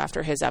Doctor Who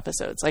after his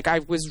episodes. Like, I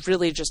was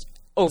really just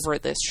over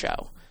this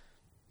show.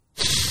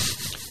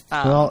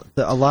 Well,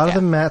 a lot of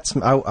the Matt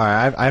Smith...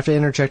 I have to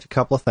interject a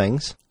couple of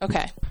things.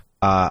 Okay.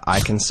 I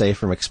can say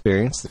from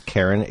experience that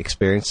Karen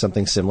experienced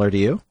something similar to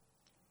you.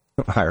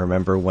 I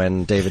remember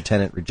when David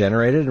Tennant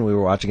regenerated and we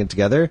were watching it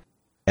together,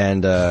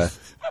 and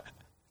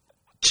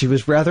she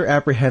was rather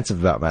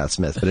apprehensive about Matt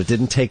Smith, but it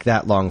didn't take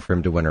that long for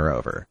him to win her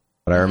over.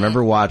 But I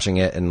remember watching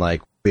it and,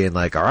 like, being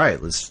like, all right,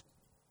 let's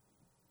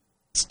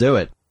do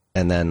it.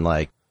 And then,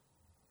 like,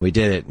 we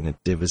did it, and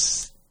it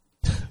was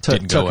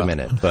took a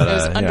minute. But it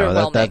was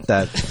underwhelming.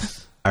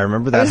 That I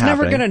remember that I was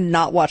happening. never going to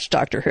not watch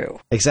Doctor Who.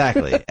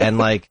 Exactly. And,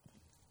 like,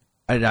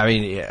 I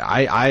mean,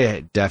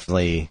 I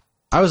definitely...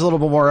 I was a little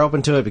bit more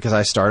open to it because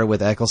I started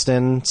with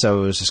Eccleston,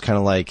 so it was just kind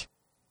of like...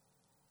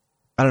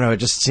 I don't know, it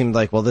just seemed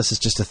like, well, this is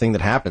just a thing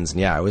that happens.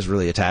 And yeah, I was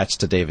really attached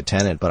to David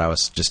Tennant, but I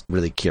was just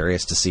really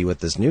curious to see what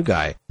this new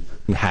guy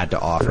had to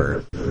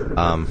offer.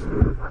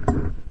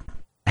 Man,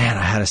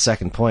 I had a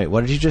second point.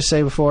 What did you just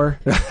say before?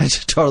 I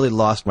just totally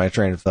lost my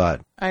train of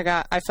thought.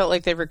 I felt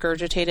like they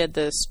regurgitated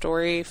the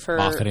story for...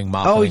 Moffating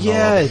oh,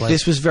 yeah,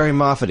 this was very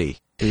Moffat-y.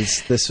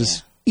 This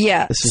was...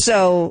 Yeah,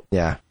 so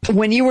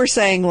when you were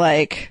saying,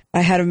 like,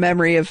 I had a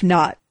memory of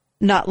not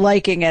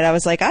liking it, I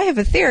was like, I have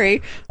a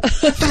theory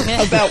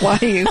about why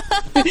you...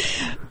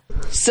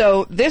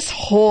 So this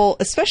whole,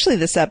 especially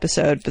this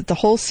episode, but the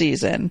whole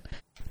season,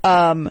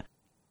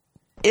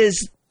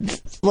 is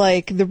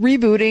like the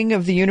rebooting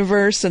of the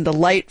universe and the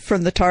light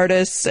from the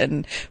TARDIS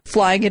and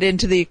flying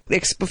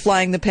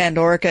the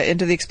Pandorica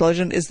into the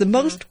explosion is the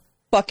most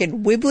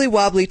fucking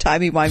wibbly-wobbly,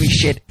 timey-wimey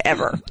shit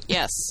ever.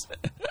 Yes.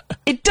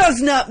 It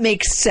does not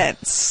make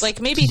sense.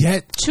 Like, maybe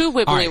too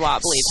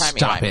wibbly-wobbly, timey-wimey.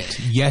 Stop it.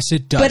 Yes,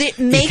 it does. But it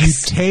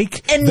makes if you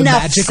take the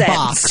magic sense.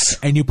 box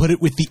and you put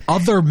it with the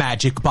other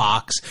magic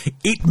box,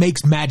 it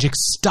makes magic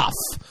stuff.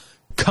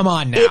 Come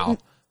on now.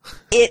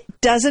 It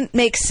doesn't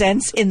make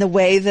sense in the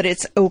way that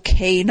it's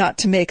okay not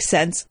to make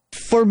sense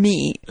for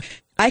me.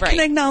 I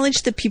can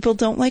acknowledge that people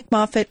don't like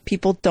Moffat,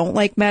 people don't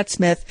like Matt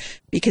Smith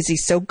because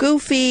he's so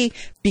goofy,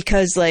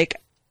 because, like,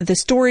 the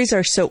stories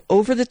are so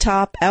over the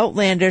top,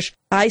 outlandish,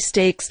 high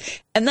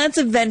stakes, and that's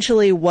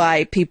eventually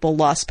why people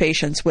lost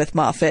patience with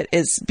Moffat,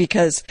 is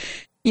because,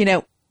 you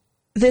know,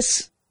 I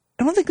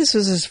don't think this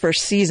was his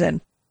first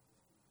season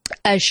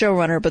as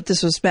showrunner, but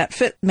this was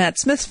Matt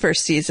Smith's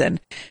first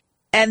season,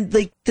 and,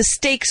 like, the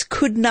stakes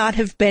could not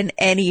have been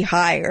any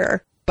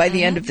higher by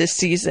the end of this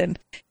season.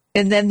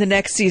 And then the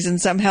next season,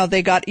 somehow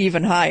they got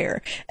even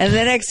higher. And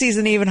the next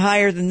season, even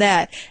higher than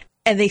that.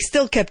 And they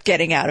still kept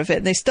getting out of it.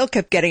 And they still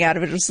kept getting out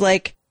of it. It was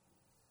like,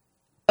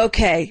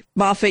 okay,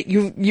 Moffat,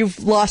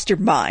 you've lost your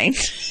mind.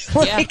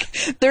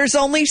 Like, there's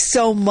only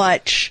so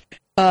much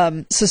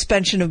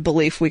suspension of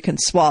belief we can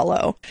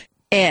swallow,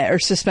 or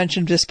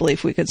suspension of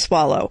disbelief we can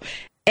swallow.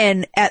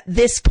 And at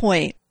this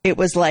point, it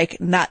was like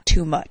not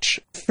too much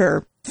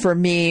for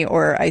me,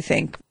 or I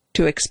think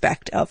to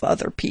expect of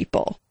other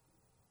people.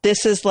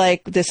 This is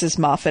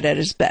Moffat at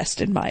his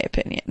best, in my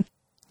opinion.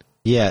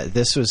 Yeah,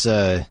 this was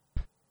I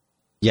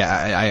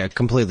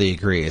completely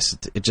agree.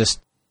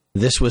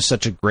 This was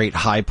such a great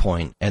high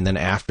point, and then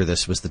after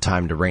this was the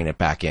time to rein it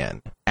back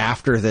in.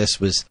 After this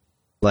was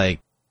like,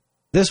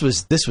 this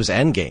was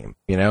Endgame,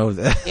 you know?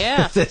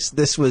 Yeah.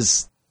 this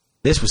was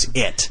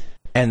it.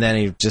 And then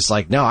he just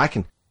like, no, I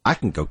can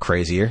go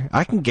crazier.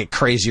 I can get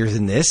crazier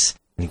than this.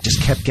 And he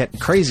just kept getting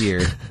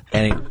crazier,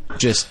 and it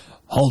just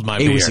Hold my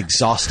beer. It was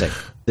exhausting.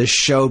 The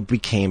show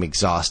became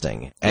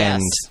exhausting.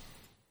 And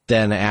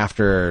then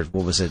after,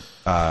 what was it?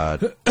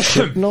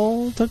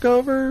 Chibnall took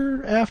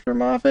over after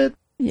Moffat.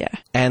 Yeah.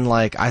 And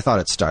like, I thought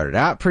it started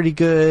out pretty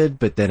good,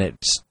 but then it,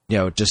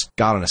 just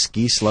got on a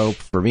ski slope.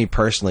 For me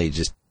personally,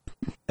 just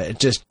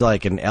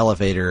like an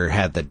elevator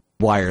had the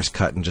wires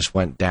cut and just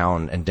went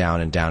down and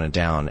down and down and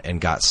down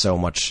and got so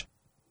much.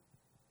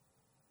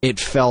 It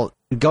felt,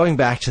 going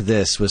back to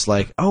this was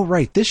like, oh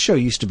right, this show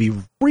used to be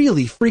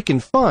really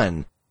freaking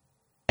fun.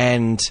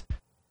 And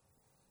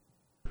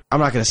I'm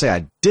not going to say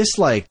I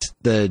disliked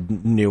the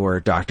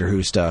newer Doctor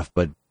Who stuff,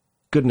 but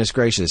goodness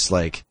gracious,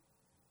 like,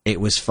 it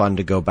was fun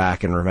to go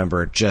back and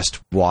remember just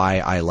why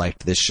I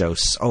liked this show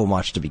so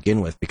much to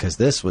begin with, because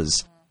this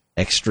was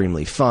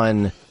extremely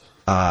fun.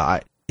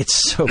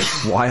 It's so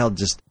wild,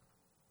 just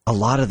a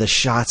lot of the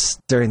shots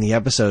during the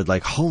episode,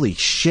 like, holy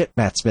shit,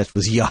 Matt Smith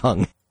was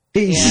young.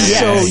 He's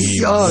so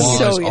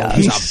young.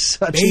 He's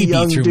such a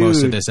young dude. Through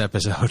most of this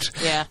episode.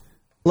 Yeah.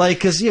 Like,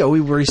 because, we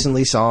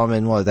recently saw him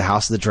in, the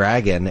House of the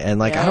Dragon, and,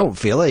 like, I don't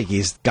feel like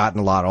he's gotten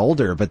a lot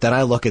older, but then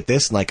I look at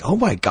this and, like, oh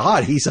my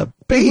god, he's a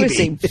baby. He was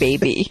a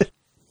baby.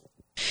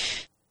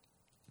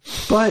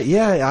 But,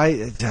 yeah,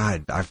 I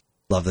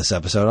love this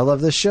episode. I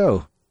love this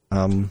show.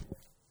 I don't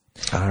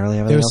really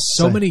have anything else to say. There's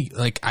so many,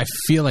 like, I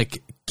feel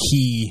like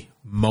key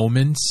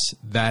moments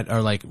that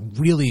are, like,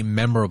 really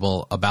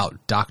memorable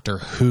about Doctor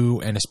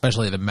Who, and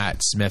especially the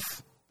Matt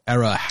Smith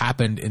era,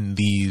 happened in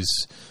these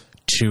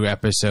 2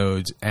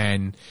 episodes.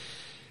 And,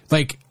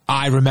 like,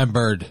 I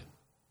remembered,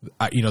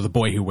 the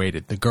boy who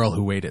waited, the girl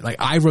who waited. Like,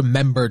 I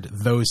remembered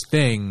those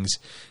things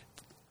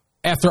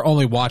after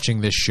only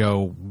watching this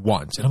show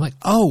once. And I'm like,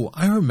 oh,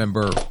 I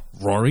remember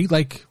Rory.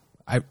 Like,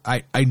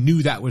 I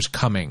knew that was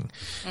coming.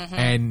 Mm-hmm.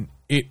 And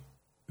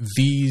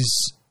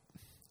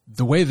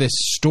the way this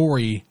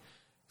story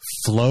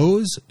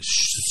flows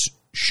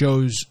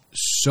shows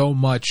so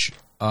much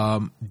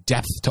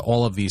depth to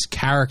all of these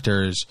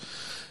characters,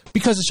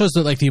 because it shows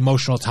that, like, the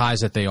emotional ties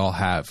that they all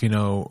have,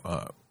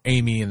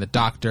 Amy and the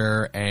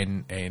Doctor,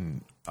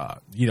 and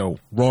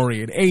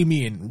Rory and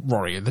Amy, and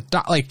Rory and the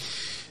Doctor, like,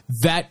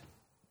 that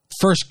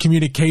first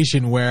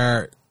communication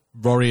where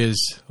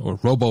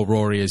Robo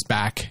Rory is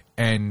back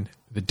and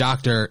the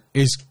Doctor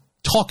is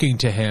talking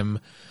to him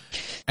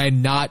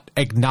and not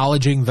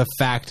acknowledging the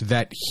fact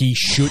that he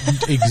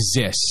shouldn't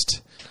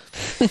exist.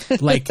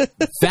 Like,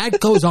 that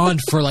goes on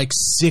for like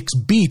 6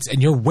 beats, and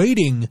you're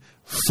waiting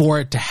for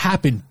it to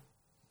happen,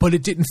 but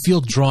it didn't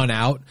feel drawn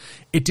out.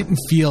 It didn't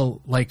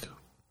feel like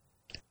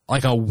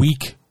a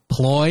weak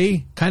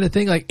ploy kind of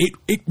thing. Like,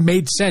 it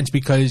made sense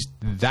because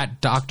that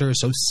Doctor is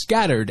so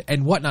scattered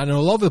and whatnot and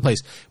all over the place.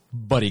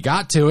 But he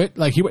got to it.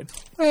 Like, he went,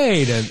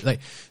 wait, like,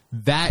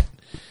 that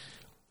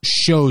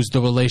shows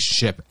the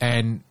relationship.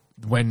 And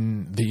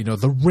when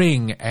the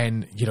ring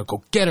and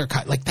go get her,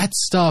 like, that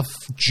stuff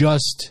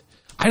just,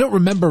 I don't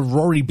remember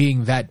Rory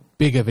being that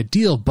big of a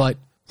deal, but,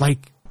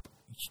 like,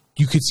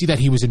 you could see that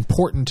he was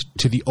important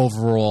to the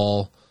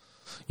overall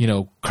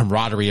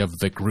camaraderie of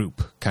the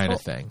group kind of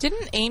thing.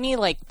 Didn't Amy,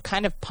 like,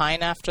 kind of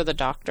pine after the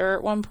Doctor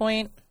at one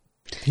point?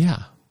 Yeah.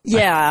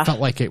 Yeah. I felt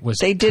like it was.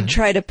 They did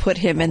try to put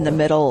him in the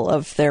middle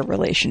of their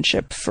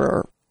relationship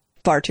for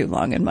far too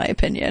long, in my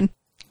opinion.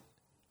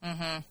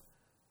 Mm-hmm.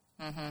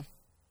 Mm-hmm.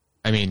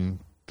 I mean,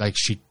 like,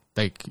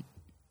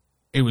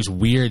 it was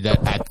weird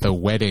that at the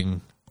wedding,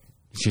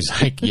 she's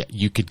like, yeah,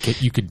 you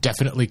could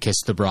definitely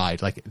kiss the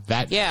bride. Like,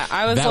 that. Yeah,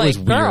 I was that like, was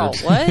girl,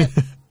 what?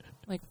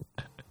 Like,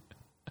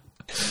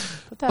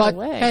 put that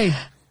away. Hey.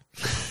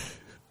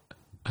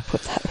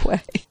 Put that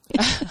away.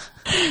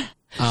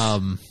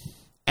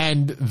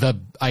 And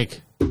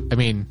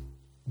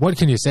what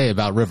can you say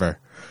about River?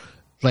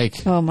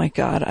 Like, oh my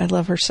god, I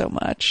love her so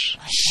much.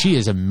 She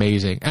is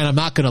amazing. And I'm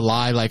not going to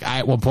lie, like,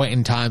 at one point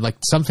in time, like,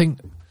 something,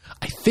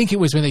 I think it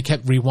was when they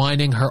kept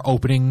rewinding her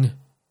opening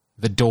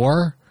the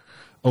door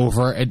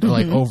over and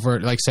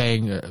like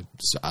saying,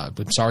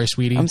 I'm sorry,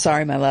 sweetie. I'm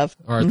sorry, my love.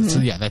 Or so,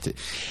 yeah, that's it.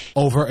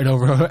 Over and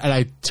over. And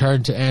I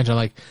turned to Angela,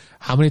 like,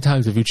 how many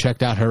times have you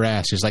checked out her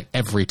ass? She's like,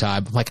 every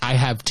time. I'm like, I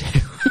have too.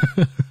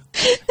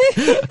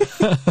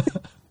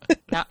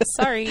 Not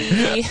sorry.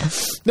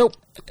 Nope.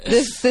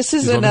 This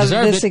is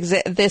another.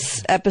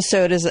 This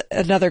episode is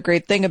another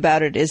great thing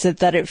about it, is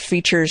that it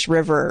features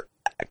River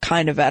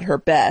kind of at her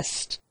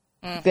best.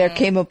 Mm-hmm. There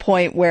came a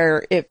point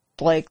where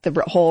like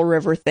the whole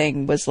river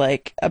thing was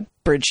like a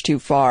bridge too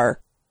far.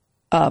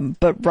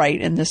 But right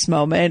in this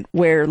moment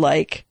where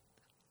like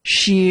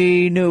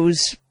she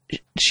knows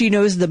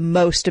the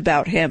most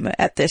about him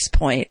at this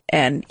point,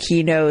 and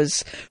he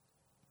knows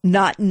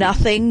not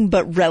nothing,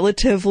 but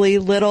relatively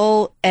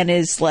little, and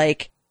is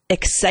like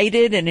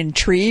excited and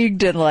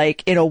intrigued and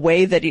like in a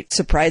way that it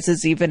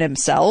surprises even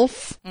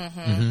himself.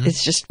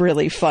 It's just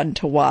really fun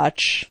to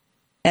watch.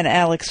 And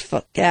Alex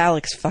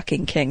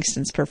fucking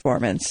Kingston's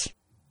performance,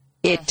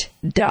 it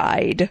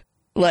died.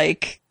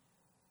 Like,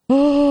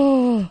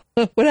 oh,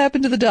 what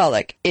happened to the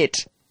Dalek? It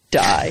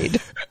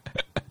died.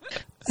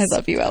 I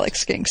love you,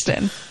 Alex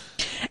Kingston.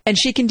 And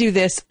she can do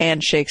this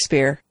and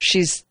Shakespeare.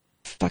 She's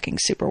fucking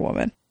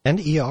Superwoman. And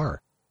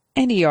ER.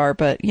 And ER,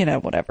 but, you know,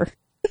 whatever.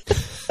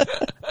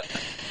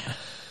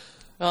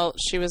 Well,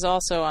 she was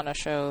also on a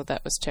show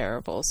that was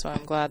terrible, so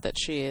I'm glad that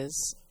she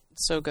is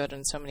so good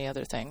in so many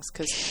other things,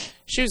 because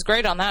she was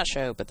great on that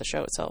show, but the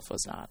show itself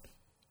was not.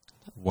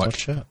 What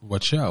show?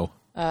 What show?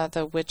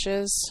 The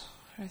Witches,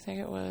 I think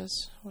it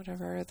was.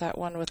 Whatever, that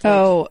one with...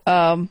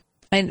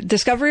 And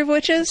Discovery of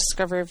Witches?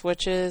 Discovery of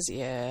Witches,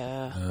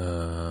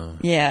 yeah.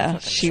 Yeah,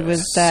 she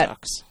was that.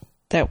 Sucks.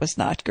 That was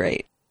not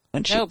great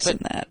when she was in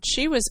that.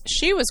 She was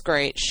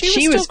great. She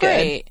was was still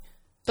great.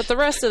 But the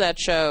rest of that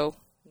show,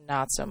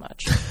 not so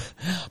much.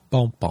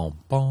 Boom, boom,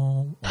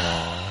 boom.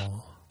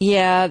 Oh.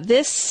 Yeah,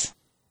 this,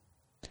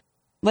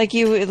 like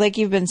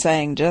you've been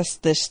saying,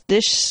 just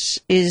this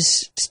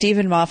is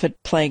Stephen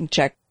Moffat playing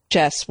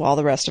chess while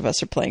the rest of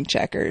us are playing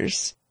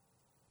checkers.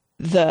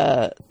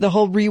 The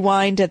whole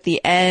rewind at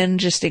the end,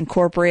 just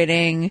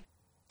incorporating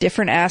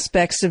different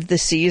aspects of the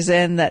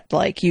season that,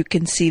 like, you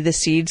can see the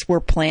seeds were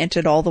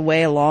planted all the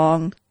way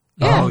along.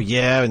 Yeah. Oh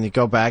yeah, and you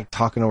go back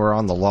talking to her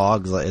on the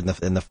logs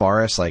in the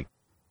forest, like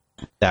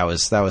that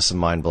was some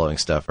mind blowing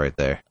stuff right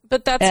there.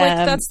 But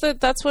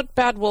that's what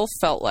Bad Wolf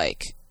felt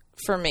like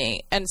for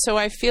me, and so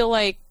I feel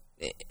like,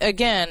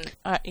 again,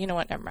 you know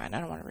what? Never mind. I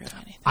don't want to rewind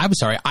anything. I'm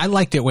sorry. I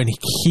liked it when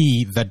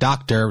the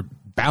doctor,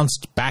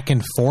 bounced back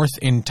and forth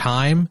in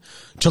time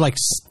to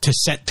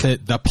set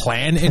the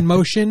plan in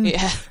motion.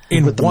 Yeah.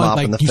 In with the one, mop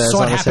like and the you fez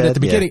saw it on his happen at head, the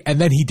beginning, and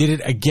then he did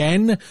it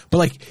again. But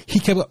like he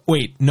kept,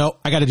 wait, no,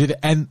 I got to do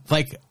that, and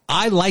like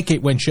I like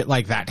it when shit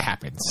like that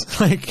happens.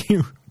 Like,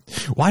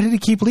 why did he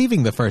keep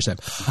leaving the first time?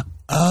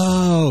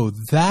 Oh,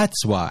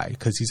 that's why,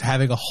 because he's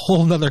having a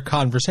whole nother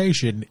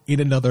conversation in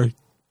another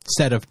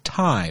set of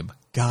time.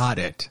 Got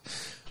it.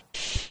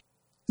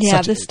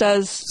 Yeah,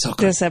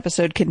 this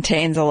episode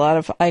contains a lot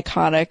of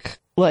iconic,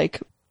 like,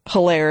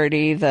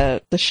 hilarity,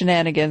 the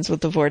shenanigans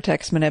with the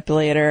vortex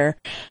manipulator,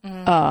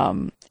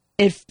 and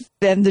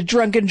the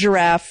drunken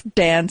giraffe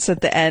dance at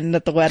the end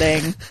at the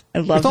wedding. I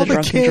love the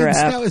drunken kids, giraffe.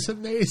 That was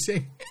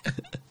amazing.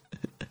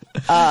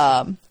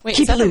 Wait,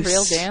 Keep is that it a loose.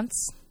 real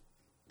dance?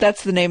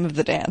 That's the name of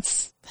the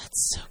dance.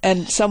 That's so...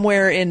 And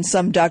somewhere in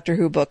some Doctor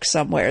Who book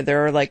somewhere,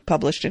 there are, like,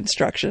 published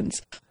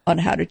instructions on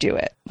how to do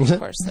it. Of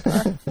course there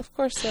are. Of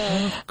course there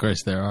are. Of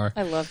course there are.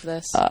 I love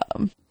this.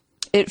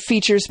 It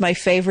features my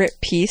favorite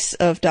piece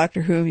of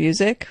Doctor Who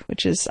music,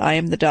 which is I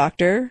Am the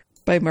Doctor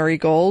by Murray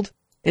Gold.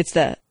 It's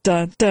that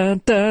dun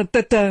dun dun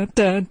dun dun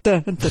dun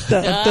dun dun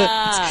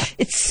dun.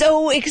 It's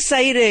so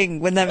exciting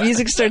when that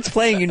music starts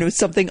playing. You know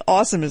something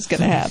awesome is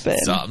going to happen.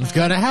 Something's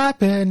gonna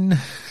happen.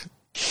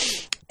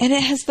 And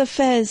it has the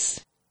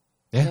Fez.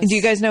 Yeah. Do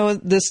you guys know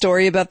the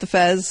story about the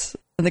Fez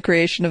and the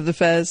creation of the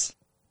Fez?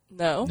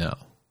 No.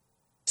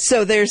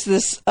 So there's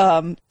this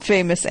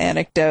famous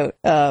anecdote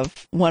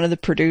of one of the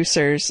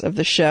producers of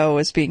the show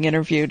is being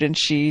interviewed, and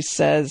she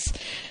says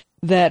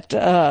that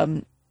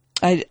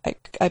I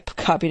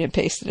copied and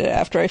pasted it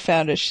after I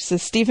found it. She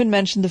says, Stephen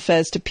mentioned the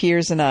Fez to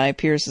Piers and I,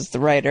 Piers is the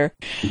writer,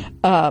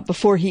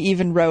 before he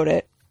even wrote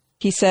it.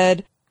 He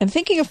said, I'm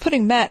thinking of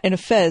putting Matt in a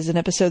Fez in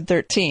episode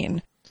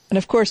 13. And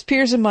of course,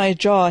 Piers and my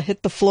jaw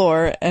hit the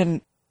floor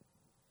and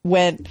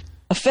went,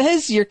 a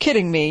Fez? You're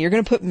kidding me. You're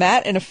going to put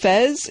Matt in a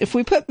Fez? If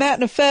we put Matt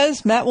in a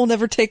Fez, Matt will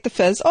never take the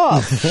Fez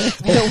off.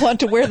 He'll want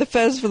to wear the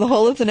Fez for the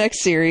whole of the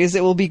next series.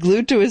 It will be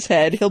glued to his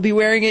head. He'll be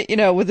wearing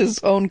it, with his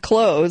own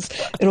clothes.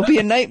 It'll be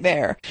a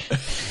nightmare.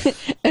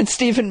 And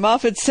Stephen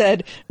Moffat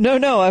said,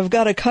 no, I've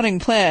got a cunning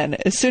plan.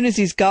 As soon as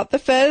he's got the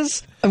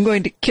Fez, I'm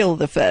going to kill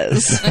the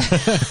Fez.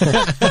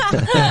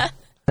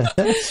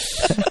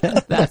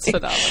 That's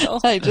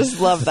phenomenal. I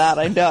just love that.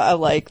 I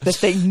like that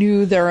they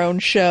knew their own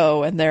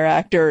show and their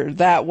actor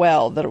that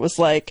well that it was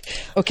like,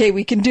 okay,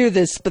 we can do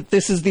this, but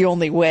this is the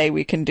only way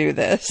we can do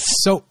this.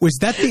 So was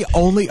that the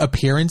only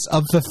appearance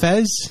of the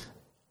Fez?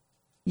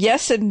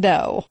 Yes and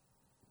no.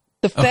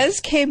 The Fez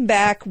came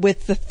back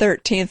with the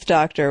 13th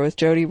Doctor with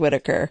Jodie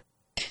Whittaker.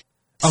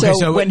 Okay,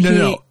 so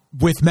no.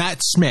 With Matt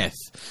Smith,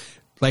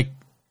 like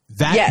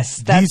that. Yes,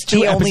 that's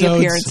the only episodes,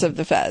 appearance of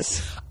the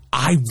Fez.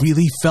 I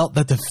really felt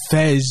that the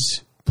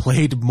Fez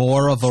played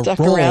more of a Stuck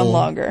role. around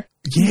longer.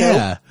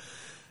 Yeah.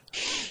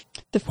 Nope.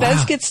 The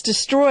Fez gets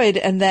destroyed,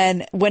 and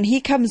then when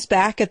he comes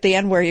back at the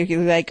end where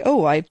you're like,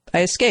 oh, I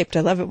escaped. I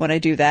love it when I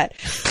do that.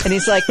 And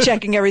he's like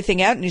checking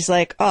everything out, and he's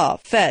like, oh,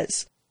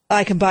 Fez.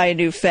 I can buy a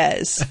new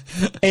Fez.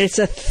 And it's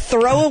a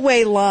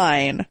throwaway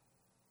line,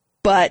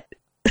 but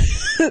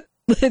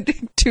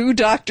 2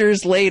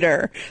 doctors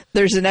later,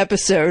 there's an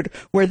episode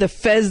where the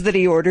Fez that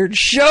he ordered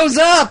shows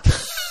up.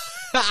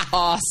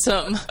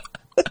 Awesome.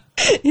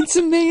 It's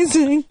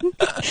amazing.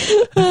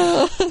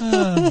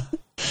 I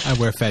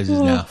wear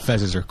Fezes now.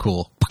 Fezes are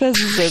cool.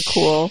 Fezes are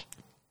cool.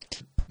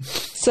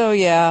 So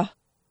yeah.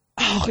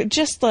 Oh,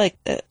 just like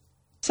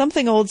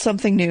something old,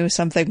 something new,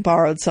 something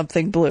borrowed,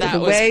 something blue. That the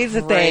was way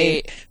that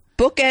they great.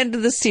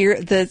 bookend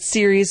the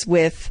series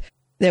with,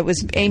 that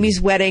was Amy's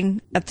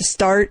wedding at the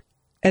start,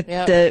 at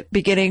Yep. the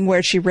beginning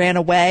where she ran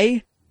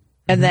away.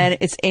 And then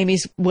it's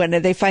Amy's, when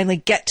they finally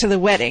get to the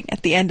wedding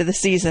at the end of the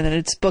season, and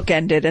it's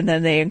bookended, and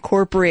then they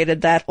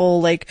incorporated that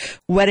whole like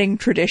wedding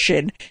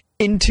tradition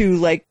into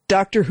like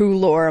Doctor Who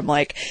lore. I'm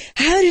like,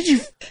 how did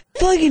you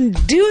fucking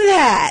do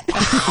that?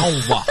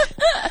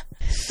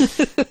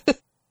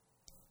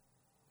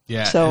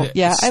 Yeah. So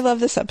yeah, it's- I love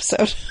this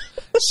episode.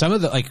 some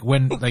of the like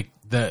when like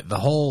the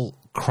whole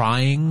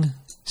crying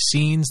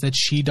scenes that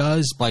she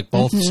does, like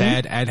both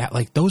sad and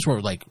like those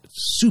were like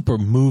super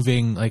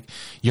moving. Like,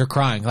 you're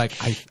crying, like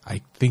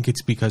I think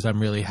it's because I'm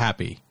really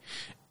happy.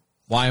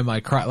 Why am I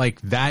crying? Like,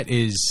 that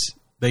is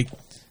like,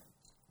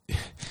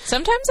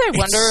 Sometimes I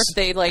wonder if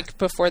they, like,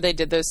 before they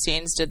did those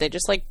scenes, did they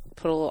just, like,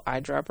 put a little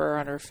eyedropper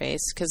on her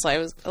face? Because I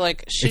was,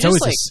 like, she it's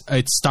just, always like...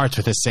 it starts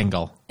with a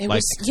single. It like,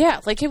 was, yeah,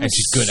 like, it was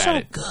she's good so at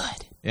it.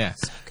 good. Yeah.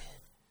 So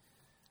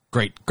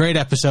good. Great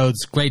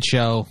episodes, great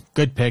show,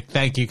 good pick.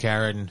 Thank you,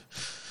 Karen.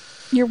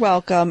 You're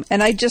welcome.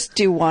 And I just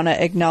do want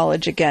to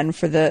acknowledge again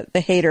for the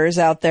haters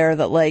out there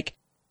that, like,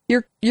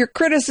 your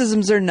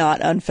criticisms are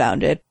not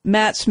unfounded.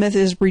 Matt Smith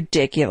is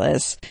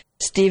ridiculous.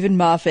 Stephen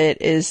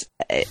Moffat is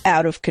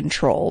out of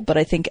control. But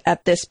I think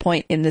at this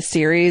point in the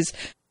series,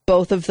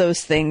 both of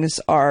those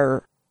things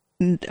are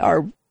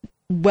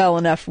well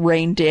enough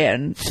reined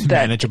in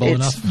that Manageable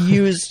it's enough.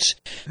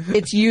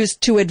 It's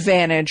used to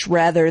advantage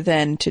rather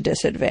than to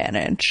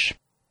disadvantage.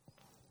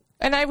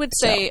 And I would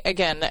say,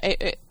 again,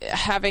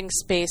 having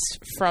space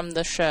from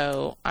the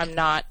show, I'm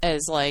not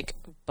as, like,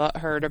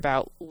 butthurt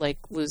about, like,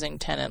 losing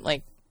Tennant.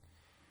 Like,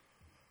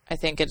 I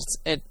think it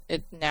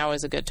now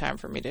is a good time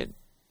for me to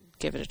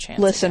give it a chance.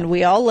 Listen, again.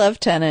 we all love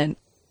Tennant.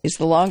 He's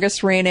the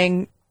longest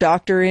reigning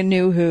Doctor in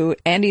New Who,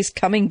 and he's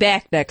coming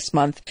back next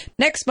month.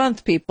 Next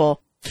month,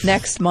 people.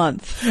 Next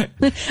month.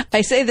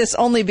 I say this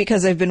only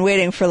because I've been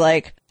waiting for,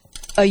 like,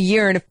 a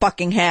year and a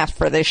fucking half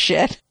for this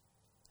shit.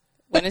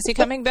 When is he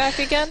coming back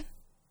again?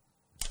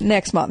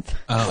 Next month.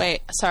 Wait,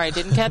 sorry,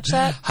 didn't catch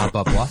that. Blah,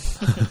 blah, blah.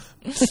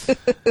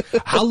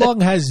 How long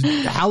has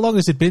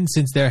it been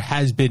since there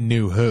has been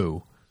New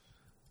Who?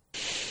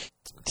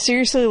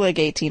 Seriously, like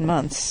 18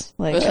 months.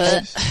 Like,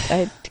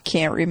 I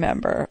can't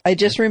remember. I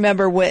just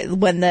remember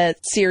when the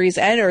series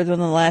ended, or when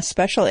the last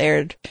special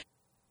aired,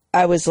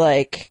 I was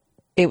like,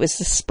 it was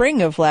the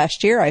spring of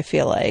last year, I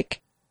feel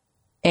like.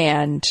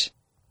 And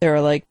they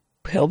were like,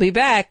 he'll be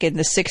back in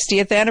the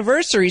 60th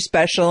anniversary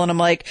special. And I'm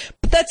like,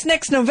 but that's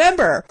next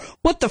November.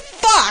 What the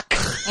fuck?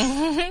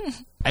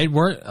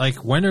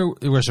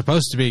 We're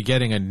supposed to be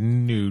getting a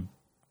new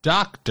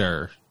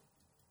Doctor.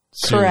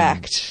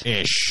 Correct.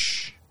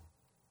 Ish.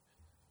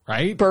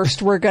 Right?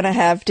 First, we're going to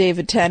have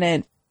David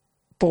Tennant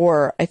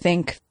for, I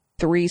think,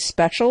 3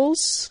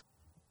 specials.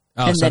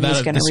 And then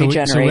he's going to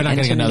regenerate we're not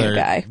into getting a new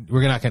guy.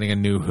 We're not getting a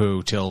New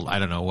Who till, I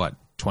don't know, what,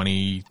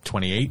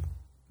 2028?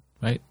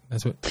 Right?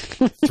 That's what?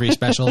 3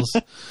 specials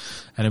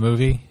and a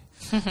movie?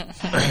 So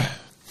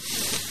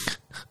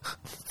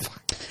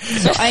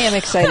I am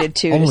excited,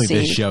 too, Only to see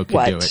this show could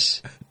what... do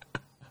it.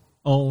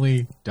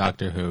 Only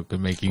Doctor Who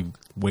could make you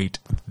wait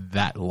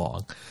that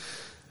long.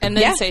 And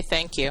then Yeah. say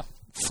thank you.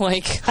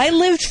 Like, I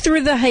lived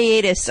through the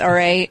hiatus, all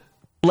right?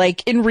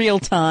 Like, in real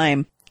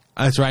time.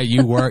 That's right.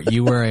 You were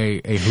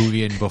a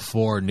Whovian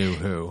before New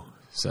Who.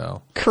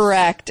 So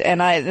Correct.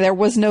 And there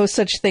was no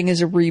such thing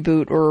as a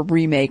reboot or a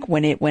remake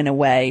when it went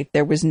away.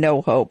 There was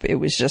no hope. It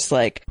was just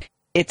like,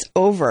 it's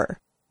over.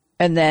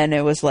 And then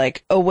it was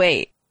like, oh,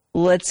 wait,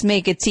 let's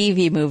make a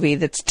TV movie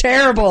that's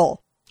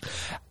terrible.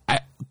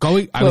 but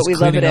we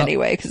love it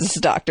anyway because it's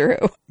Doctor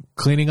Who.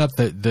 Cleaning up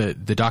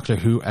the Doctor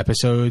Who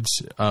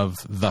episodes of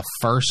the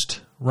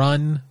first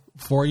run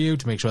for you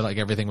to make sure like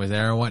everything was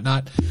there and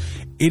whatnot.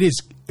 It is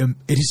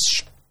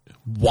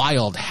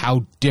wild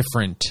how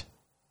different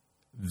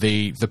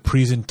the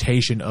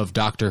presentation of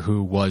Doctor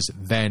Who was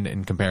then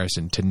in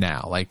comparison to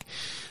now. Like,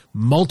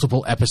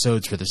 multiple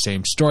episodes for the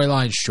same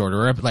storyline,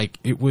 shorter, like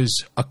it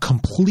was a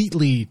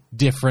completely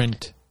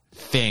different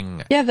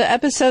thing. Yeah, the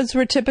episodes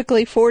were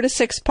typically 4 to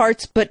 6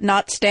 parts, but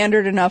not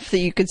standard enough that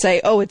you could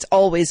say, oh, it's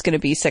always going to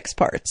be 6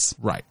 parts.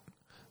 Right.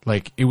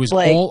 Like, it was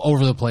Like, all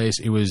over the place.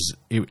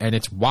 And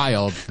it's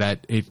wild that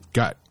it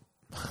got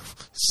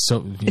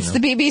so, It's the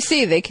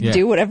BBC. They can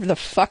do whatever the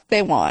fuck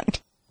they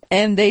want.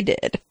 And they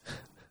did.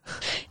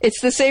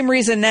 It's the same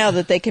reason now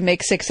that they can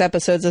make 6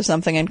 episodes of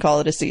something and call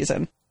it a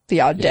season.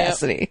 The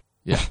audacity.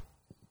 Yeah.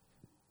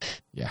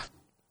 Yeah.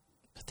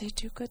 but they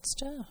do good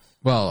stuff.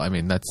 Well, I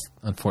mean, that's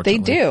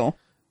unfortunately. They do.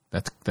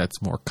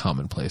 That's more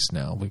commonplace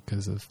now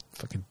because of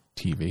fucking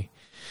TV.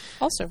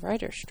 Also,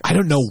 writer's strike. I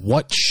don't know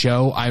what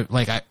show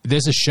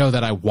there's a show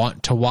that I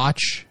want to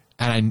watch,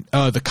 and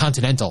the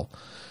Continental,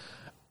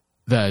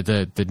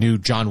 the new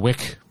John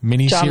Wick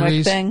miniseries. John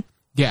Wick thing.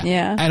 Yeah.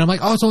 Yeah. And I'm like,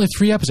 oh, it's only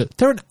 3 episodes.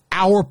 They're an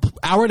hour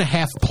and a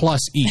half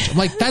plus each. I'm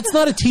like, that's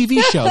not a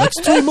TV show. That's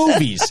 3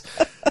 movies.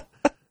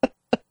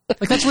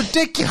 Like, that's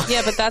ridiculous.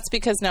 Yeah, but that's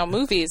because now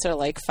movies are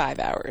like 5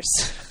 hours.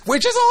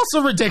 Which is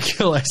also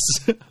ridiculous.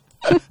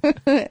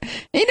 Ain't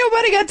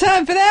nobody got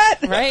time for that.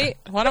 Right?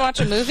 Want to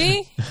watch a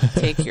movie?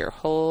 Take your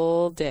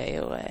whole day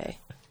away.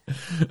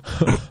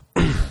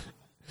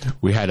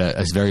 We had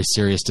a very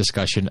serious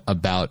discussion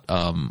about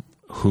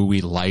who we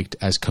liked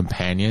as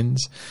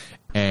companions.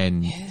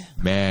 And,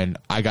 man,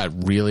 I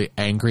got really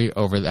angry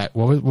over that.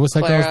 What was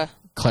that Clara. girl?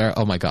 Clara.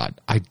 Oh, my God.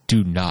 I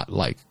do not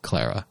like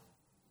Clara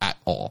at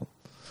all.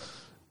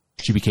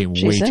 She became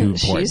way too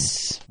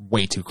important.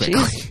 Way too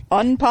quickly. She's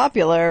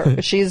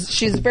unpopular.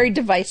 She's very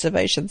divisive,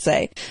 I should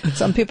say.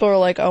 Some people are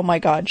like, oh my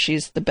God,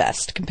 she's the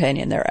best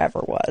companion there ever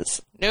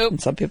was. Nope.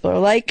 And some people are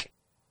like,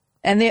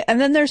 and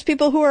then there's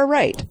people who are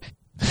right,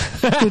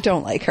 who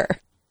don't like her.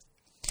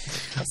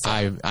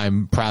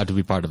 I'm proud to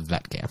be part of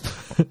that camp.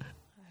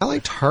 I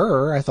liked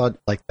her. I thought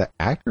like the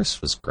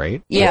actress was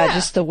great. Yeah,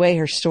 just the way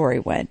her story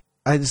went.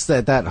 I just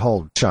that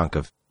whole chunk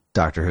of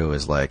Doctor Who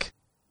is like,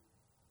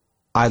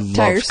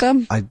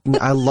 tiresome.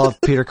 I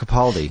love Peter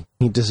Capaldi.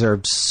 He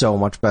deserves so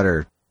much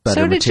better So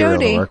did material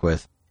Jodie. to work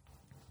with.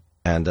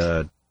 And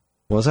what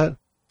was that?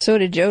 So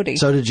did Jodie.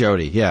 So did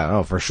Jodie. Yeah,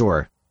 oh for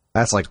sure.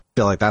 That's like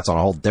feel like that's on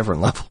a whole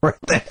different level right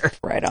there.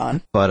 Right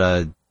on.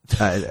 But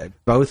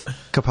both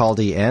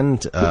Capaldi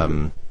and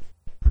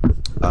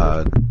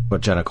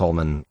Jenna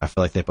Coleman, I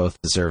feel like they both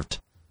deserved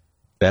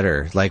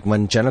better. Like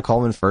when Jenna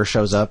Coleman first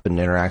shows up and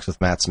interacts with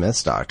Matt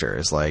Smith's Doctor,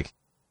 is like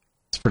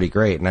it's pretty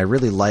great. And I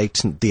really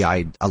liked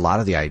a lot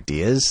of the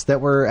ideas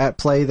that were at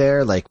play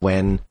there. Like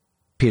when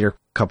Peter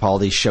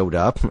Capaldi showed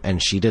up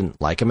and she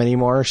didn't like him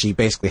anymore, she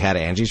basically had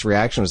Angie's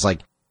reaction. It was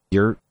like,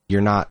 you're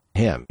not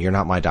him. You're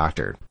not my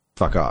doctor.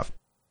 Fuck off.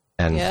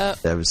 And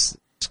there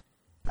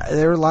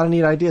were a lot of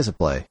neat ideas at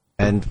play.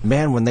 And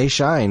man, when they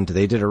shined,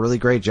 they did a really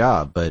great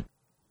job. But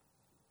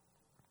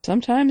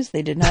sometimes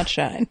they did not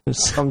shine.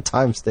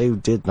 Sometimes they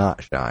did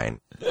not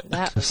shine.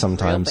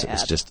 Sometimes it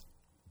was just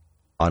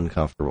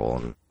uncomfortable.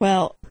 And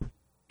well,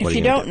 if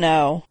you don't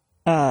know,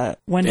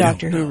 when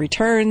Doctor Who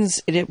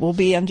returns, it will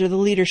be under the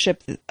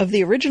leadership of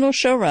the original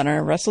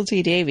showrunner, Russell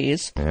T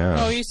Davies.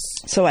 Yeah.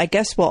 So I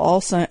guess we'll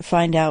also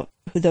find out,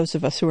 who those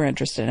of us who are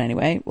interested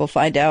anyway, we'll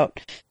find out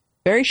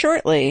very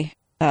shortly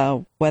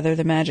whether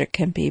the magic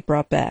can be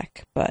brought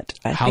back. But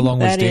how long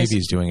was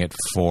Davies doing it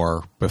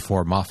for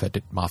before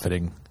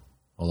Moffating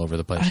all over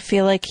the place? I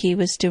feel like he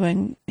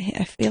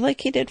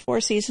did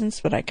 4 seasons,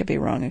 but I could be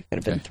wrong. It could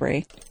have been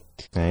 3.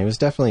 Yeah, he was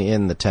definitely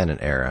in the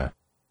Tennant era.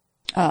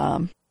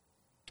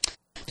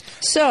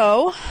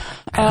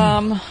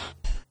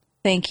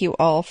 Thank you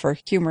all for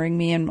humoring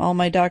me and all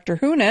my Doctor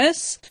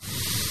Who-ness.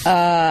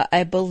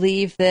 I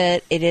believe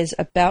that it is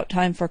about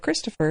time for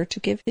Christopher to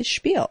give his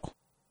spiel.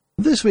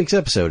 This week's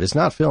episode is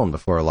not filmed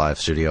before a live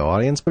studio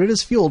audience, but it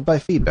is fueled by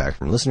feedback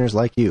from listeners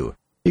like you.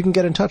 You can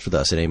get in touch with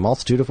us in a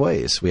multitude of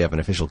ways. We have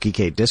an official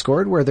Geekade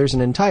Discord where there's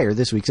an entire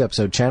This Week's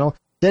Episode channel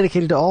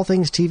dedicated to all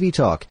things TV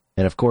talk,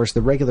 and of course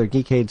the regular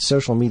Geekade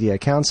social media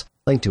accounts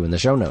linked to in the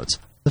show notes.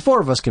 The 4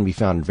 of us can be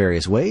found in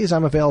various ways.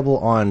 I'm available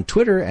on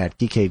Twitter at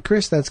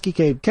GeekadeChris, that's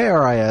Geekade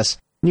KRIS,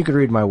 and you can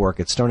read my work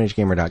at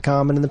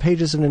StoneAgeGamer.com and in the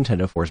pages of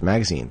Nintendo Force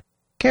magazine.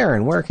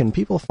 Karen, where can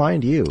people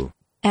find you?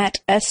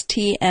 At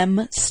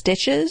STM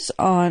Stitches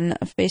on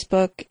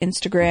Facebook,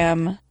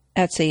 Instagram,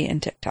 Etsy,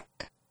 and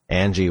TikTok.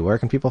 Angie, where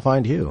can people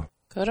find you?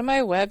 Go to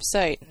my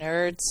website,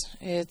 nerds.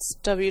 It's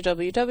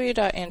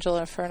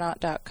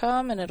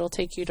www.angelafernaut.com, and it'll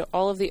take you to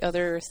all of the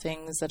other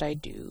things that I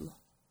do.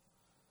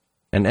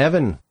 And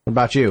Evan, what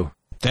about you?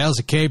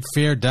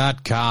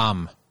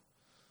 TalesOfCapeFear.com.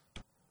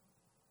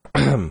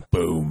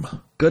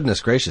 Boom.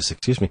 Goodness gracious,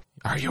 excuse me.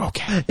 Are you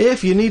okay?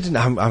 If you need to,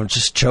 I'm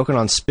just choking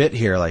on spit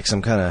here like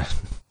some kind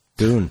of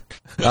goon.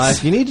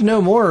 If you need to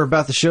know more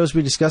about the shows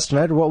we discussed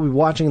tonight or what we'll be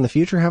watching in the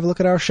future, have a look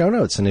at our show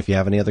notes. And if you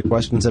have any other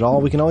questions at all,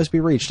 we can always be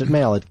reached at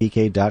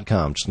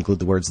mail@geekade.com. Just include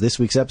the words "this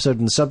week's episode"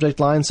 in the subject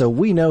line so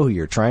we know who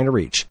you're trying to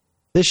reach.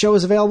 This show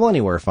is available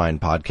anywhere fine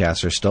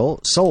podcasts are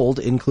sold,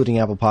 including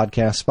Apple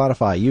Podcasts,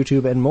 Spotify,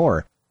 YouTube, and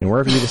more. And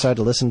wherever you decide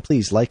to listen,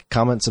 please like,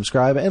 comment,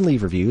 subscribe, and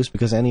leave reviews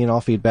because any and all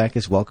feedback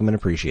is welcome and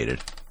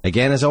appreciated.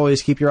 Again, as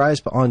always, keep your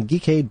eyes on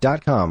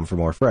geekade.com for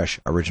more fresh,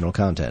 original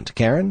content.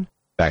 Karen,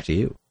 back to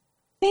you.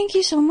 Thank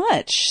you so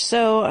much.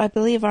 So I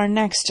believe our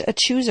next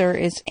chooser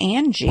is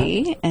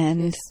Angie,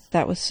 and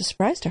that was a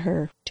surprise to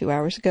her 2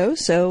 hours ago,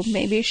 so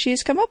maybe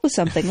she's come up with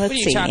something. Let's see,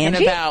 What are you talking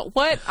Angie? about?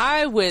 What?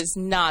 I was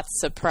not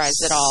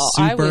surprised at all.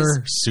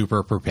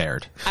 Super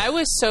prepared. I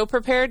was so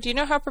prepared. Do you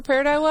know how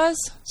prepared I was?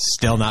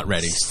 Still not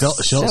ready. Still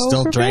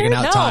prepared? dragging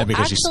out No, time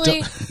because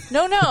actually, she's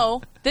still...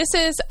 No. This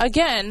is,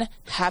 again,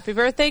 Happy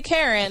Birthday,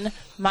 Karen.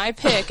 My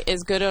pick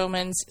is Good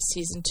Omens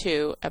Season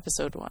 2,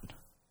 Episode 1.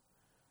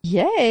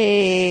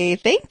 Yay!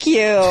 Thank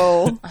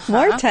you.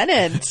 More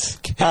tenants.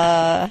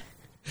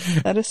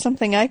 That is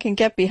something I can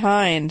get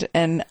behind.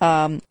 And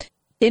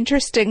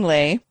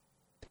interestingly,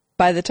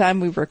 by the time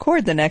we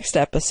record the next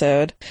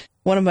episode,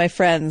 one of my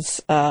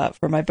friends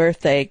for my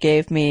birthday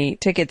gave me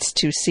tickets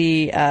to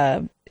see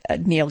Neil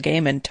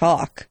Gaiman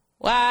talk.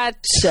 What?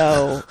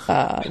 So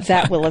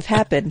that will have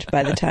happened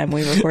by the time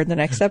we record the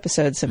next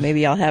episode. So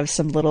maybe I'll have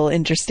some little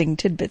interesting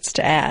tidbits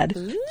to add.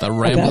 The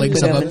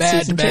ramblings of a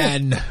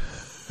madman.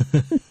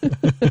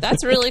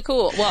 That's really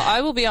cool. Well,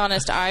 I will be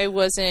honest. I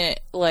wasn't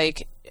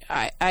like...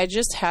 I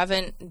just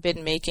haven't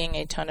been making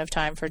a ton of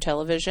time for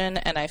television,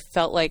 and I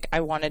felt like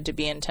I wanted to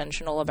be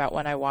intentional about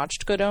when I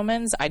watched Good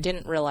Omens. I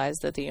didn't realize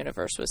that the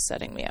universe was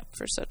setting me up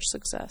for such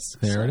success.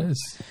 There it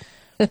is.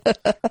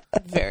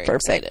 Very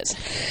Perfect. excited.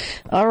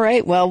 All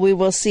right. Well, we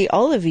will see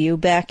all of you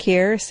back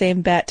here,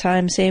 same bat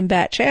time, same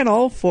bat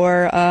channel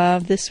for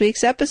this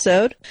week's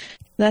episode.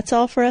 That's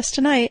all for us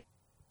tonight.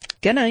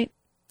 Good night.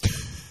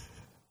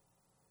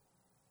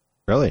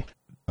 Really?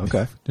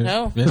 Okay.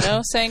 No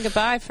saying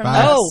goodbye from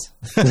Bye. us.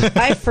 Oh,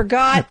 I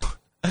forgot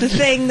the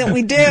thing that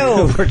we do.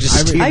 We're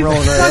just I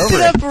steamrolling right fucked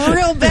over it up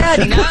real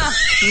bad. Nah.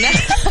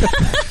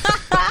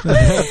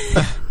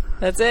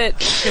 That's it.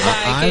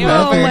 Goodbye. I'm Game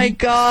out. Oh over. my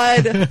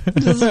god.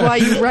 This is why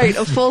you write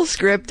a full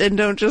script and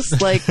don't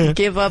just like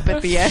give up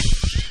at the end.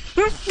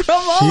 From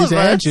all She's of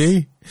us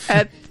Angie.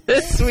 at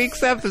this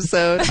week's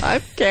episode,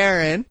 I'm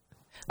Karen.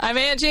 I'm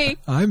Angie.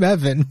 I'm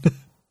Evan.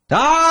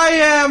 I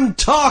am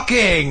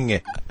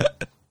talking!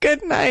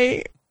 Good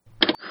night.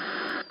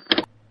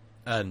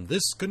 And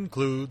this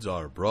concludes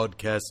our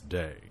broadcast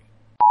day.